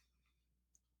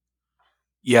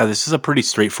 Yeah, this is a pretty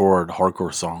straightforward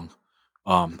hardcore song.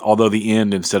 Although the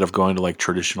end, instead of going to like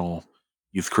traditional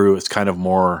Youth Crew, it's kind of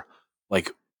more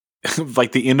like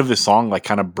like the end of the song, like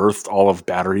kind of birthed all of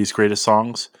Battery's greatest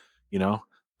songs. You know,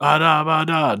 da da ba,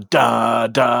 da da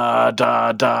da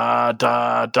da da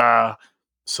da da.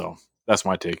 So that's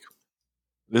my take.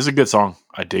 This is a good song.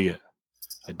 I dig it.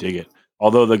 I dig it.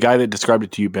 Although the guy that described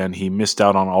it to you, Ben, he missed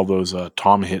out on all those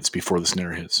tom hits before the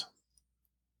snare hits.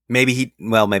 Maybe he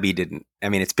didn't. I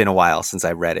mean, it's been a while since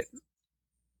I read it.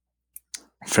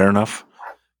 Fair enough.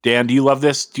 Dan, do you love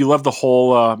this? Do you love the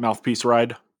whole Mouthpiece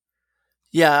ride?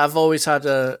 Yeah, I've always had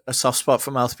a soft spot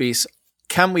for Mouthpiece.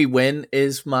 Can We Win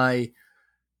is my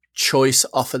choice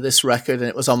off of this record, and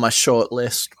it was on my short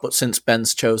list. But since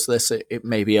Ben's chose this, it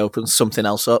maybe opens something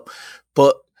else up.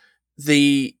 But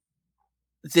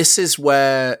this is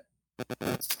where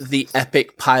the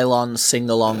epic pylon sing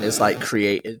along is like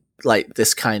created, like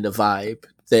this kind of vibe.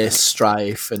 This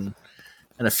Strife and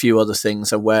a few other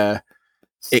things are where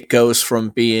it goes from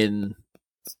being,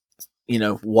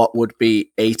 what would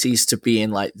be 80s to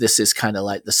being like, this is kind of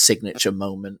like the signature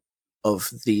moment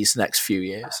of these next few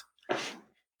years.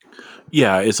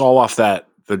 Yeah, it's all off the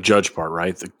Judge part,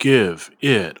 right? The give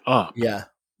it up. Yeah.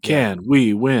 Can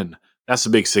we win? That's a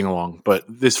big sing along, but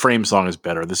this Frame song is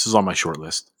better. This is on my short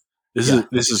list. This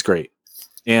is great.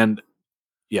 And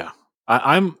yeah,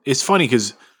 it's funny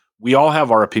because we all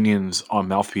have our opinions on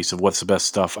Mouthpiece of what's the best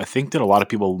stuff. I think that a lot of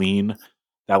people lean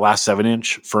that last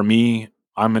 7-inch. For me,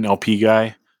 I'm an LP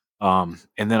guy. And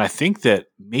then I think that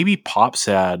maybe Pops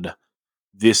had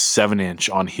this 7-inch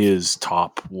on his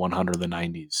top 100 of the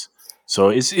 90s. So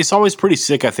it's always pretty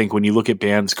sick, I think, when you look at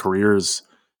bands' careers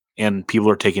and people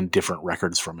are taking different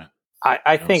records from it.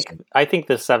 I think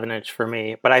the 7-inch for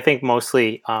me, but I think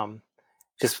mostly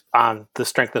just on the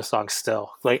strength of the song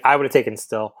Still. Like I would have taken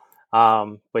Still,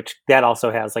 which that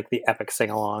also has like the epic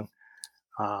sing along.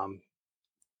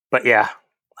 But yeah,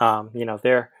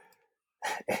 they're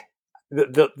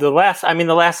the last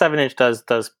 7-inch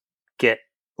does get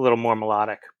a little more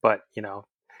melodic, but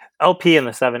LP and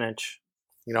the 7-inch,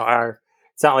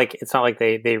 it's not like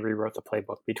they rewrote the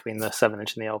playbook between the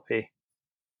 7-inch and the LP.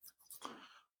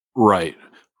 Right.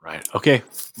 Okay,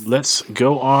 let's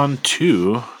go on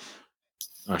to.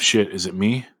 Oh shit! Is it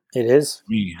me? It is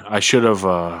me. I should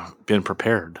have been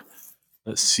prepared.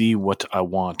 Let's see what I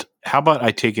want. How about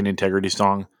I take an Integrity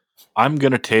song? I'm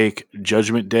gonna take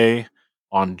Judgment Day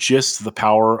on just the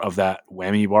power of that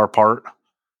whammy bar part.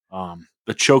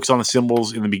 The chokes on the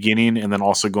cymbals in the beginning, and then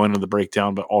also going to the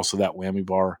breakdown, but also that whammy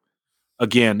bar.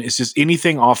 Again, it's just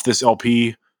anything off this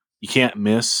LP you can't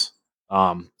miss.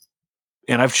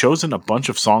 And I've chosen a bunch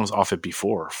of songs off it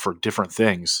before for different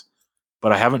things,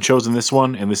 but I haven't chosen this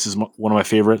one, and this is one of my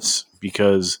favorites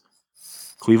because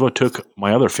Clevo took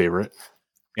my other favorite.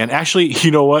 And actually,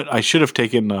 you know what? I should have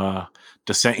taken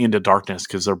Descent into Darkness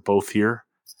because they're both here.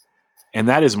 And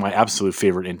that is my absolute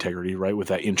favorite Integrity, right? With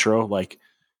that intro. Like,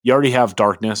 you already have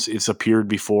Darkness. It's appeared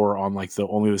before on like the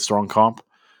Only the Strong comp.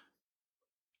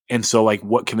 And so, like,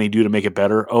 what can they do to make it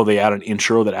better? Oh, they add an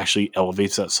intro that actually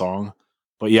elevates that song.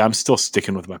 But yeah, I'm still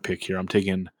sticking with my pick here. I'm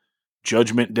taking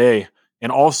Judgment Day.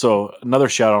 And also, another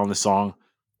shout out on the song,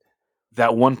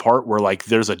 that one part where like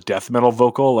there's a death metal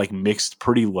vocal like mixed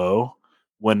pretty low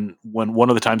when one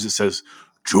of the times it says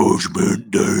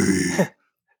Judgment Day.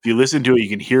 If you listen to it, you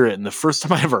can hear it. And the first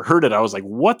time I ever heard it, I was like,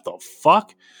 what the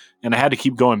fuck? And I had to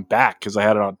keep going back because I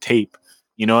had it on tape,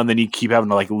 and then you keep having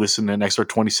to like listen an extra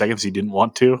 20 seconds you didn't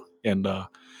want to. And I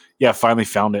finally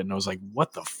found it and I was like,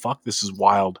 what the fuck? This is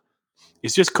wild.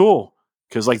 It's just cool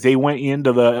because like they went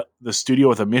into the studio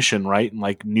with a mission, right? And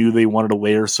like knew they wanted to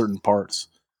layer certain parts.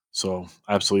 So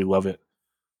I absolutely love it.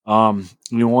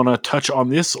 We want to touch on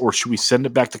this, or should we send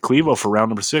it back to Clevo for round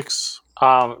number 6?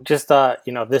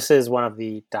 This is one of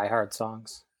the Die Hard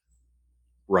songs,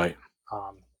 right?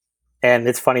 And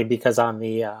it's funny because on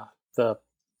the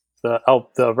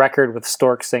record with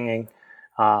Stork singing,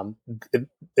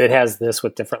 it has this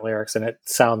with different lyrics, and it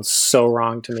sounds so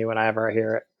wrong to me whenever I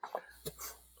hear it.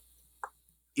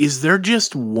 Is there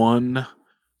just one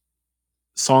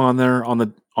song on there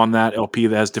on that LP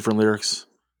that has different lyrics?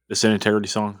 The Sin Integrity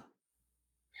song?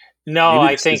 No,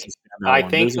 I think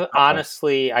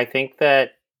honestly, I think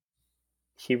that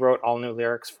he wrote all new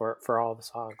lyrics for all the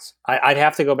songs. I'd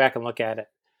have to go back and look at it.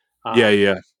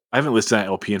 Yeah. I haven't listened to that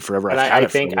LP in forever. I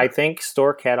think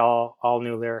Stork had all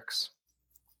new lyrics.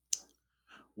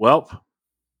 Well,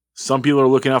 some people are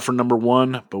looking out for number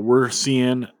 1, but we're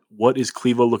seeing what is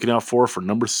Clevo looking out for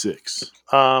number 6.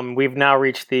 We've now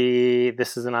reached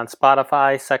this isn't on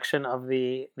Spotify section of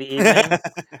the evening.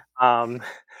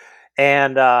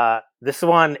 And this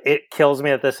one, it kills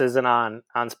me that this isn't on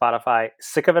Spotify.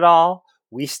 Sick of It All,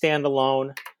 We Stand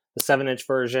Alone, the 7-inch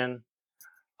version.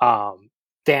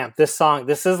 Damn, this song,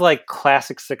 this is like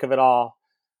classic Sick of It All.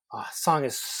 Song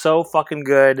is so fucking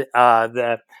good.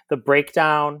 The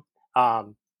breakdown,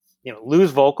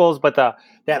 loose vocals, but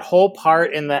that whole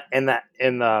part in the end,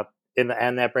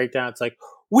 that breakdown, it's like,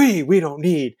 we don't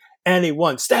need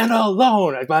anyone, stand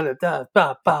alone.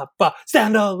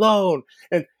 Stand alone.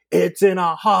 And it's in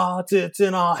our hearts, it's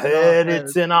in our head,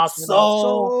 it's in our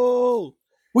soul.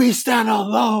 We stand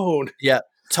alone. Yeah.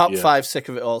 Top 5 Sick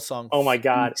of It All song. Oh my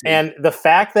God. And the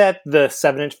fact that the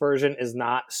 7-inch version is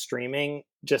not streaming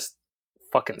just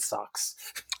fucking sucks.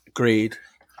 Agreed.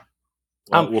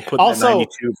 We'll put the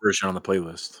 92 version on the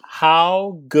playlist.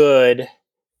 How good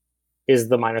is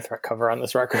the Minor Threat cover on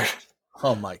this record?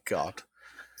 Oh my God.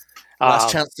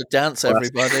 Last chance to dance,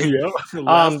 everybody.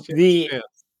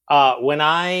 When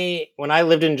I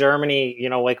lived in Germany,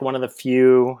 like one of the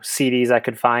few CDs I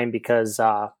could find, because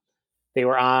they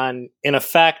were on In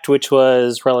Effect, which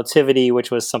was Relativity,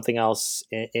 which was something else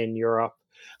in Europe.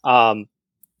 The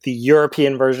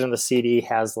European version of the CD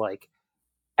has like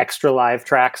extra live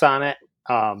tracks on it.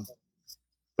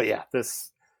 But yeah,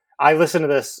 I listened to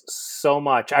this so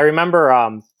much. I remember,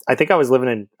 I think I was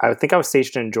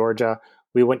stationed in Georgia.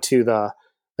 We went to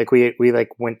we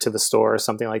went to the store or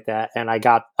something like that. And I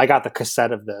got the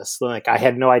cassette of this. Like, I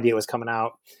had no idea it was coming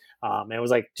out. It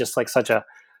was like, just like such a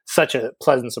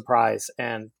pleasant surprise,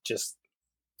 and just,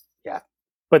 yeah.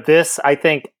 But this, I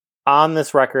think, on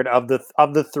this record, of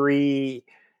the 3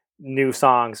 new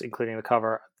songs, including the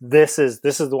cover, this is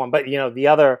the one. But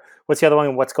what's the other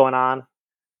one? What's Going On?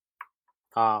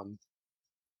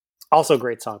 Also a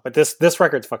great song, but this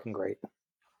record's fucking great.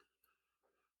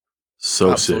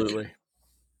 So absolutely sick.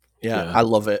 Yeah, I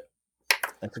love it.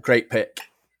 It's a great pick.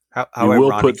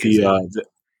 We'll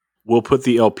put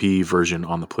the LP version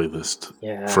on the playlist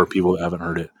for people that haven't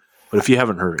heard it. But if you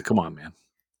haven't heard it, come on, man.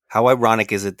 How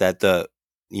ironic is it that the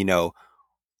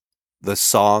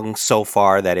song so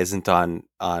far that isn't on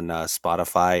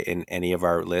Spotify in any of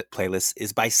our playlists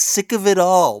is by Sick of It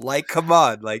All? Like, come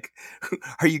on. Like,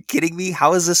 are you kidding me?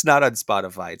 How is this not on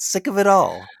Spotify? It's Sick of It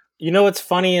All. What's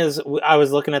funny is I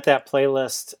was looking at that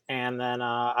playlist, and then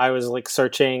I was like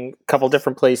searching a couple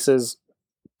different places,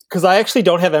 because I actually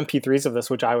don't have MP3s of this,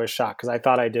 which I was shocked, because I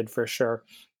thought I did for sure.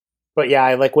 But yeah,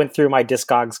 I like went through my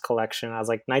Discogs collection. I was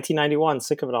like, 1991,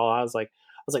 Sick of It All. I was like,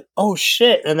 oh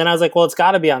shit. And then I was like, well, it's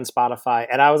got to be on Spotify.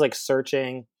 And I was like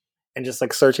searching and just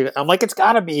like searching. I'm like, it's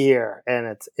got to be here.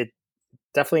 And it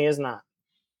definitely is not.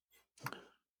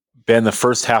 Ben, the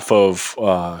first half of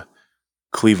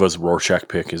Cleva's Rorschach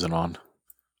pick isn't on.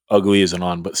 Ugly isn't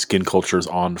on, but Skin Culture is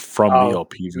on from the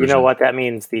LP version. You know what that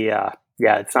means?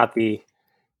 It's not the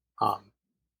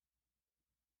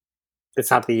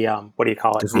what do you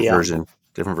call it? Different version.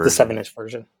 The 7-inch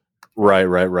version. Right.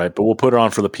 But we'll put it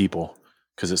on for the people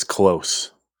because it's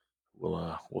close.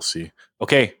 We'll see.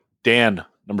 Okay, Dan,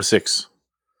 number 6.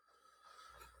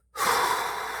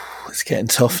 It's getting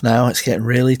tough now. It's getting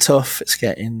really tough. It's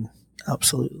getting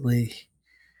absolutely.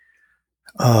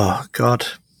 Oh God.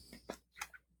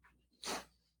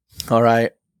 All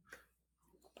right.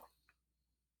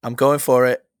 I'm going for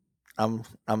it. I'm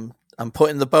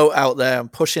putting the boat out there. I'm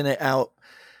pushing it out.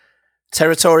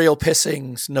 Territorial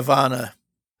Pissings, Nirvana.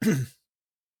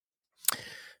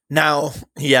 Now,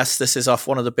 yes, this is off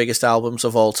one of the biggest albums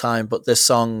of all time, but this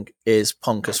song is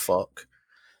punk as fuck.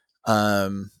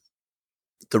 The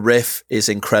riff is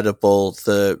incredible.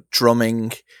 The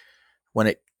drumming,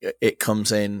 when it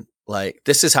comes in, like,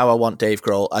 this is how I want Dave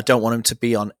Grohl. I don't want him to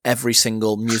be on every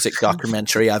single music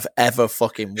documentary I've ever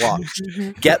fucking watched.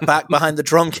 Get back behind the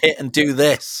drum kit and do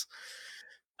this.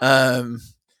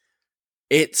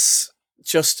 It's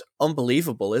just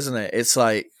unbelievable, isn't it? It's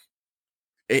like,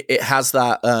 it has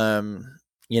that,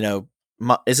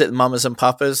 is it Mamas and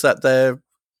Papas that they're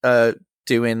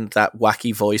doing that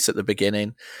wacky voice at the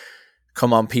beginning?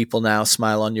 Come on, people now,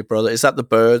 smile on your brother. Is that the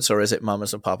Byrds or is it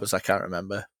Mamas and Papas? I can't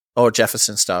remember. Or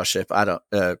Jefferson Starship. I don't,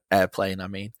 Airplane, I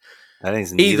mean. I think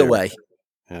it's either way.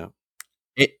 Yeah.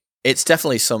 It's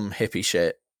definitely some hippie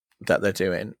shit that they're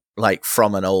doing, like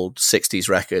from an old 60s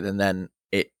record, and then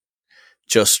it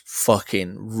just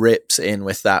fucking rips in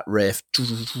with that riff.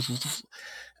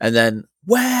 And then,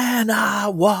 when I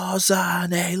was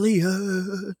an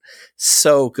alien.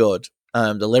 So good.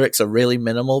 The lyrics are really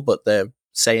minimal, but they're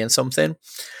saying something.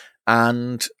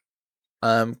 And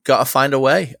gotta find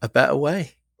a better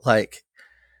way. Like,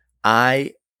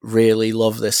 I really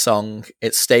love this song.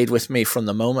 It stayed with me from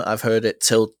the moment I've heard it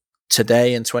till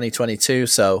today in 2022.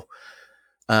 So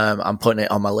I'm putting it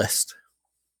on my list.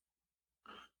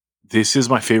 This is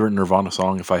my favorite Nirvana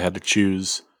song if I had to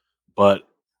choose, but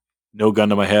no gun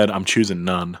to my head, I'm choosing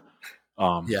none.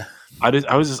 Yeah. I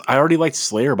already liked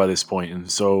Slayer by this point, and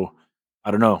so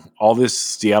I don't know. All this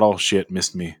Seattle shit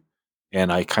missed me,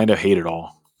 and I kind of hate it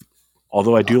all.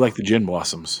 Although I do like the Gin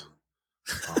Blossoms.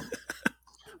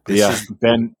 But yeah,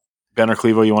 Ben or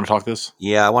Clevo, you want to talk this?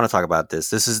 Yeah, I want to talk about this.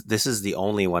 This is the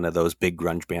only one of those big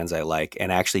grunge bands I like,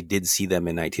 and I actually did see them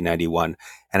in 1991,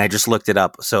 and I just looked it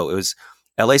up. So it was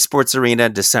LA Sports Arena,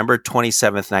 December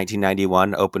 27th,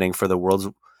 1991, opening for the world's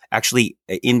actually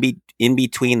in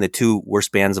between the two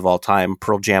worst bands of all time,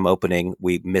 Pearl Jam opening,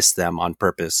 we missed them on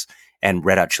purpose, and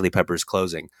Red Hot Chili Peppers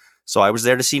closing. So I was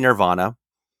there to see Nirvana,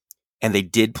 and they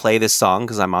did play this song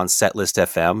because I'm on Setlist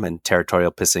FM and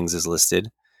Territorial Pissings is listed.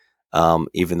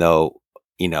 Even though,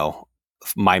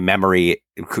 my memory,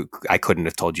 I couldn't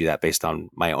have told you that based on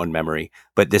my own memory,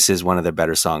 but this is one of their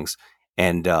better songs.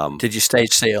 And did you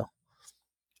stage seal?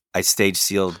 I stage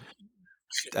sealed.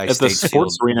 At the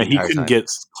sports arena, he couldn't get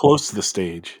close to the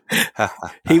stage.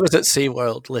 He was at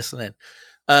SeaWorld listening.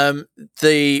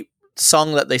 The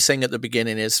song that they sing at the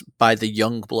beginning is by the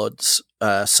Youngbloods,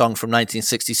 a song from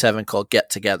 1967 called Get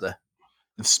Together.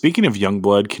 And speaking of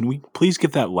Youngblood, can we please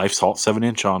get that Life's Halt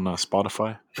 7-inch on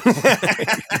Spotify?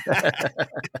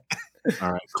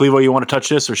 All right. Clevo, you want to touch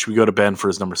this, or should we go to Ben for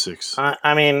his number 6?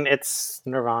 I mean, it's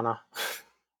Nirvana.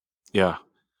 Yeah.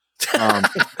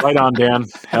 Right on, Dan.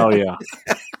 Hell yeah.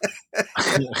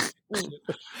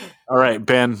 All right,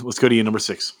 Ben, let's go to you, number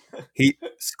 6.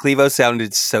 Clevo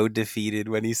sounded so defeated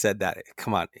when he said that.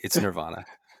 Come on, it's Nirvana.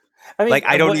 I mean,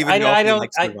 I don't even know if he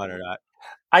likes Nirvana or not.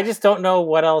 I just don't know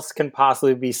what else can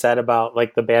possibly be said about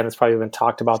the band that's probably been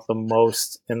talked about the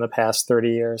most in the past 30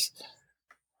 years.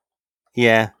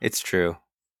 Yeah, it's true.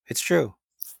 It's true.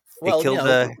 Well,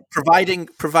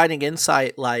 providing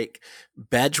insight, like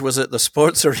Bedge was at the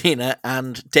sports arena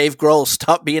and Dave Grohl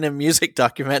stopped being in music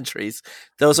documentaries.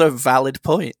 Those are valid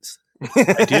points.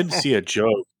 I did see a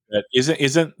joke that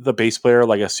isn't the bass player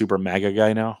like a super MAGA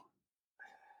guy now?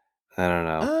 I don't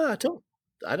know.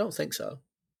 I don't think so.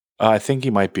 I think he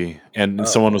might be. And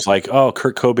someone was like, "Oh,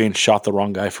 Kurt Cobain shot the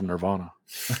wrong guy from Nirvana."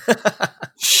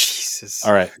 Jesus.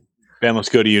 All right, Ben, let's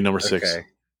go to you, number 6. Okay.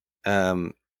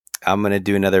 I'm gonna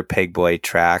do another Pegboy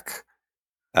track.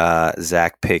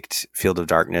 Zach picked "Field of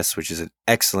Darkness," which is an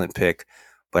excellent pick,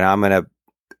 but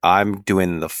I'm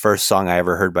doing the first song I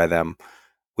ever heard by them,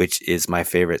 which is my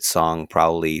favorite song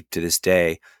probably to this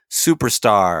day,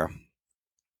 "Superstar."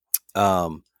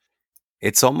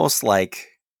 It's almost like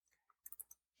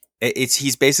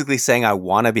he's basically saying I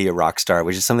want to be a rock star,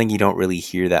 which is something you don't really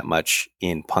hear that much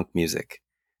in punk music.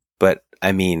 But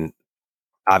I mean,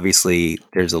 obviously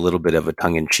there's a little bit of a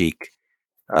tongue-in-cheek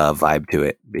vibe to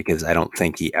it, because I don't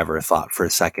think he ever thought for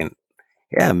a second,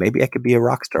 yeah, maybe I could be a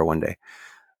rock star one day.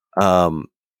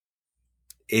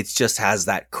 It just has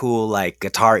that cool like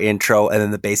guitar intro, and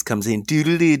then the bass comes in,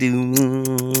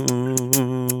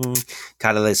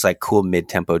 kind of this like cool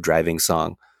mid-tempo driving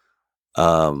song.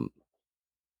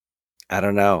 I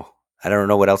don't know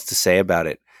what else to say about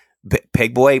it.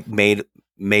 Pegboy made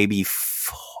maybe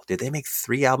did they make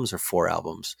 3 albums or 4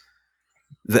 albums?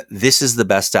 This is the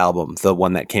best album, the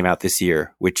one that came out this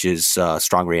year, which is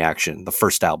Strong Reaction, the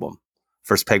first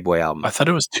Pegboy album. I thought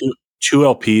it was two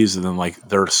LPs, and then like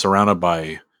they're surrounded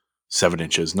by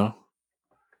 7-inches. No,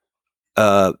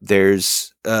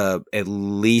 there's at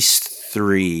least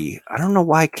 3. I don't know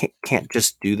why I can't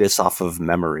just do this off of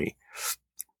memory.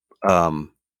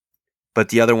 But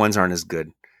the other ones aren't as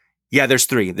good. Yeah, there's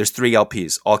 3. There's 3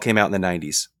 LPs. All came out in the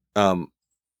 90s.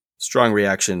 Strong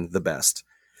Reaction, the best.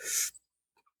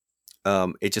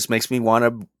 It just makes me want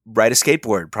to ride a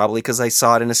skateboard, probably because I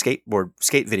saw it in a skate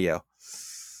video.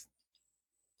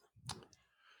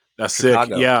 That's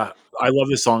Chicago. Sick. Yeah, I love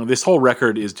this song. This whole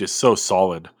record is just so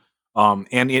solid.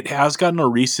 And it has gotten a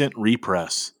recent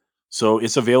repress. So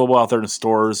it's available out there in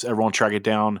stores. Everyone track it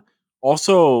down.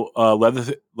 Also,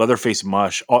 Leatherface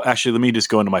Mush. Oh, actually, let me just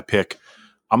go into my pick.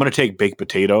 I'm going to take Baked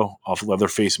Potato off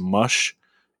Leatherface Mush.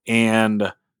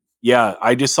 And yeah,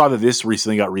 I just saw that this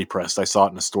recently got repressed. I saw it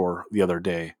in the store the other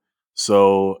day.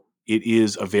 So it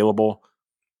is available.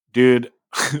 Dude,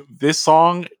 this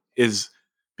song has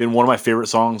been one of my favorite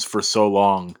songs for so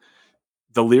long.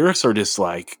 The lyrics are just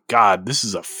like, God, this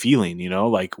is a feeling,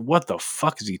 like what the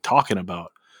fuck is he talking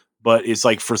about? But it's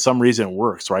like, for some reason it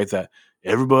works, right? That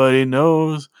everybody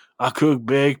knows I cook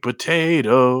baked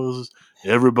potatoes.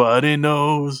 Everybody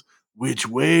knows which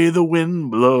way the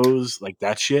wind blows, like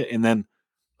that shit. And then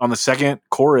on the second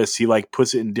chorus, he like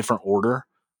puts it in different order.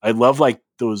 I love like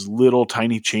those little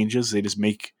tiny changes. They just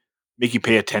make you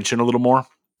pay attention a little more.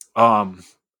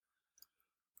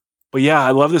 But yeah,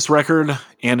 I love this record.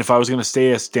 And if I was going to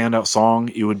say a standout song,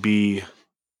 it would be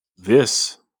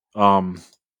this.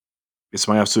 It's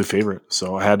my absolute favorite.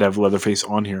 So I had to have Leatherface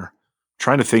on here.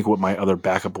 Trying to think what my other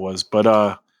backup was.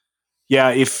 But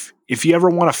yeah, if you ever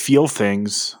want to feel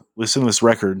things, listen to this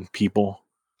record, people.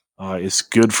 It's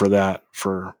good for that,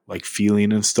 for like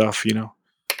feeling and stuff, you know.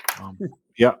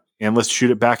 Yeah, and let's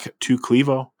shoot it back to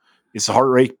Clevo. It's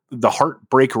the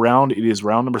heartbreak round. It is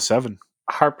round number 7.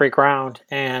 Heartbreak round,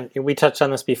 and we touched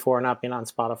on this before, not being on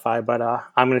Spotify, but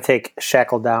I'm going to take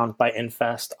 "Shackled Down" by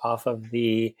Infest off of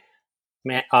the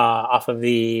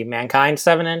Mankind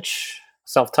 7-inch,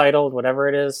 self-titled, whatever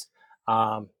it is.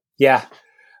 Yeah,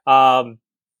 damn,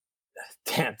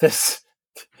 this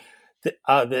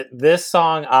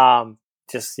song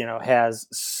just has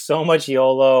so much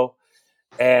YOLO,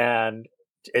 and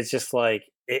it's just like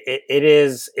it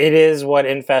is what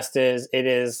Infest is. It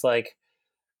is like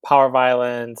power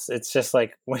violence. It's just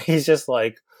like when he's just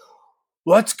like,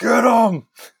 let's get him.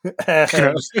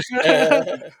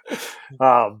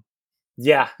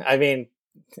 Yeah, I mean,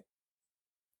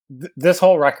 this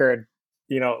whole record,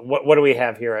 what do we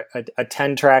have here? A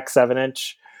 10-track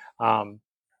 7-inch.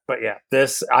 But yeah,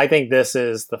 I think this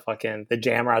is the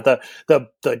jammer. The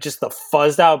just the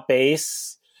fuzzed out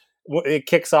bass it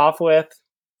kicks off with,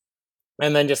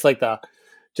 and then just like the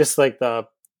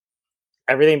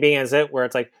everything being as it, where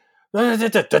it's like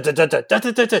it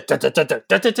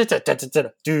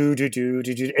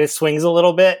swings a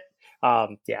little bit.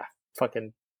 Yeah,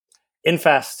 fucking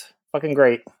Infest, fucking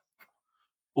great.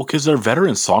 Well, because they're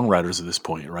veteran songwriters at this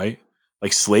point, right?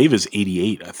 Like Slave is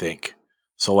 88, I think.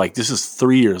 So like this is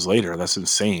 3 years later. That's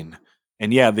insane.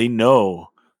 And yeah, they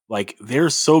know, like, they're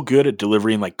so good at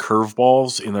delivering like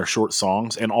curveballs in their short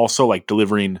songs, and also like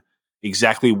delivering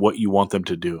exactly what you want them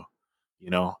to do.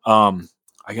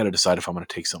 I got to decide if I'm going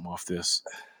to take something off this.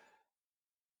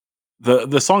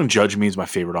 The song "Judge Me" is my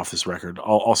favorite off this record.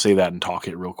 I'll say that and talk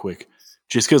it real quick,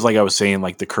 just because, like I was saying,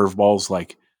 like the curveballs,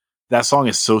 like that song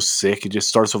is so sick. It just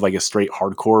starts with like a straight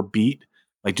hardcore beat,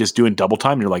 like just doing double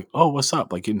time. And you're like, oh, what's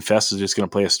up? Like Infest is just going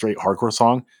to play a straight hardcore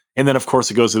song, and then of course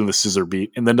it goes into the scissor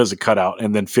beat, and then does a cutout,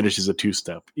 and then finishes a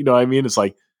 2-step. You know what I mean? It's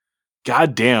like,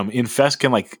 god damn, Infest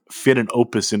can like fit an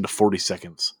opus into 40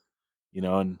 seconds.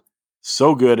 And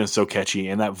so good and so catchy,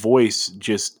 and that voice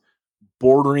just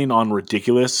bordering on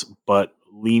ridiculous, but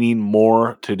leaning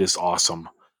more to just awesome.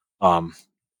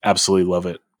 Absolutely love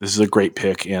it. This is a great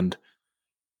pick, and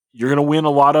you're gonna win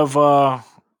a lot of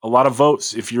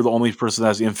votes if you're the only person that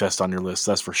has Infest on your list.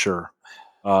 That's for sure.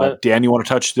 Dan, you want to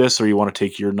touch this, or you want to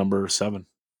take your number 7?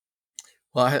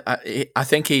 Well, I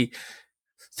think he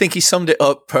summed it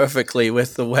up perfectly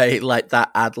with the way like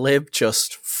that ad lib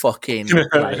just fucking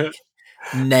like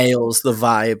nails the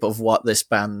vibe of what this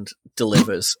band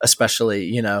delivers,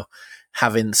 especially,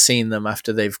 having seen them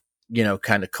after they've,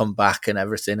 kind of come back and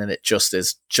everything, and it just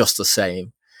is just the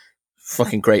same.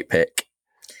 Fucking great pick.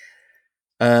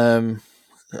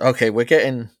 Okay, we're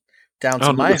getting down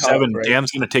to my 7.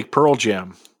 Dan's going to take Pearl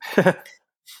Jam.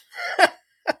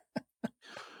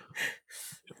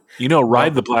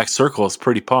 Ride the Black Circle is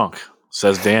pretty punk,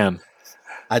 says Dan.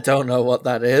 I don't know what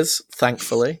that is,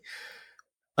 thankfully.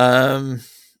 So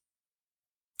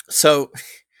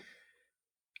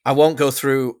I won't go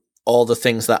through all the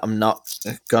things that I'm not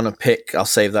gonna pick. I'll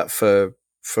save that for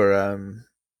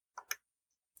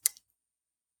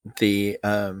the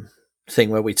thing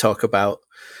where we talk about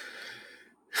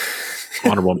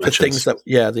honorable mentions. Things that,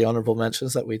 the honorable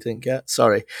mentions that we didn't get.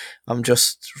 Sorry, I'm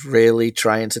just really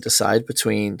trying to decide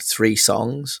between 3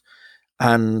 songs,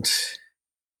 and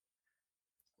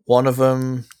one of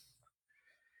them.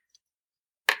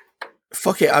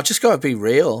 Fuck it, I've just got to be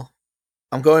real.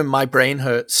 I'm going My Brain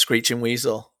Hurts, Screeching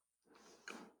Weasel.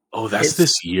 Oh, that's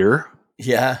this year?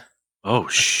 Yeah. Oh,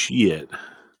 shit.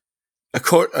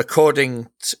 According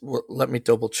to, well, let me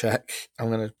double check.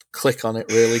 I'm going to click on it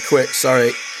really quick.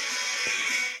 Sorry.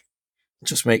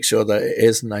 Just make sure that it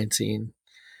is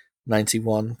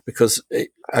 1991, because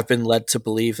I've been led to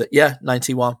believe that,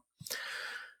 91.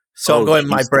 So I'm going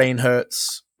My Brain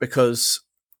Hurts, because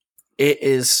it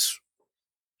is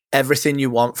everything you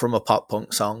want from a pop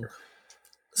punk song.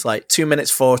 It's like 2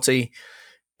 minutes 40.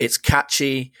 It's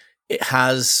catchy. It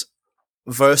has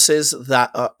verses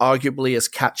that are arguably as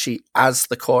catchy as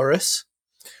the chorus.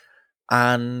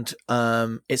 And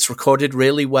it's recorded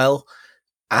really well.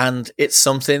 And it's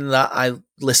something that I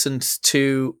listened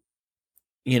to,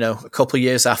 a couple of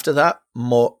years after that,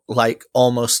 more like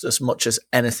almost as much as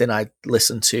anything I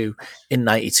listened to in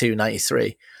 92,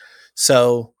 93.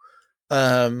 So,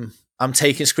 I'm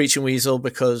taking Screeching Weasel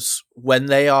because when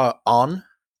they are on,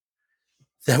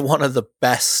 they're one of the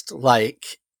best,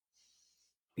 like,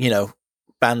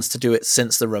 bands to do it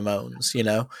since the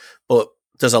Ramones, but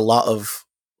there's a lot of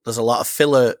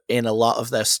filler in a lot of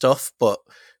their stuff, but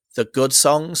the good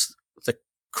songs, the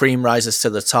cream rises to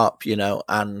the top,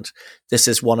 and this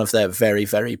is one of their very,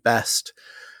 very best.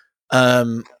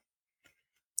 I'm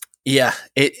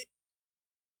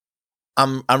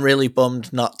really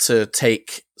bummed not to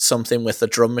take something with a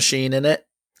drum machine in it.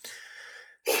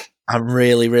 I'm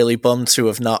really, really bummed to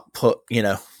have not put,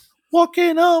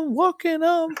 walking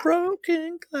on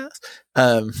broken glass.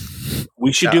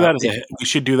 We should do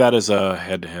that as a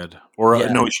head to head, or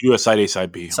no, we should do a side A,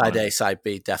 side B. Side A, side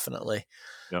B, definitely.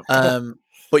 Yep.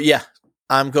 But yeah,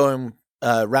 I'm going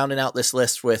rounding out this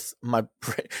list with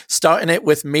starting it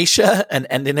with Misha and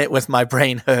ending it with My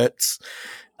Brain Hurts.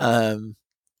 That's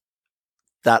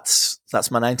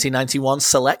my 1991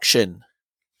 selection.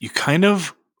 You kind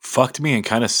of fucked me and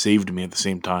kind of saved me at the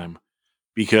same time,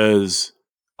 because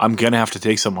I'm gonna have to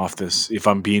take some off this if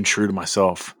I'm being true to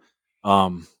myself.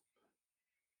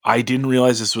 I didn't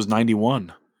realize this was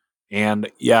 91,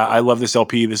 and yeah, I love this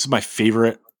LP. This is my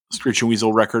favorite Screeching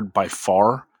Weasel record by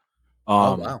far.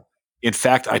 Oh wow! In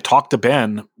fact, I talked to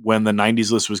Ben when the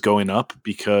 90s list was going up,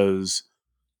 because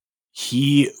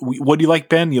what do you like,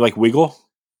 Ben? You like Wiggle?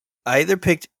 I either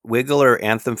picked Wiggle or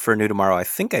Anthem for a New Tomorrow. I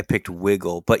think I picked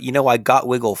Wiggle, but I got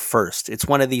Wiggle first. It's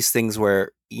one of these things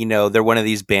where, they're one of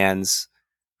these bands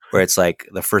where it's like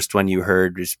the first one you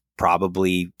heard is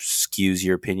probably skews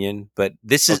your opinion, but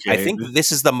this is, okay. I think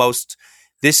this is the most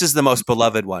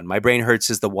beloved one. My Brain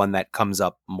Hurts is the one that comes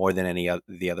up more than any of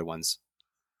the other ones.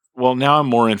 Well, now I'm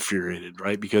more infuriated,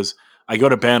 right? Because I go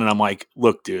to Ben and I'm like,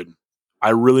 look, dude, I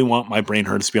really want My Brain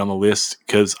Hurts to be on the list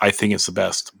because I think it's the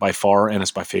best by far and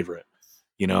it's my favorite,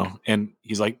 And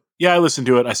he's like, yeah, I listened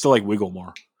to it. I still like Wiggle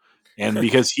more. And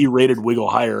because he rated Wiggle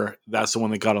higher, that's the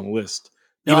one that got on the list.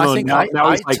 No, I think now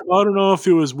he's like, I don't know if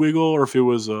it was Wiggle or if it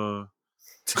was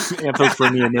Anthem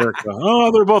for New America.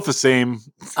 Oh, they're both the same.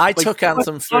 I took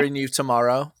Anthem for a New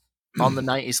Tomorrow on the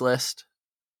 90s list.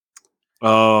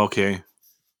 Oh, okay.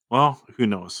 Well, who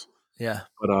knows? Yeah.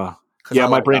 But yeah,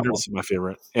 My Brain Hurts is my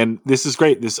favorite. And this is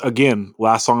great. This, again,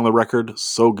 last song on the record,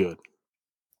 so good.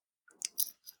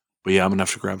 But yeah, I'm going to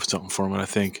have to grab something for him, I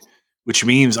think. Which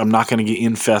means I'm not going to get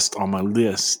Infest on my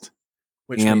list.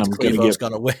 Which means Clevo's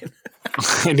going to win.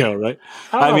 I know, right?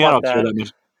 I mean, I don't care that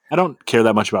much. I don't care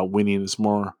that much about winning. It's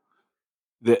more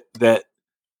that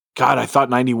God, I thought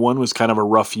 91 was kind of a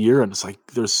rough year, and it's like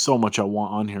there's so much I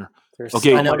want on here. There's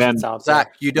okay, so Ben,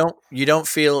 Zach, you don't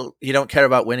care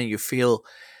about winning.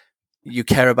 You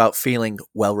care about feeling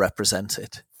well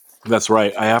represented. That's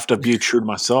right. I have to be true to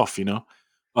myself,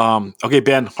 Okay,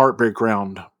 Ben, Heartbreak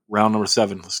round number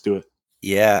 7. Let's do it.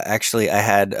 Yeah, actually, I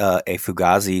had a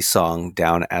Fugazi song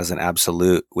down as an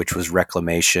absolute, which was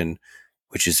Reclamation,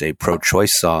 which is a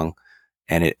pro-choice song,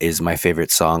 and it is my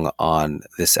favorite song on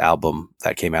this album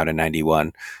that came out in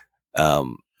 91.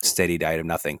 Steady Diet of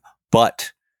Nothing.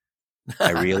 But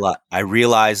I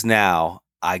realize now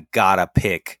I gotta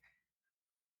pick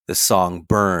the song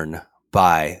Burn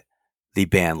by the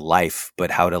band Life, but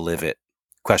How to Live It? ?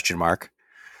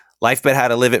 Life But How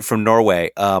to Live It from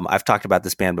Norway. I've talked about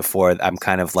this band before. I'm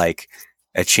kind of like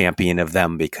a champion of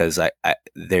them because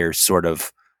they're sort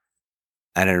of,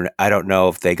 I don't know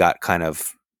if they got kind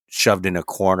of shoved in a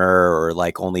corner or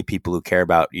like only people who care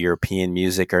about European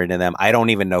music are into them. I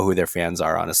don't even know who their fans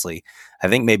are, honestly. I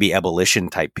think maybe Abolition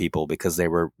type people because they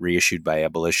were reissued by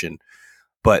Abolition.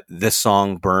 But this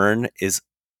song Burn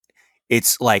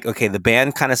it's like, okay, the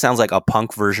band kind of sounds like a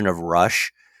punk version of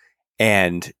Rush.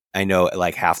 And I know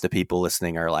like half the people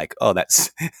listening are like, oh,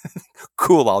 that's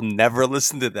cool. I'll never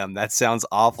listen to them. That sounds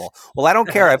awful. Well, I don't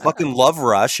care. I fucking love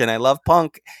Rush and I love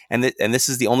punk. And this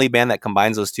is the only band that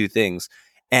combines those two things.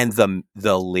 And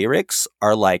the lyrics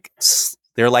are like,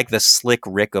 they're like the Slick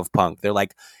Rick of punk. They're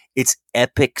like, it's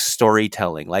epic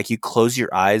storytelling. Like you close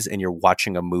your eyes and you're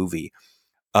watching a movie.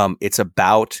 It's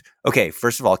about, okay,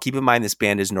 first of all, keep in mind this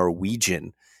band is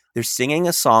Norwegian. They're singing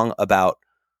a song about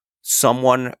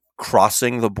someone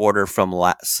crossing the border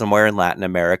from somewhere in Latin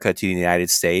America to the United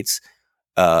States,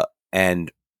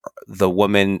 and the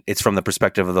woman. It's from the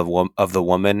perspective of the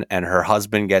woman, and her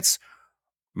husband gets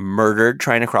murdered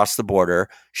trying to cross the border.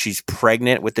 She's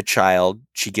pregnant with the child.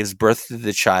 She gives birth to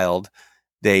the child.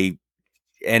 They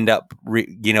end up,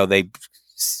 they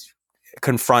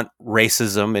confront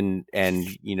racism and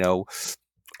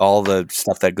all the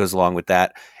stuff that goes along with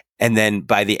that. And then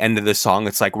by the end of the song,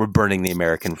 it's like we're burning the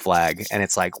American flag, and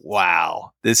it's like, wow,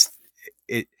 it's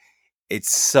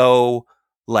so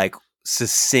like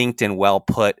succinct and well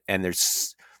put, and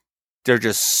there's there are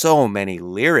just so many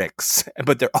lyrics,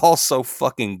 but they're all so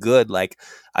fucking good. Like,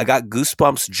 I got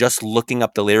goosebumps just looking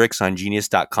up the lyrics on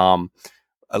Genius.com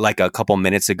like a couple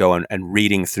minutes ago and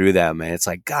reading through them. And it's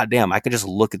like, God damn, I could just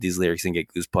look at these lyrics and get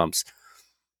goosebumps.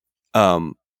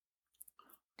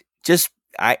 Just,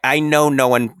 I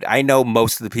know I know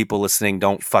most of the people listening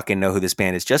don't fucking know who this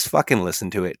band is. Just fucking listen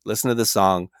to it. Listen to the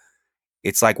song.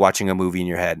 It's like watching a movie in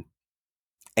your head.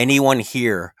 Anyone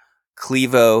here,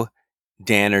 Clevo,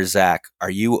 Dan, or Zach, are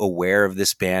you aware of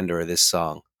this band or this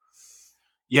song?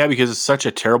 Yeah, because it's such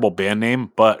a terrible band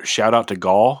name, but shout out to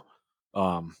Gall.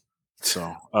 Friend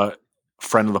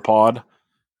of the pod.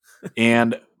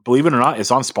 And believe it or not,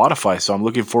 it's on Spotify, so I'm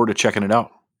looking forward to checking it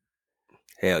out.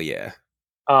 Hell yeah.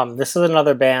 This is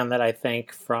another band that I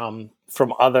think from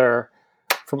other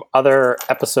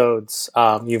episodes,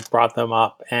 you've brought them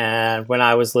up, and when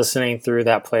I was listening through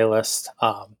that playlist,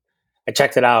 I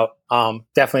checked it out.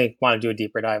 Definitely want to do a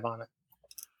deeper dive on it.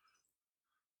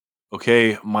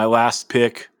 Okay, my last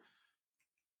pick.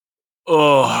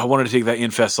 Oh, I wanted to take that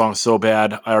Infest song so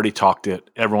bad. I already talked it.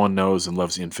 Everyone knows and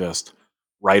loves Infest.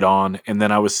 Right on. And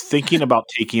then I was thinking about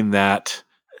taking that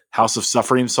House of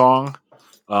Suffering song,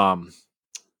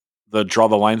 the Draw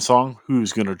the Line song.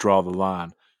 Who's going to draw the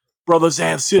line? Brothers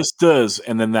and sisters.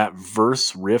 And then that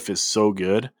verse riff is so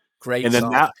good. Great and then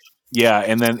song.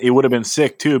 And then it would have been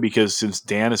sick too, because since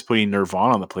Dan is putting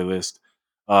Nirvana on the playlist,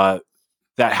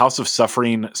 that House of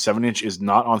Suffering 7-inch is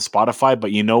not on Spotify,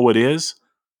 but you know what is?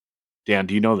 Dan,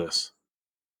 do you know this?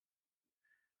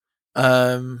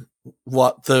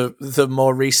 What, the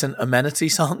more recent Amenity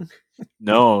song?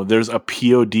 No, there's a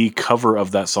POD cover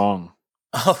of that song.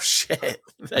 Oh shit!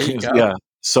 There you go. Yeah.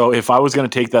 So if I was going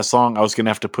to take that song, I was going to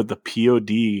have to put the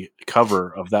POD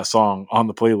cover of that song on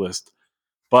the playlist.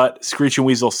 But Screeching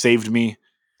Weasel saved me.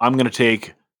 I'm going to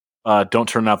take Don't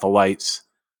Turn Out the Lights.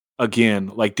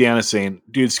 Again, like Dan is saying,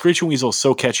 dude, Screeching Weasel is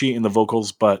so catchy in the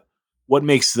vocals, but what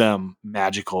makes them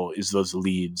magical is those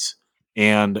leads.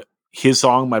 And his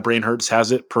song, My Brain Hurts,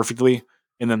 has it perfectly.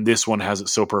 And then this one has it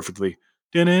so perfectly.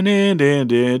 So good.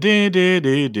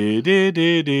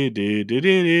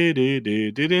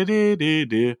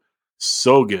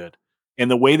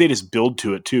 And the way they just build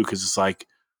to it too, because it's like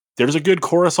there's a good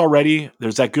chorus already,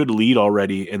 there's that good lead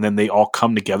already, and then they all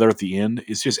come together at the end.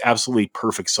 It's just absolutely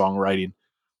perfect songwriting.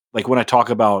 Like when I talk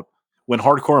about when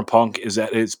hardcore and punk is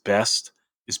at its best,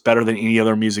 it's better than any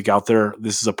other music out there.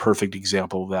 This is a perfect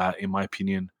example of that, in my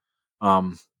opinion.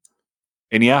 And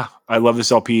yeah, I love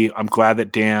this LP. I'm glad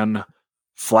that Dan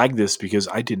flagged this because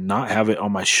I did not have it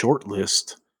on my short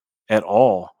list at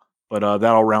all. But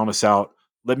that'll round us out.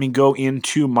 Let me go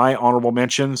into my honorable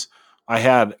mentions. I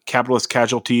had Capitalist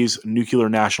Casualties, Nuclear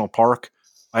National Park.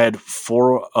 I had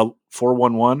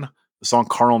 411, the song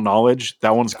Carnal Knowledge.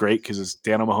 That one's great because it's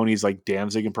Dan O'Mahony's like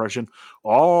Danzig impression.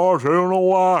 Oh,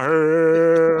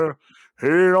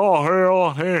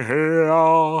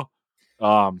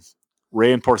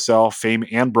 Ray and Porcell, Fame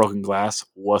and Broken Glass.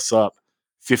 What's up?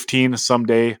 15,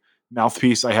 Someday.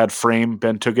 Mouthpiece, I had Frame,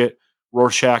 Ben Took It.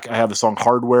 Rorschach, I had the song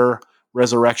Hardware.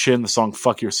 Resurrection, the song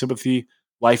Fuck Your Sympathy.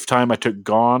 Lifetime, I took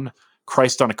Gone.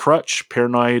 Christ on a Crutch.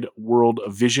 Paranoid World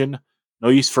of Vision. No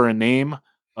Use for a Name.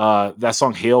 That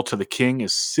song Hail to the King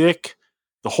is sick.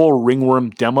 The whole Ringworm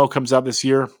demo comes out this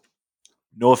year.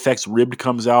 No Effects Ribbed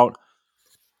comes out.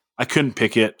 I couldn't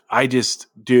pick it.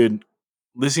 Dude,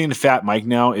 listening to Fat Mike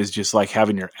now is just like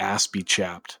having your ass be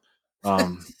chapped.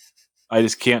 I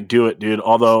just can't do it, dude.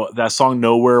 Although that song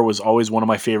Nowhere was always one of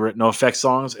my favorite No Effects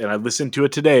songs, and I listened to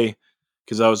it today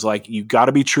because I was like, you got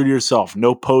to be true to yourself.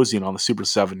 No posing on the Super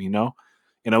 7, you know?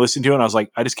 And I listened to it and I was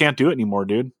like, I just can't do it anymore,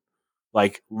 dude.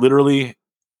 Like literally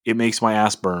it makes my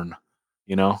ass burn,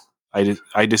 you know? I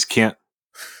just can't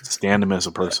stand him as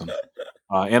a person.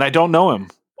 And I don't know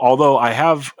him. Although I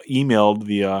have emailed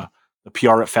the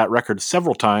PR at Fat Records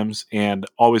several times and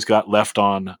always got left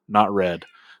on not read.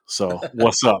 So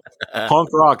what's up? Punk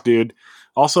rock, dude.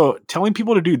 Also, telling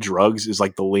people to do drugs is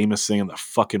like the lamest thing in the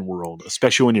fucking world,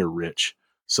 especially when you're rich.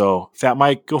 So Fat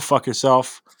Mike, go fuck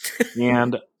yourself.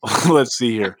 And let's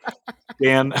see here.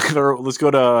 Dan, let's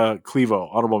go to Clevo,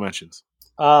 honorable mentions.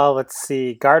 Let's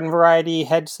see. Garden Variety,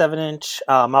 Hedge 7-inch,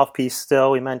 Mouthpiece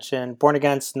still, we mentioned. Born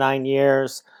Against, 9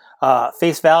 Years.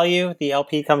 Face Value, the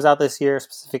LP comes out this year,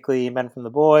 specifically Men from the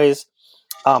Boys.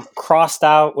 Crossed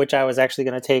Out, which I was actually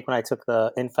going to take when I took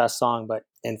the Infest song, but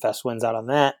Infest wins out on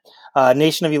that.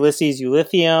 Nation of Ulysses,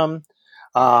 Ulithium.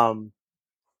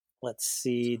 Let's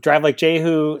see. Drive Like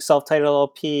Jehu, self-titled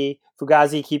LP.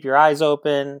 Fugazi, Keep Your Eyes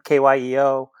Open.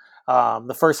 KYEO.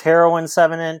 The first Heroin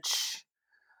 7-inch.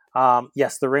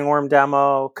 Yes, the Ringworm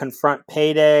demo. Confront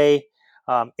Payday.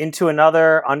 Into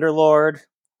Another, Underlord.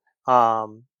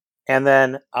 And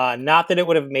then, not that it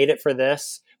would have made it for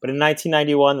this, but in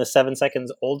 1991, the 7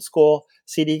 Seconds Old School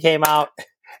CD came out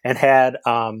and had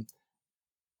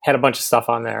a bunch of stuff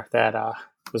on there that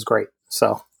was great.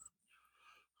 So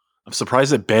I'm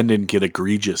surprised that Ben didn't get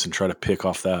egregious and try to pick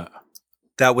off that.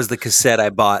 That was the cassette I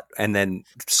bought, and then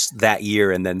that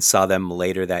year, and then saw them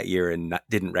later that year, and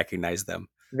didn't recognize them.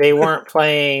 they weren't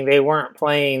playing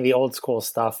the old school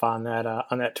stuff on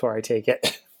that tour. I take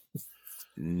it.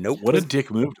 Nope. What a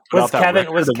dick move. to put Was out that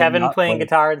record Was and Kevin not playing play.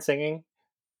 guitar and singing?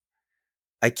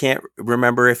 I can't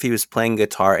remember if he was playing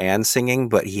guitar and singing,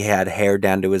 but he had hair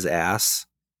down to his ass,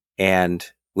 and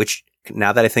which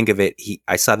now that I think of it,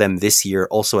 I saw them this year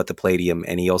also at the Palladium,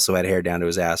 and he also had hair down to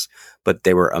his ass, but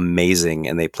they were amazing,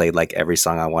 and they played like every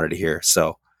song I wanted to hear.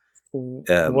 So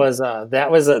What was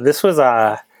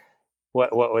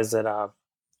it?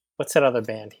 What's that other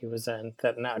band he was in?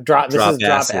 That now Drop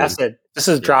Acid. This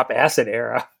is Drop Acid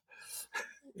era.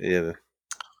 yeah.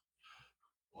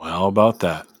 Well, how about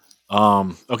that?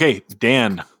 Okay,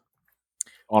 Dan.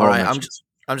 All right, I'm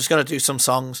just going to do some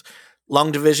songs.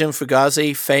 Long Division,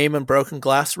 Fugazi, Fame and Broken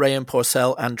Glass, Ray and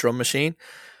Porcell and Drum Machine.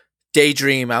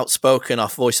 Daydream, Outspoken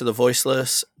off Voice of the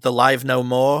Voiceless. The Live No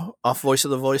More off Voice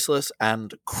of the Voiceless.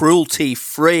 And Cruelty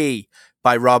Free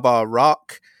by Rob R.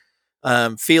 Rock.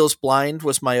 Feels Blind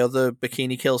was my other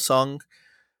Bikini Kill song.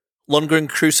 Lundgren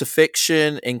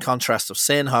Crucifixion, In Contrast of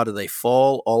Sin, How Do They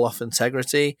Fall, all off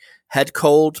Integrity. Head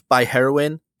Cold by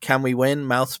Heroin, Can We Win,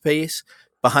 Mouthpiece.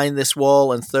 Behind This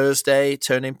Wall and Thursday,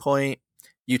 Turning Point.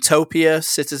 Utopia,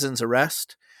 Citizen's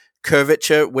Arrest.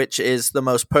 Curvature, which is the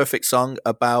most perfect song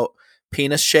about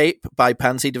penis shape by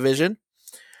Pansy Division.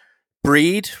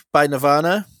 Breed by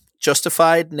Nirvana.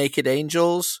 Justified, Naked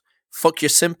Angels. Fuck Your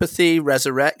Sympathy,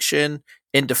 Resurrection,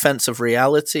 In Defense of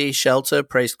Reality, Shelter,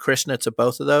 praised Krishna to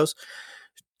both of those.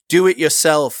 Do It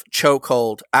Yourself,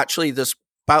 Chokehold. Actually, there's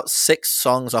about 6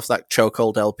 songs off that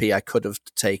Chokehold LP I could have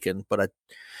taken, but I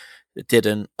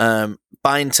didn't.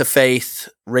 Bind to Faith,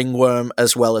 Ringworm,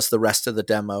 as well as the rest of the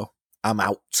demo. I'm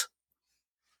out.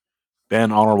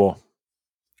 Ben, honorable.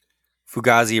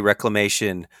 Fugazi,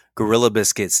 Reclamation, Gorilla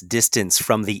Biscuits, Distance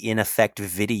from the In Effect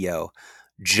video.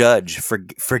 Judge,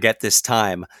 Forget This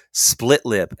Time, Split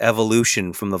Lip,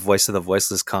 Evolution from the Voice of the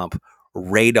Voiceless comp,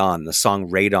 Radon, the song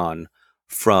Radon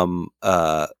from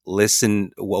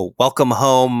Welcome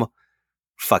Home.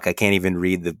 Fuck, I can't even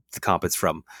read the comp it's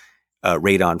from.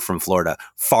 Radon from Florida.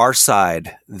 Far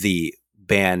Side, the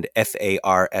band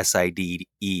Farside,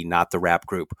 not the rap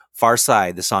group. Far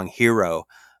Side, the song Hero.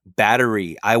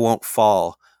 Battery, I Won't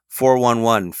Fall.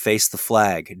 411, Face the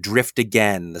Flag. Drift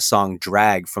Again, the song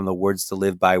Drag from the Words to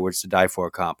Live By, Words to Die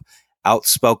For comp.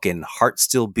 Outspoken, Heart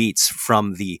Still Beats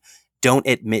from the Don't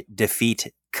Admit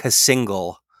Defeat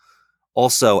single.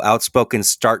 Also, Outspoken,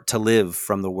 Start to Live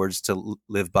from the Words to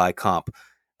Live By comp.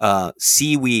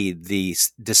 Seaweed, the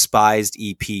Despised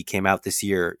EP came out this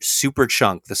year.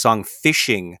 Superchunk, the song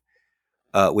Fishing,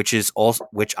 which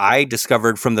I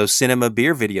discovered from those Cinema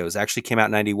Beer videos, actually came out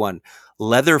in 91.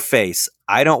 Leatherface,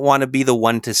 I Don't Want to Be the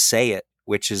One to Say It,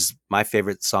 which is my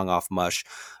favorite song off Mush.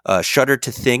 Shudder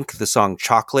to Think, the song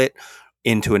Chocolate,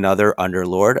 Into Another,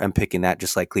 Underlord. I'm picking that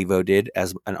just like Clevo did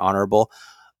as an honorable.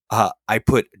 I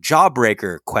put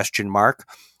Jawbreaker, ?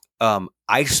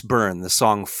 Iceburn, the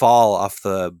song Fall off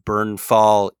the Burn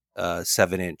Fall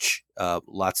 7-inch.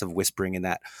 Lots of whispering in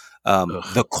that.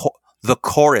 The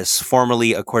Chorus,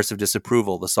 formerly A Chorus of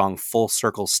Disapproval, the song Full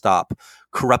Circle Stop.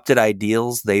 Corrupted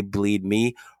Ideals, They Bleed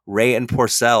Me. Ray and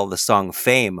Porcell, the song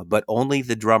Fame, but only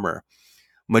the drummer.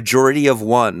 Majority of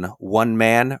One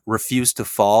Man, Refuse to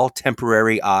Fall,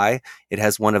 Temporary Eye. It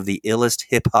has one of the illest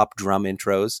hip-hop drum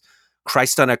intros.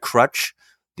 Christ on a Crutch,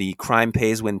 the Crime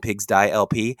Pays When Pigs Die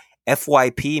LP.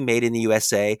 FYP, Made in the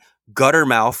USA.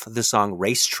 Guttermouth, the song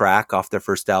Racetrack off their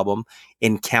first album.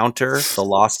 Encounter, the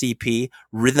Lost EP.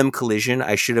 Rhythm Collision,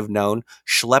 I Should Have Known.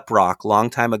 Schlep Rock, Long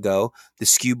Time Ago. The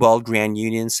Skewbald Grand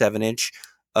Union 7-inch.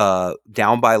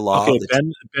 Down by Law. Okay,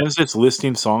 Ben's just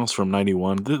listing songs from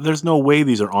 91. There's no way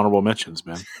these are honorable mentions,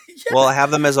 man. Well, I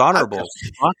have them as honorable.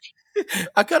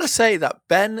 I gotta say that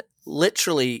Ben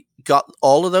literally got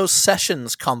all of those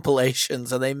Sessions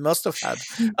compilations, and they must have had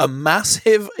a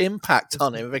massive impact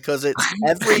on him, because it's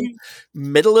every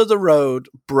middle of the road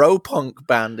bro punk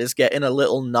band is getting a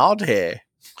little nod here.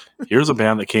 Here's a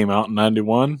band that came out in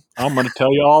 91. I'm going to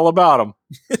tell you all about them.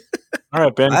 All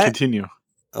right, Ben, continue.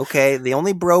 Okay, the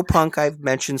only bro punk I've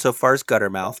mentioned so far is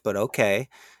Guttermouth, but okay.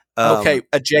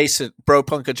 Adjacent, bro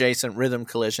punk adjacent, Rhythm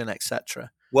Collision,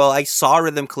 etc. Well, I saw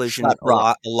Rhythm Collision a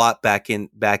lot back in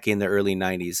the early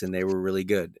 90s, and they were really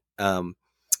good. Down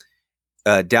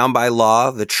by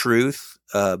Law, The Truth,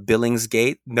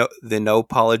 Billingsgate, the No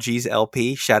Apologies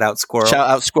LP. Shout out Squirrel. Shout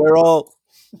out Squirrel.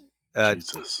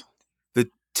 Jesus.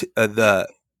 The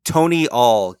Tony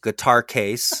All guitar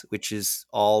case, which is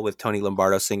all with Tony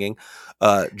Lombardo singing.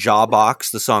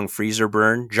 Jawbox, the song Freezer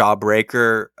Burn.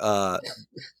 Jawbreaker,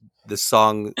 the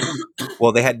song.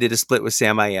 Well, they did a split with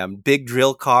Sam I Am. Big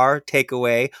Drill Car,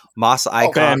 Takeaway, Moss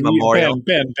Icon Memorial.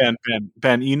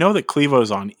 Ben, you know that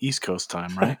Clevo's on East Coast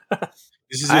time, right?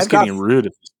 This is just getting rude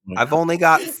at this point. I've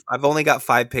only got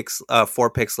 4 picks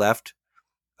left.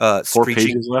 4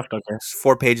 pages left. Okay.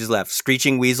 4 pages left.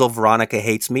 Screeching Weasel, Veronica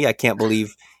Hates Me. I can't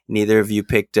believe neither of you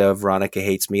picked Veronica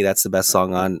Hates Me. That's the best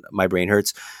song on My Brain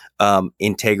Hurts.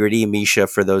 Integrity, Misha,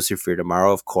 For Those Who Fear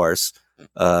Tomorrow, of course.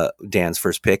 Dan's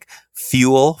first pick.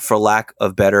 Fuel, For Lack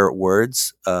of Better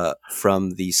Words,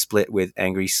 from the split with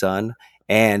Angry Sun.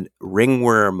 And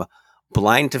Ringworm,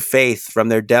 Blind to Faith, from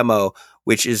their demo,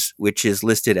 which is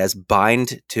listed as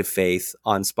Bind to Faith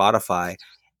on Spotify.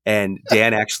 And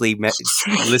Dan actually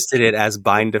listed it as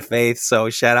Bind to Faith. So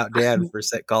shout out Dan for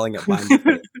calling it Bind to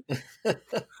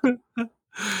Faith.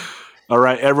 All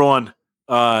right, everyone.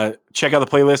 Check out the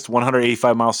playlist,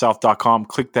 185milessouth.com.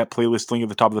 Click that playlist link at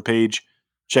the top of the page.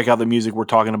 Check out the music we're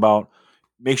talking about.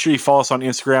 Make sure you follow us on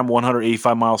Instagram,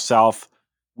 185 Miles South.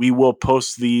 We will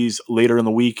post these later in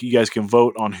the week. You guys can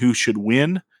vote on who should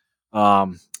win.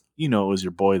 You know it was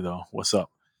your boy, though. What's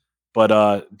up?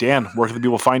 But Dan, where can the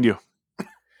people find you?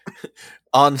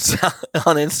 On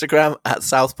Instagram at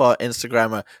Southpaw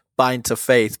Instagrammer, Bind to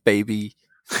Faith, baby.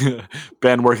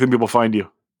 Ben, where can people find you?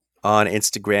 On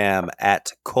Instagram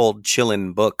at Cold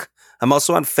Chillin' Book. I'm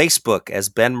also on Facebook as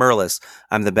Ben Merlis.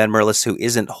 I'm the Ben Merlis who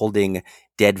isn't holding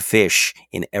dead fish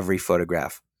in every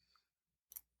photograph.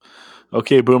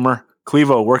 Okay, Boomer.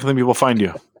 Clevo, where can the people find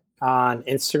you? On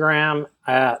Instagram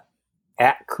at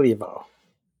Clevo.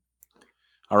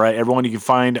 All right, everyone, you can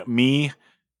find me.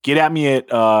 Get at me at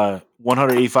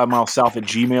 185milessouth at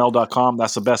gmail.com.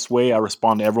 That's the best way. I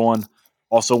respond to everyone.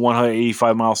 Also,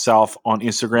 185 Miles South on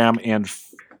Instagram and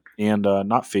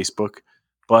not Facebook,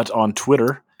 but on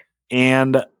Twitter.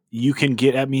 And you can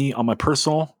get at me on my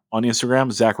personal on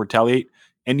Instagram, Zach Retaliate.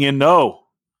 And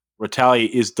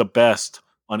Retaliate is the best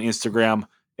on Instagram.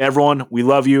 Everyone, we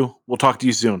love you. We'll talk to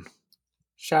you soon.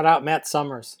 Shout out Matt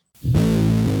Summers.